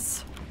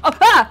numerous. Oh,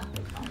 ha!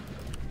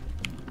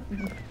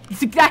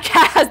 That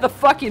cat has the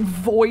fucking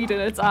void in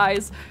its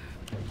eyes.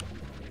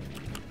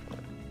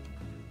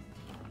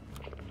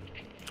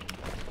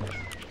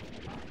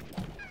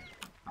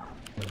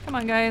 Come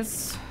on,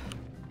 guys.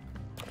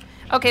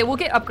 Okay, we'll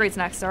get upgrades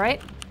next,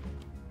 alright?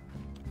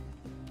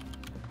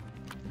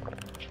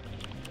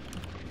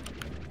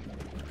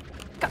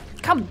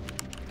 Come.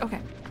 Okay.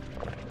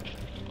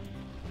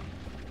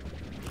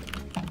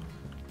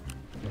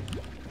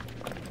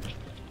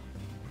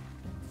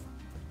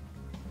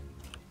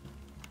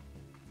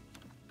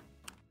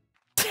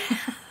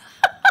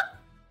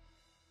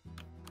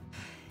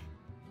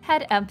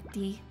 Head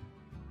empty.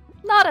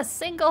 Not a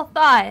single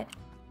thought.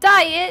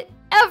 Diet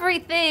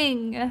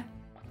everything.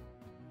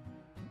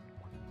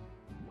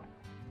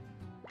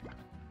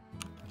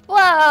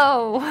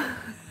 Whoa.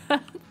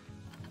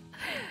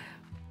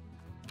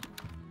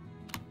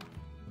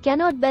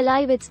 Cannot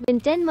believe it's been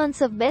 10 months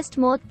of Best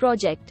Moth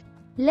project.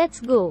 Let's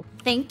go.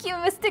 Thank you,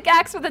 Mystic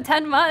Axe, for the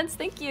 10 months.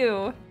 Thank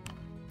you.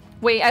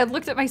 Wait, I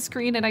looked at my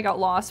screen and I got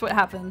lost. What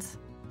happened?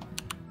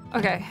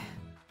 Okay.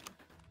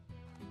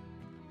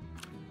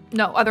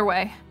 No, other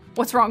way.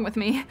 What's wrong with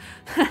me?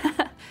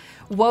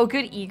 Whoa,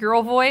 good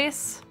e-girl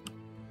voice.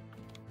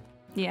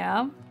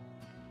 Yeah.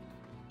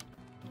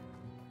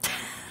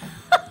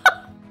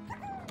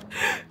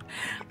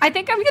 I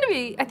think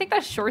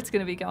that short's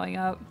gonna be going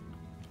up.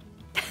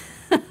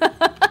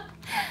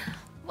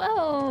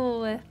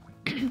 Whoa.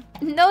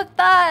 No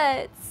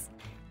thoughts.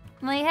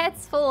 My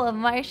head's full of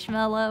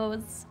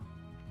marshmallows.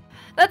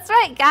 That's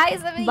right,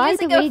 guys. I've been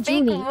using a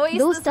fake voice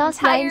those this star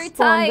entire slimes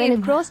spawn when a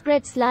time.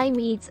 crossbred slime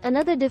eats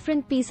another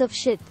different piece of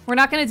shit. We're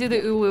not gonna do the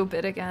uwu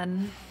bit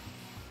again.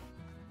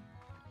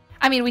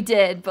 I mean, we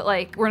did, but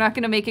like, we're not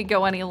gonna make it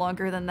go any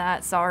longer than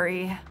that.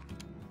 Sorry.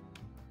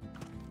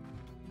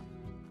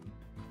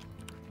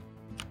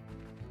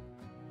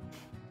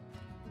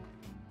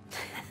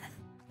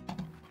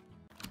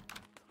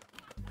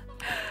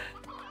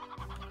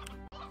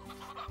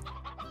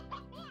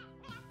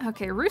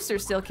 Okay,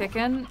 rooster's still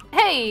kicking.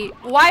 Hey,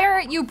 why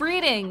aren't you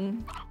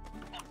breeding?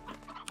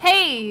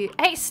 Hey,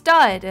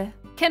 stud.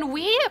 Can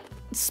we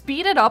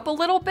speed it up a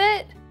little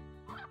bit?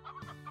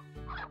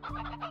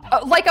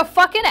 Like a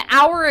fucking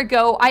hour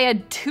ago, I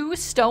had 2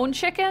 stone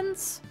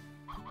chickens.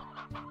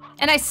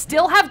 And I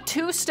still have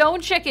 2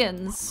 stone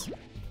chickens.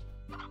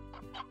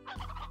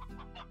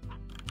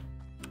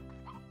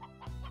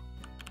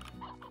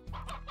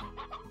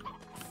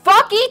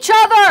 Fuck each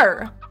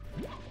other!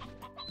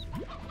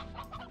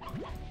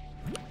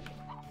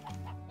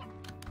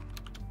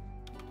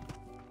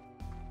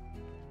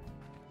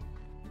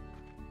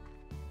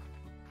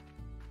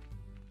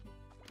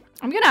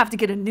 I'm gonna have to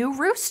get a new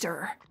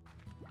rooster.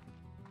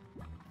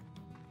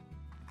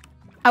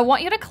 I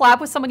want you to collab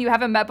with someone you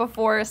haven't met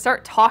before,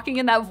 start talking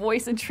in that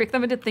voice and trick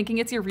them into thinking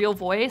it's your real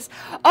voice.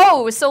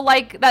 Oh, so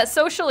like that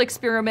social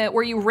experiment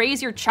where you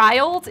raise your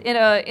child in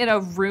a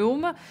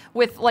room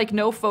with like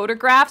no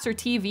photographs or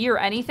TV or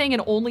anything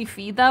and only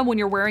feed them when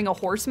you're wearing a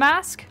horse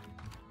mask?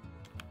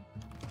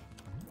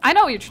 I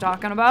know what you're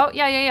talking about.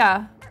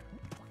 Yeah.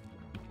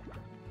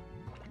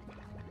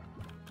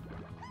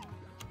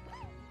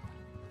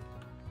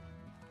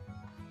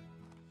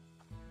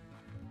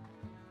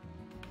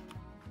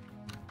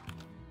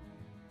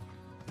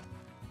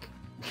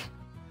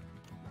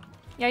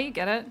 Yeah, you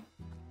get it.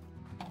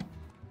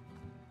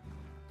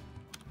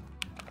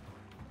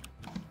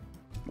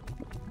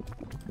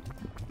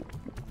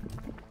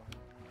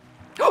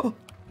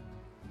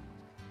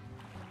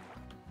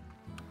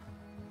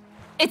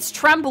 It's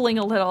trembling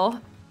a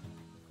little.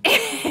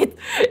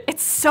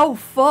 It's so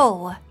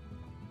full.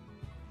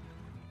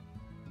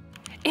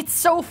 It's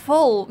so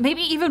full.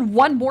 Maybe even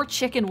one more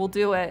chicken will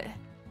do it.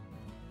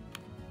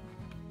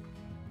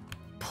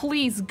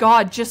 Please,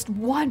 God, just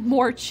one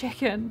more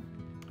chicken.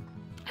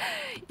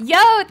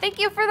 Yo, thank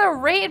you for the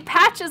raid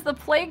patches, the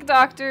Plague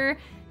Doctor.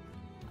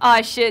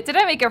 Aw, shit. Did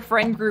I make a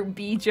friend group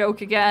B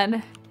joke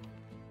again?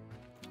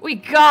 We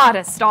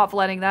gotta stop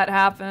letting that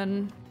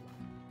happen.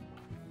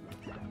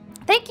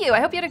 Thank you.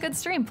 I hope you had a good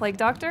stream, Plague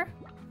Doctor.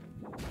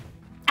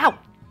 Ow.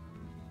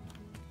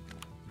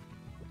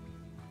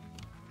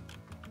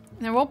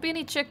 There won't be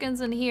any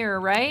chickens in here,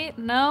 right?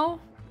 No?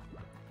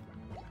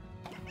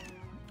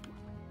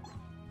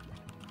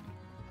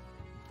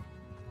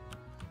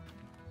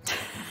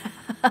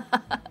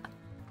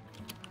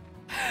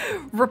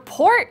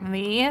 Report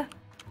me?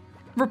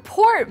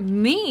 Report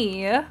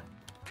me?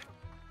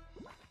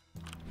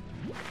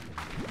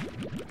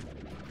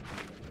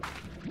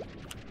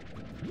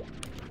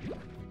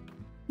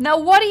 Now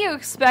what do you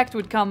expect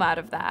would come out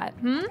of that,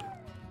 hmm?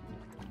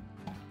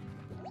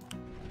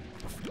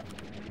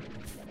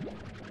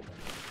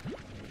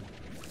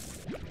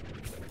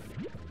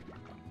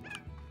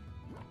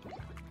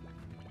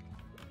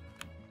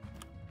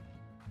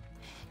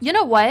 You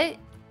know what?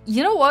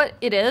 You know what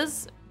it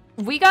is?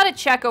 We gotta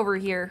check over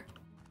here.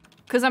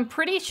 Because I'm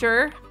pretty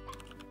sure...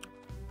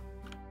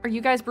 Are you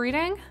guys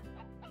breeding?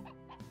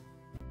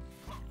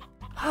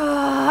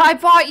 I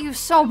bought you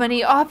so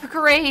many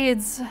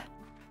upgrades.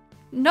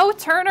 No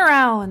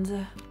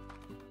turnaround.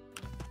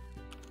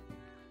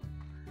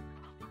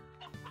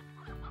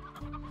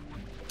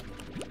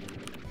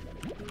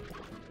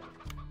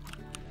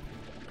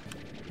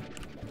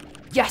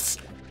 Yes!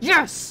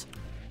 Yes!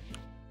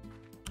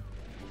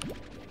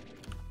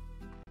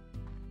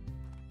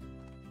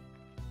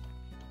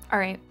 All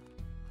right.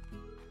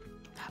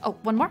 Oh,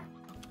 one more?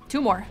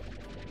 2 more.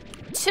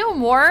 2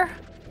 more?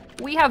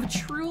 We have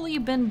truly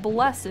been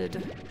blessed.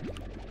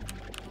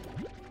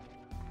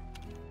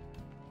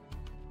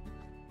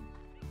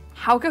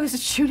 How goes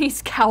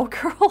Junie's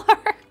cowgirl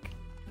arc?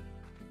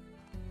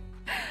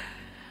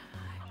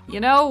 You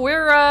know,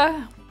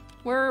 we're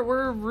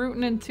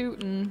rootin' and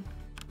tootin'.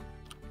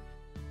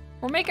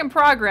 We're making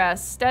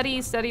progress.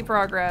 Steady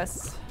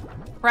progress.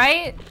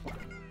 Right?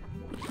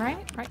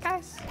 Right,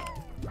 guys?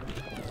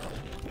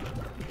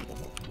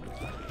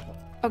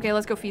 Okay,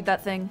 let's go feed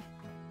that thing.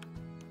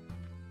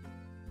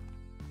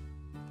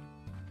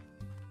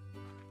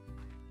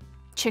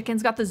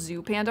 Chicken's got the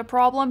zoo panda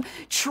problem.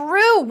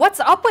 True! What's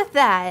up with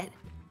that?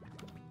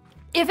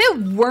 If it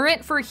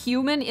weren't for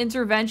human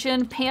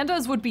intervention,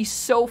 pandas would be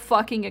so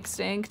fucking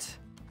extinct.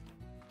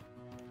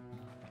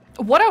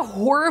 What a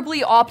horribly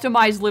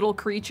optimized little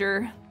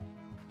creature.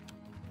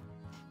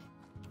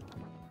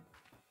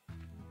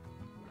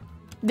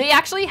 They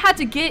actually had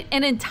to get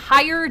an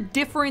entire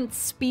different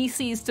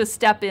species to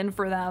step in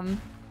for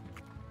them.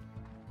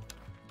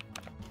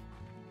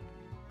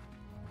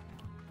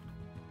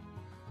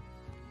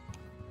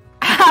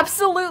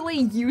 Absolutely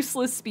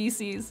useless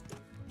species.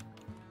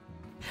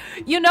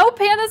 You know,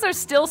 pandas are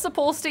still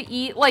supposed to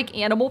eat like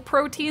animal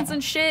proteins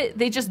and shit.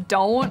 They just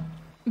don't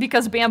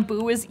because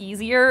bamboo is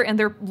easier and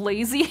they're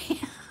lazy.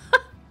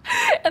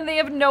 And they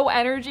have no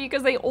energy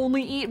because they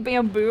only eat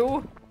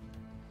bamboo.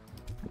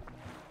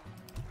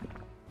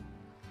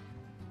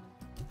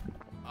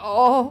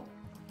 Oh.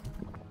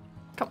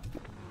 Come.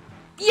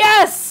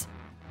 Yes!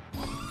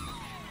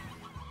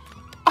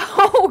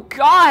 Oh,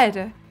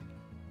 God.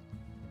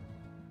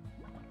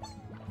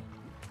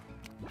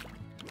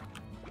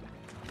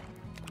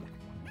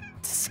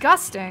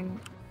 disgusting.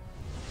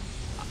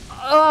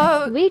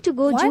 Way to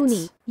go, what?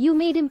 Junie. You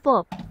made him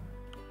pop.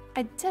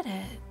 I did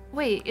it.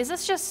 Wait, is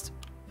this just...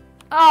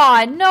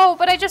 Ah, no,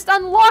 but I just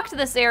unlocked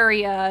this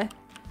area.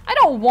 I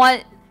didn't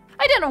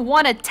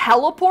want a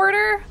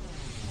teleporter.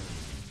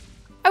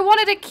 I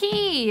wanted a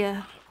key.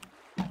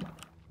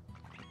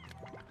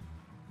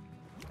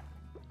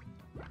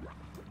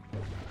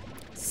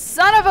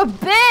 Son of a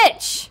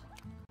bitch!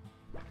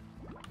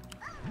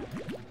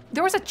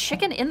 There was a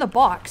chicken in the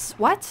box.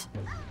 What?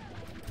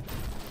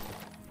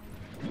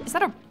 Is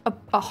that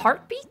a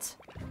heartbeat?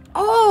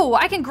 Oh,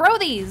 I can grow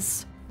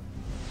these.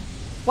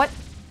 What?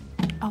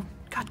 Oh,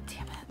 god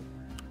damn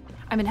it.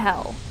 I'm in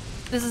hell.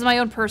 This is my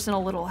own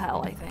personal little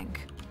hell, I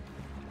think.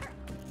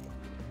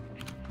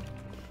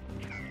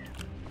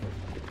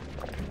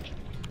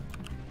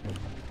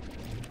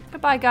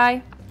 Goodbye,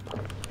 guy.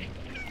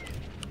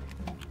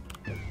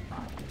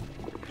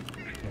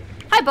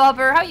 Hi,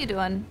 Bobber. How you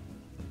doing?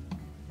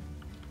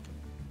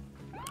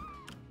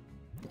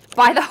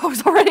 Buy the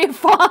hose already?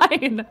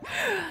 Fine.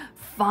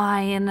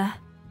 Fine.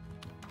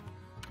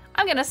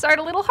 I'm gonna start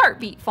a little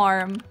heartbeat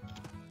farm.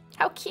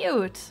 How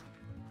cute.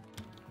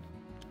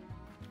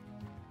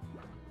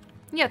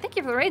 Yeah, thank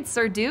you for the raid,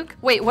 Sir Duke.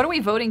 Wait, what are we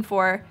voting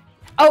for?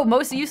 Oh,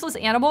 most useless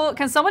animal?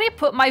 Can somebody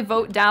put my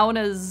vote down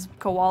as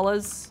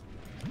koalas?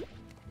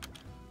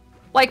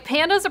 Like,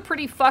 pandas are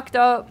pretty fucked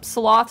up,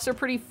 sloths are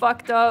pretty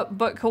fucked up,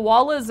 but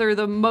koalas are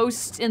the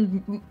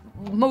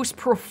most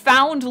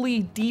profoundly,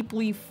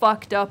 deeply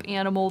fucked up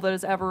animal that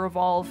has ever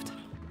evolved.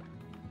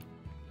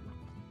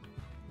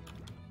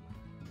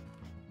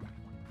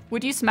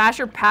 Would you smash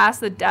or pass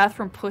the death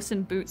from Puss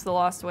in Boots: The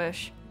Lost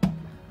Wish?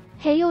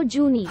 Heyo,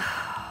 Junie.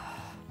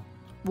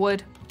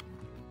 Would.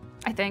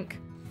 I think.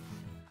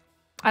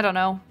 I don't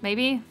know.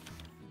 Maybe?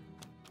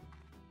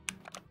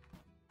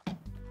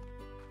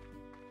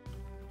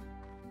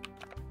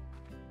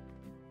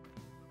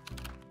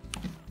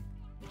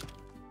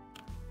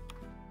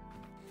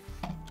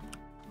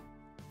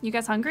 You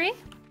guys hungry?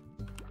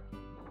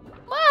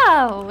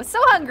 Wow, so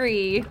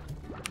hungry.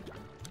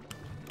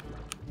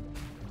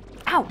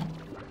 Ow.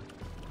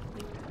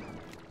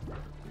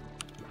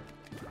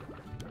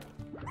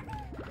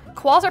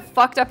 Koalas are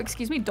fucked up.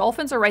 Excuse me,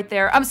 dolphins are right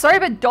there. I'm sorry,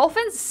 but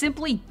dolphins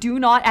simply do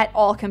not at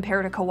all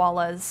compare to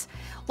koalas.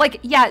 Like,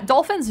 yeah,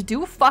 dolphins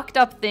do fucked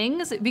up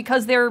things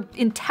because they're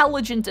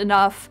intelligent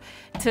enough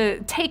to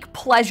take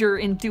pleasure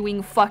in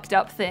doing fucked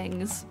up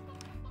things.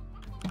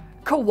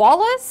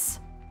 Koalas?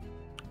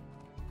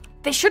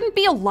 They shouldn't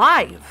be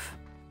alive.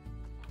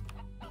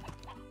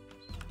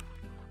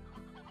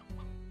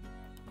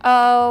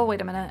 Oh, wait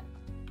a minute.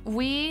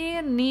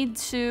 We need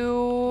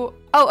to...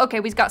 Oh, okay,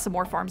 we've got some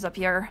more farms up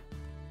here.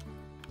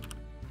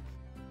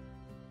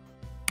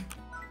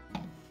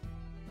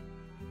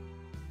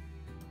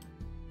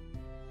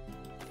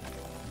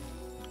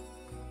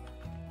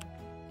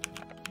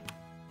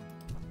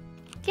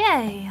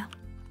 Yay.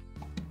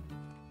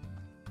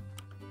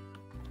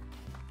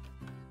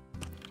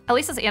 At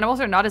least those animals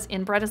are not as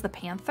inbred as the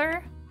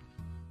panther.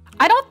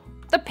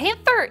 The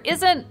panther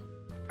isn't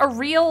a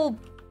real,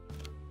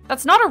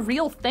 that's not a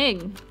real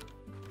thing.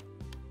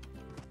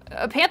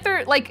 A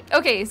panther, like,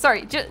 okay,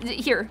 sorry,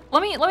 here,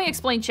 let me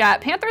explain,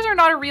 chat. Panthers are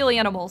not real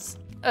animals.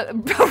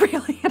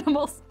 Real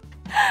animals.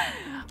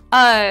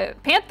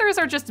 Panthers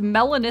are just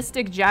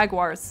melanistic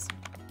jaguars.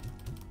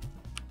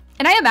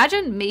 And I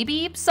imagine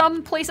maybe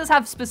some places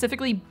have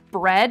specifically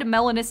bred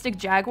melanistic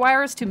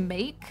jaguars to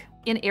make,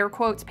 in air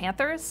quotes,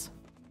 panthers.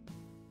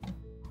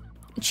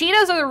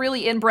 Cheetahs are the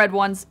really inbred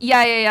ones.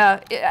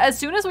 Yeah. As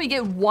soon as we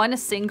get one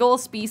single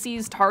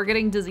species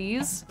targeting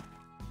disease,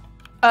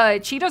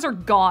 cheetahs are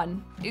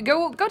gone.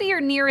 Go to your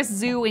nearest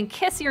zoo and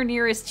kiss your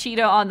nearest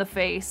cheetah on the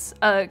face,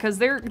 because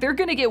they're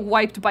gonna get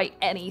wiped by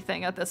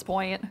anything at this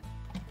point.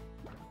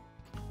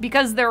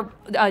 Because their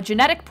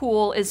genetic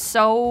pool is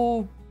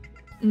so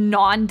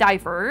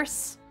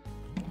non-diverse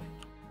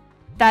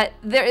that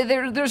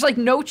there's like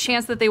no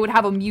chance that they would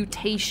have a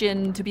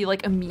mutation to be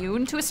like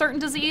immune to a certain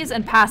disease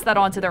and pass that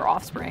on to their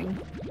offspring.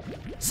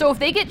 So if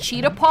they get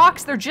cheetah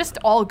pox, they're just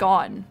all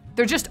gone.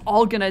 They're just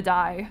all gonna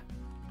die.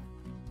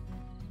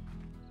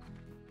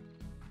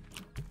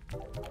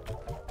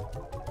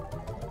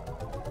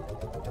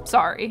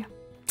 Sorry.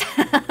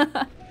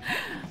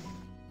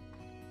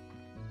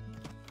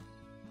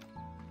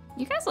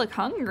 You guys look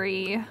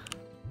hungry.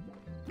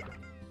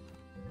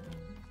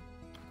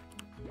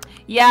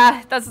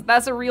 Yeah,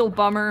 that's a real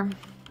bummer.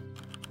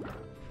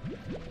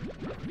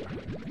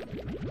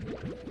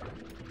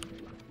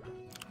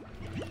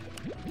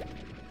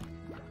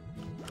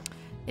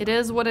 It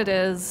is what it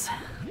is.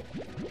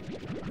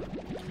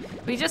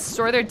 We just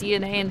store their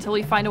DNA until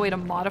we find a way to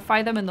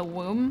modify them in the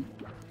womb.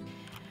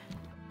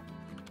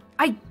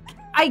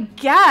 I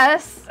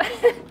guess.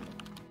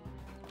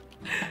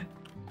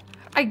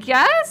 I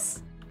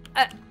guess?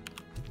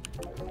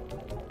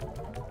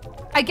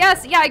 I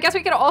guess, yeah, I guess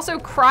we could also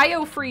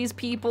cryo-freeze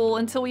people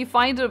until we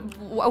find a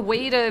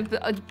way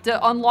to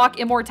unlock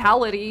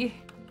immortality.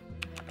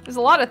 There's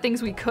a lot of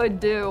things we could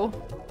do.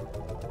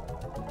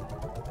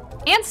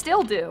 And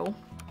still do.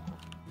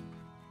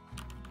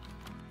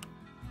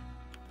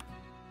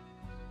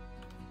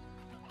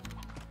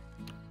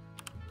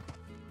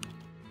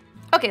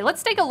 Okay,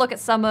 let's take a look at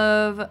some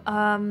of,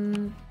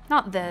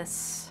 not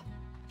this.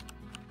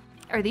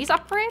 Are these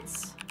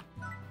upgrades?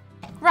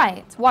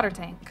 Right, water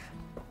tank.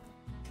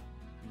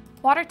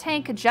 Water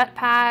tank,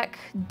 jetpack,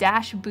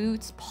 dash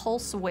boots,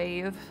 pulse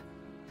wave.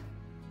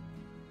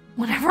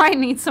 Whenever I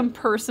need some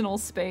personal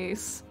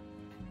space.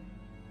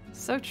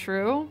 So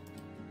true.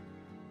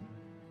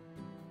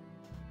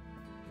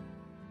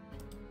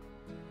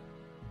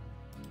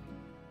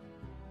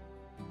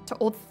 To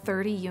old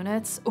 30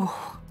 units.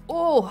 Oh,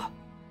 oh.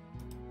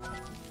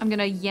 I'm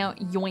gonna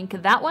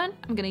yoink that one.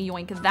 I'm gonna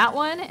yoink that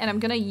one, and I'm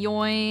gonna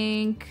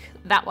yoink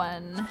that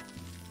one.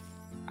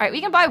 All right,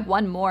 we can buy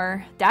one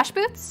more. Dash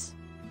boots?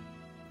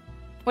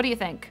 What do you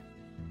think?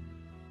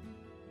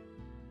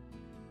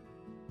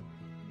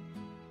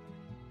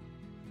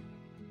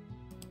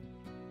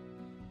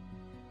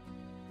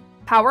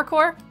 Power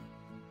core?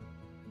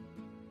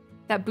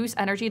 That boosts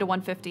energy to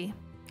 150.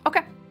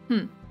 Okay,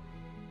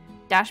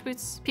 Dash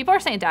boots? People are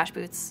saying dash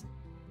boots.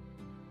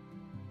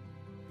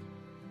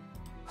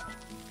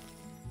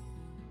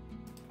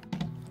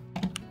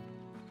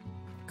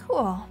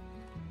 Cool.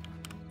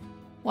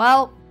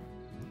 Well,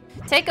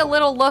 take a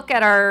little look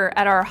at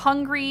our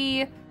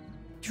hungry,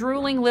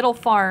 drooling little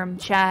farm,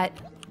 chat.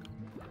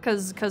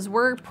 Cause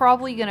we're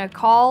probably gonna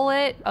call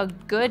it a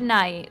good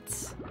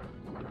night.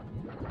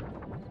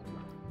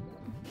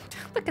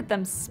 Look at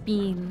them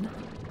speen.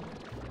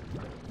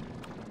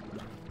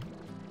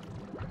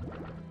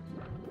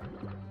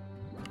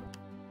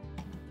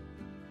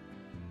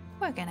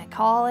 We're gonna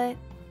call it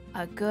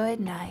a good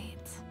night.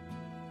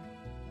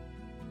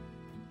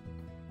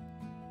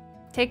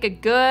 Take a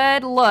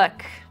good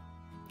look.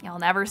 You'll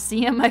never see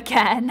him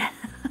again.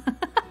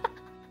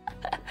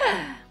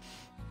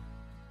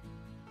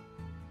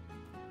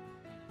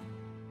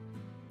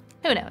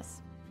 Who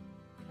knows?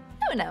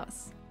 Who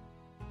knows?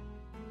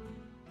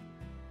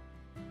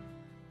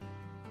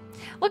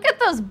 Look at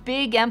those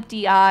big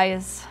empty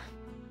eyes.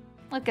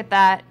 Look at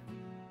that.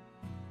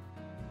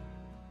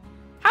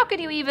 How could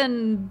you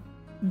even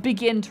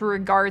begin to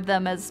regard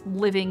them as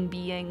living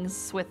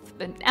beings with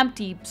an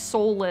empty,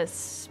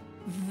 soulless,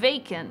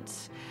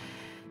 vacant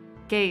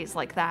gaze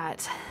like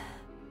that?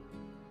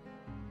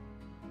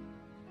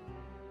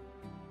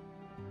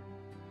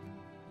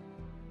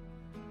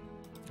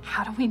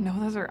 How do we know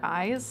those are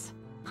eyes?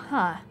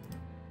 Huh.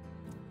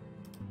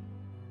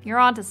 You're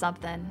onto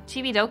something.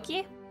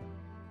 Chibidoki?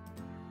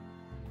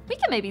 We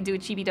can maybe do a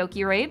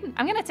Chibidoki raid.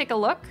 I'm gonna take a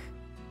look.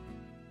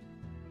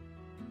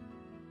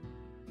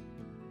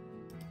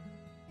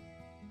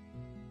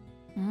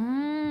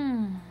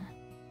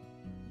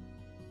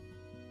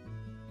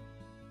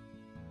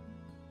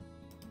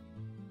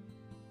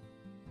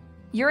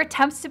 Your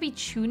attempts to be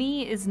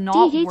Chuny is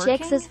not working?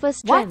 THX's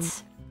first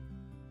trend.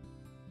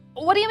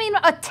 What do you mean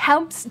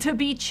attempts to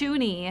be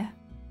Chuny?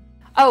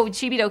 Oh,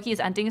 Chibidoki is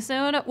ending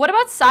soon? What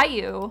about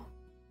Sayu?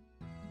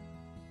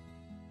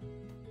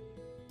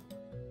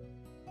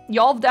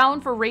 Y'all down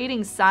for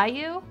raiding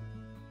Sayu?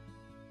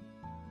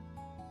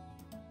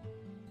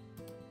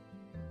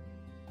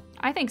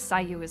 I think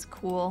Sayu is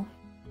cool.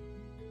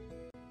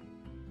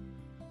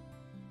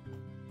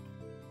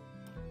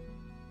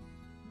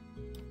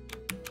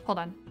 Hold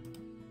on.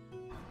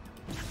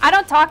 I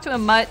don't talk to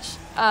him much,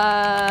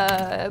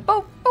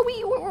 but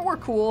we're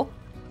cool.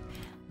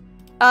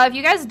 If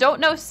you guys don't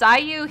know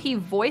Sayu, he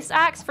voice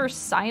acts for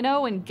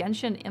Sino and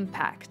Genshin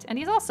Impact. And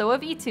he's also a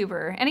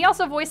VTuber. And he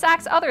also voice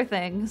acts other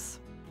things.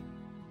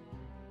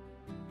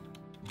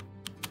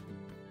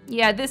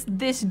 Yeah, this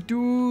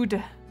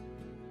dude.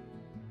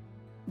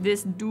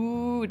 This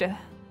dude.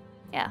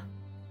 Yeah.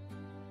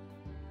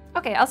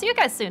 Okay, I'll see you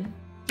guys soon.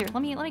 Here,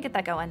 let me get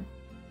that going.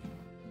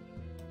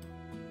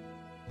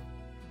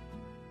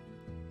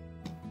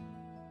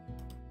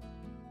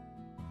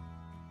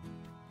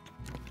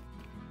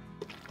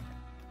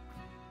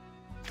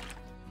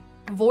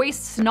 Voice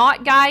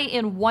snot guy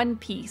in One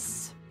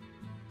Piece.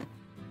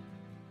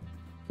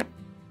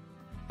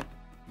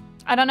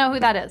 I don't know who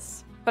that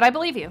is, but I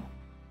believe you.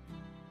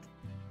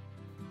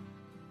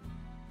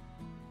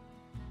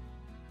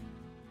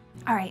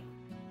 All right.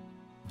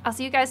 I'll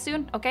see you guys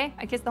soon, okay?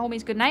 I kiss the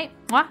homies goodnight.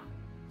 Mwah.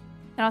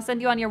 And I'll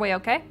send you on your way,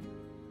 okay?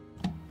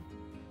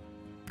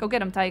 Go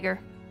get him,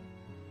 Tiger.